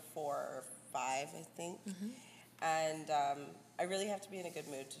episode 4 or 5, I think. And I really have to be in a good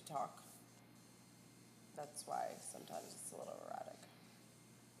mood to talk. That's why sometimes it's a little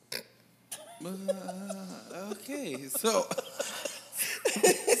erratic. Okay, so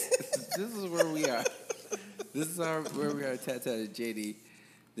this is where we are. This is where we are, Tat Tat and JD.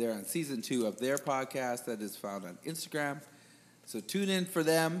 They're on season 2 of their podcast that is found on Instagram. So tune in for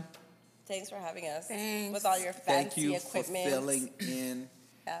them. Thanks for having us. Thanks. With all your Thank fancy you equipment. for filling in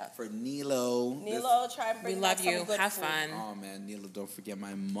Yeah. for NiLo. NiLo, try and bring We back love some you. good Have food. fun. Oh man, NiLo, don't forget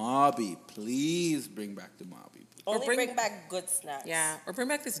my Mobby. Please bring back the Mobby. Only bring- bring back good snacks. Yeah. Or bring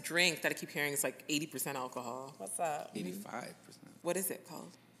back this drink that I keep hearing is like 80% alcohol. What's that? 85%. What is it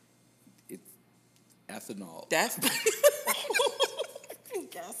called? It's ethanol. Death?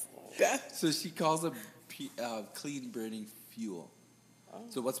 Guess. So she calls it clean burning fuel.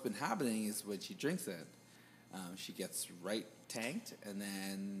 So what's been happening is when she drinks it, she gets right tanked, and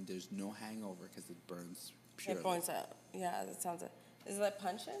then there's no hangover because it burns purely. It points out. Yeah, that sounds it. Is that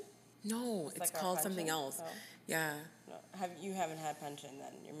puncheon? No, It's it's like our called something puncheon? else. No. Yeah. No. You haven't had puncheon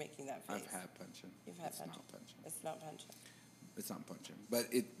then. You're making that face. I've had puncheon. You've had It's puncheon. not puncheon. It's not puncheon. It's not puncheon.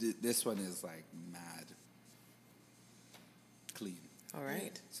 But this one is like mad clean. All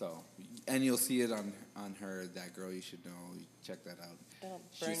right. So, and you'll see it on her, that girl you should know. You check that out. It'll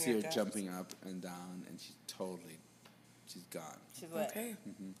You burn see your her guts. jumping up and down, and she's gone. She's lit. Okay.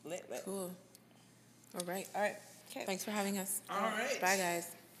 Lit. Cool. All right. All right. Okay. Thanks for having us. All right. Bye, guys.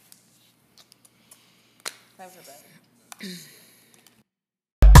 Time for bed.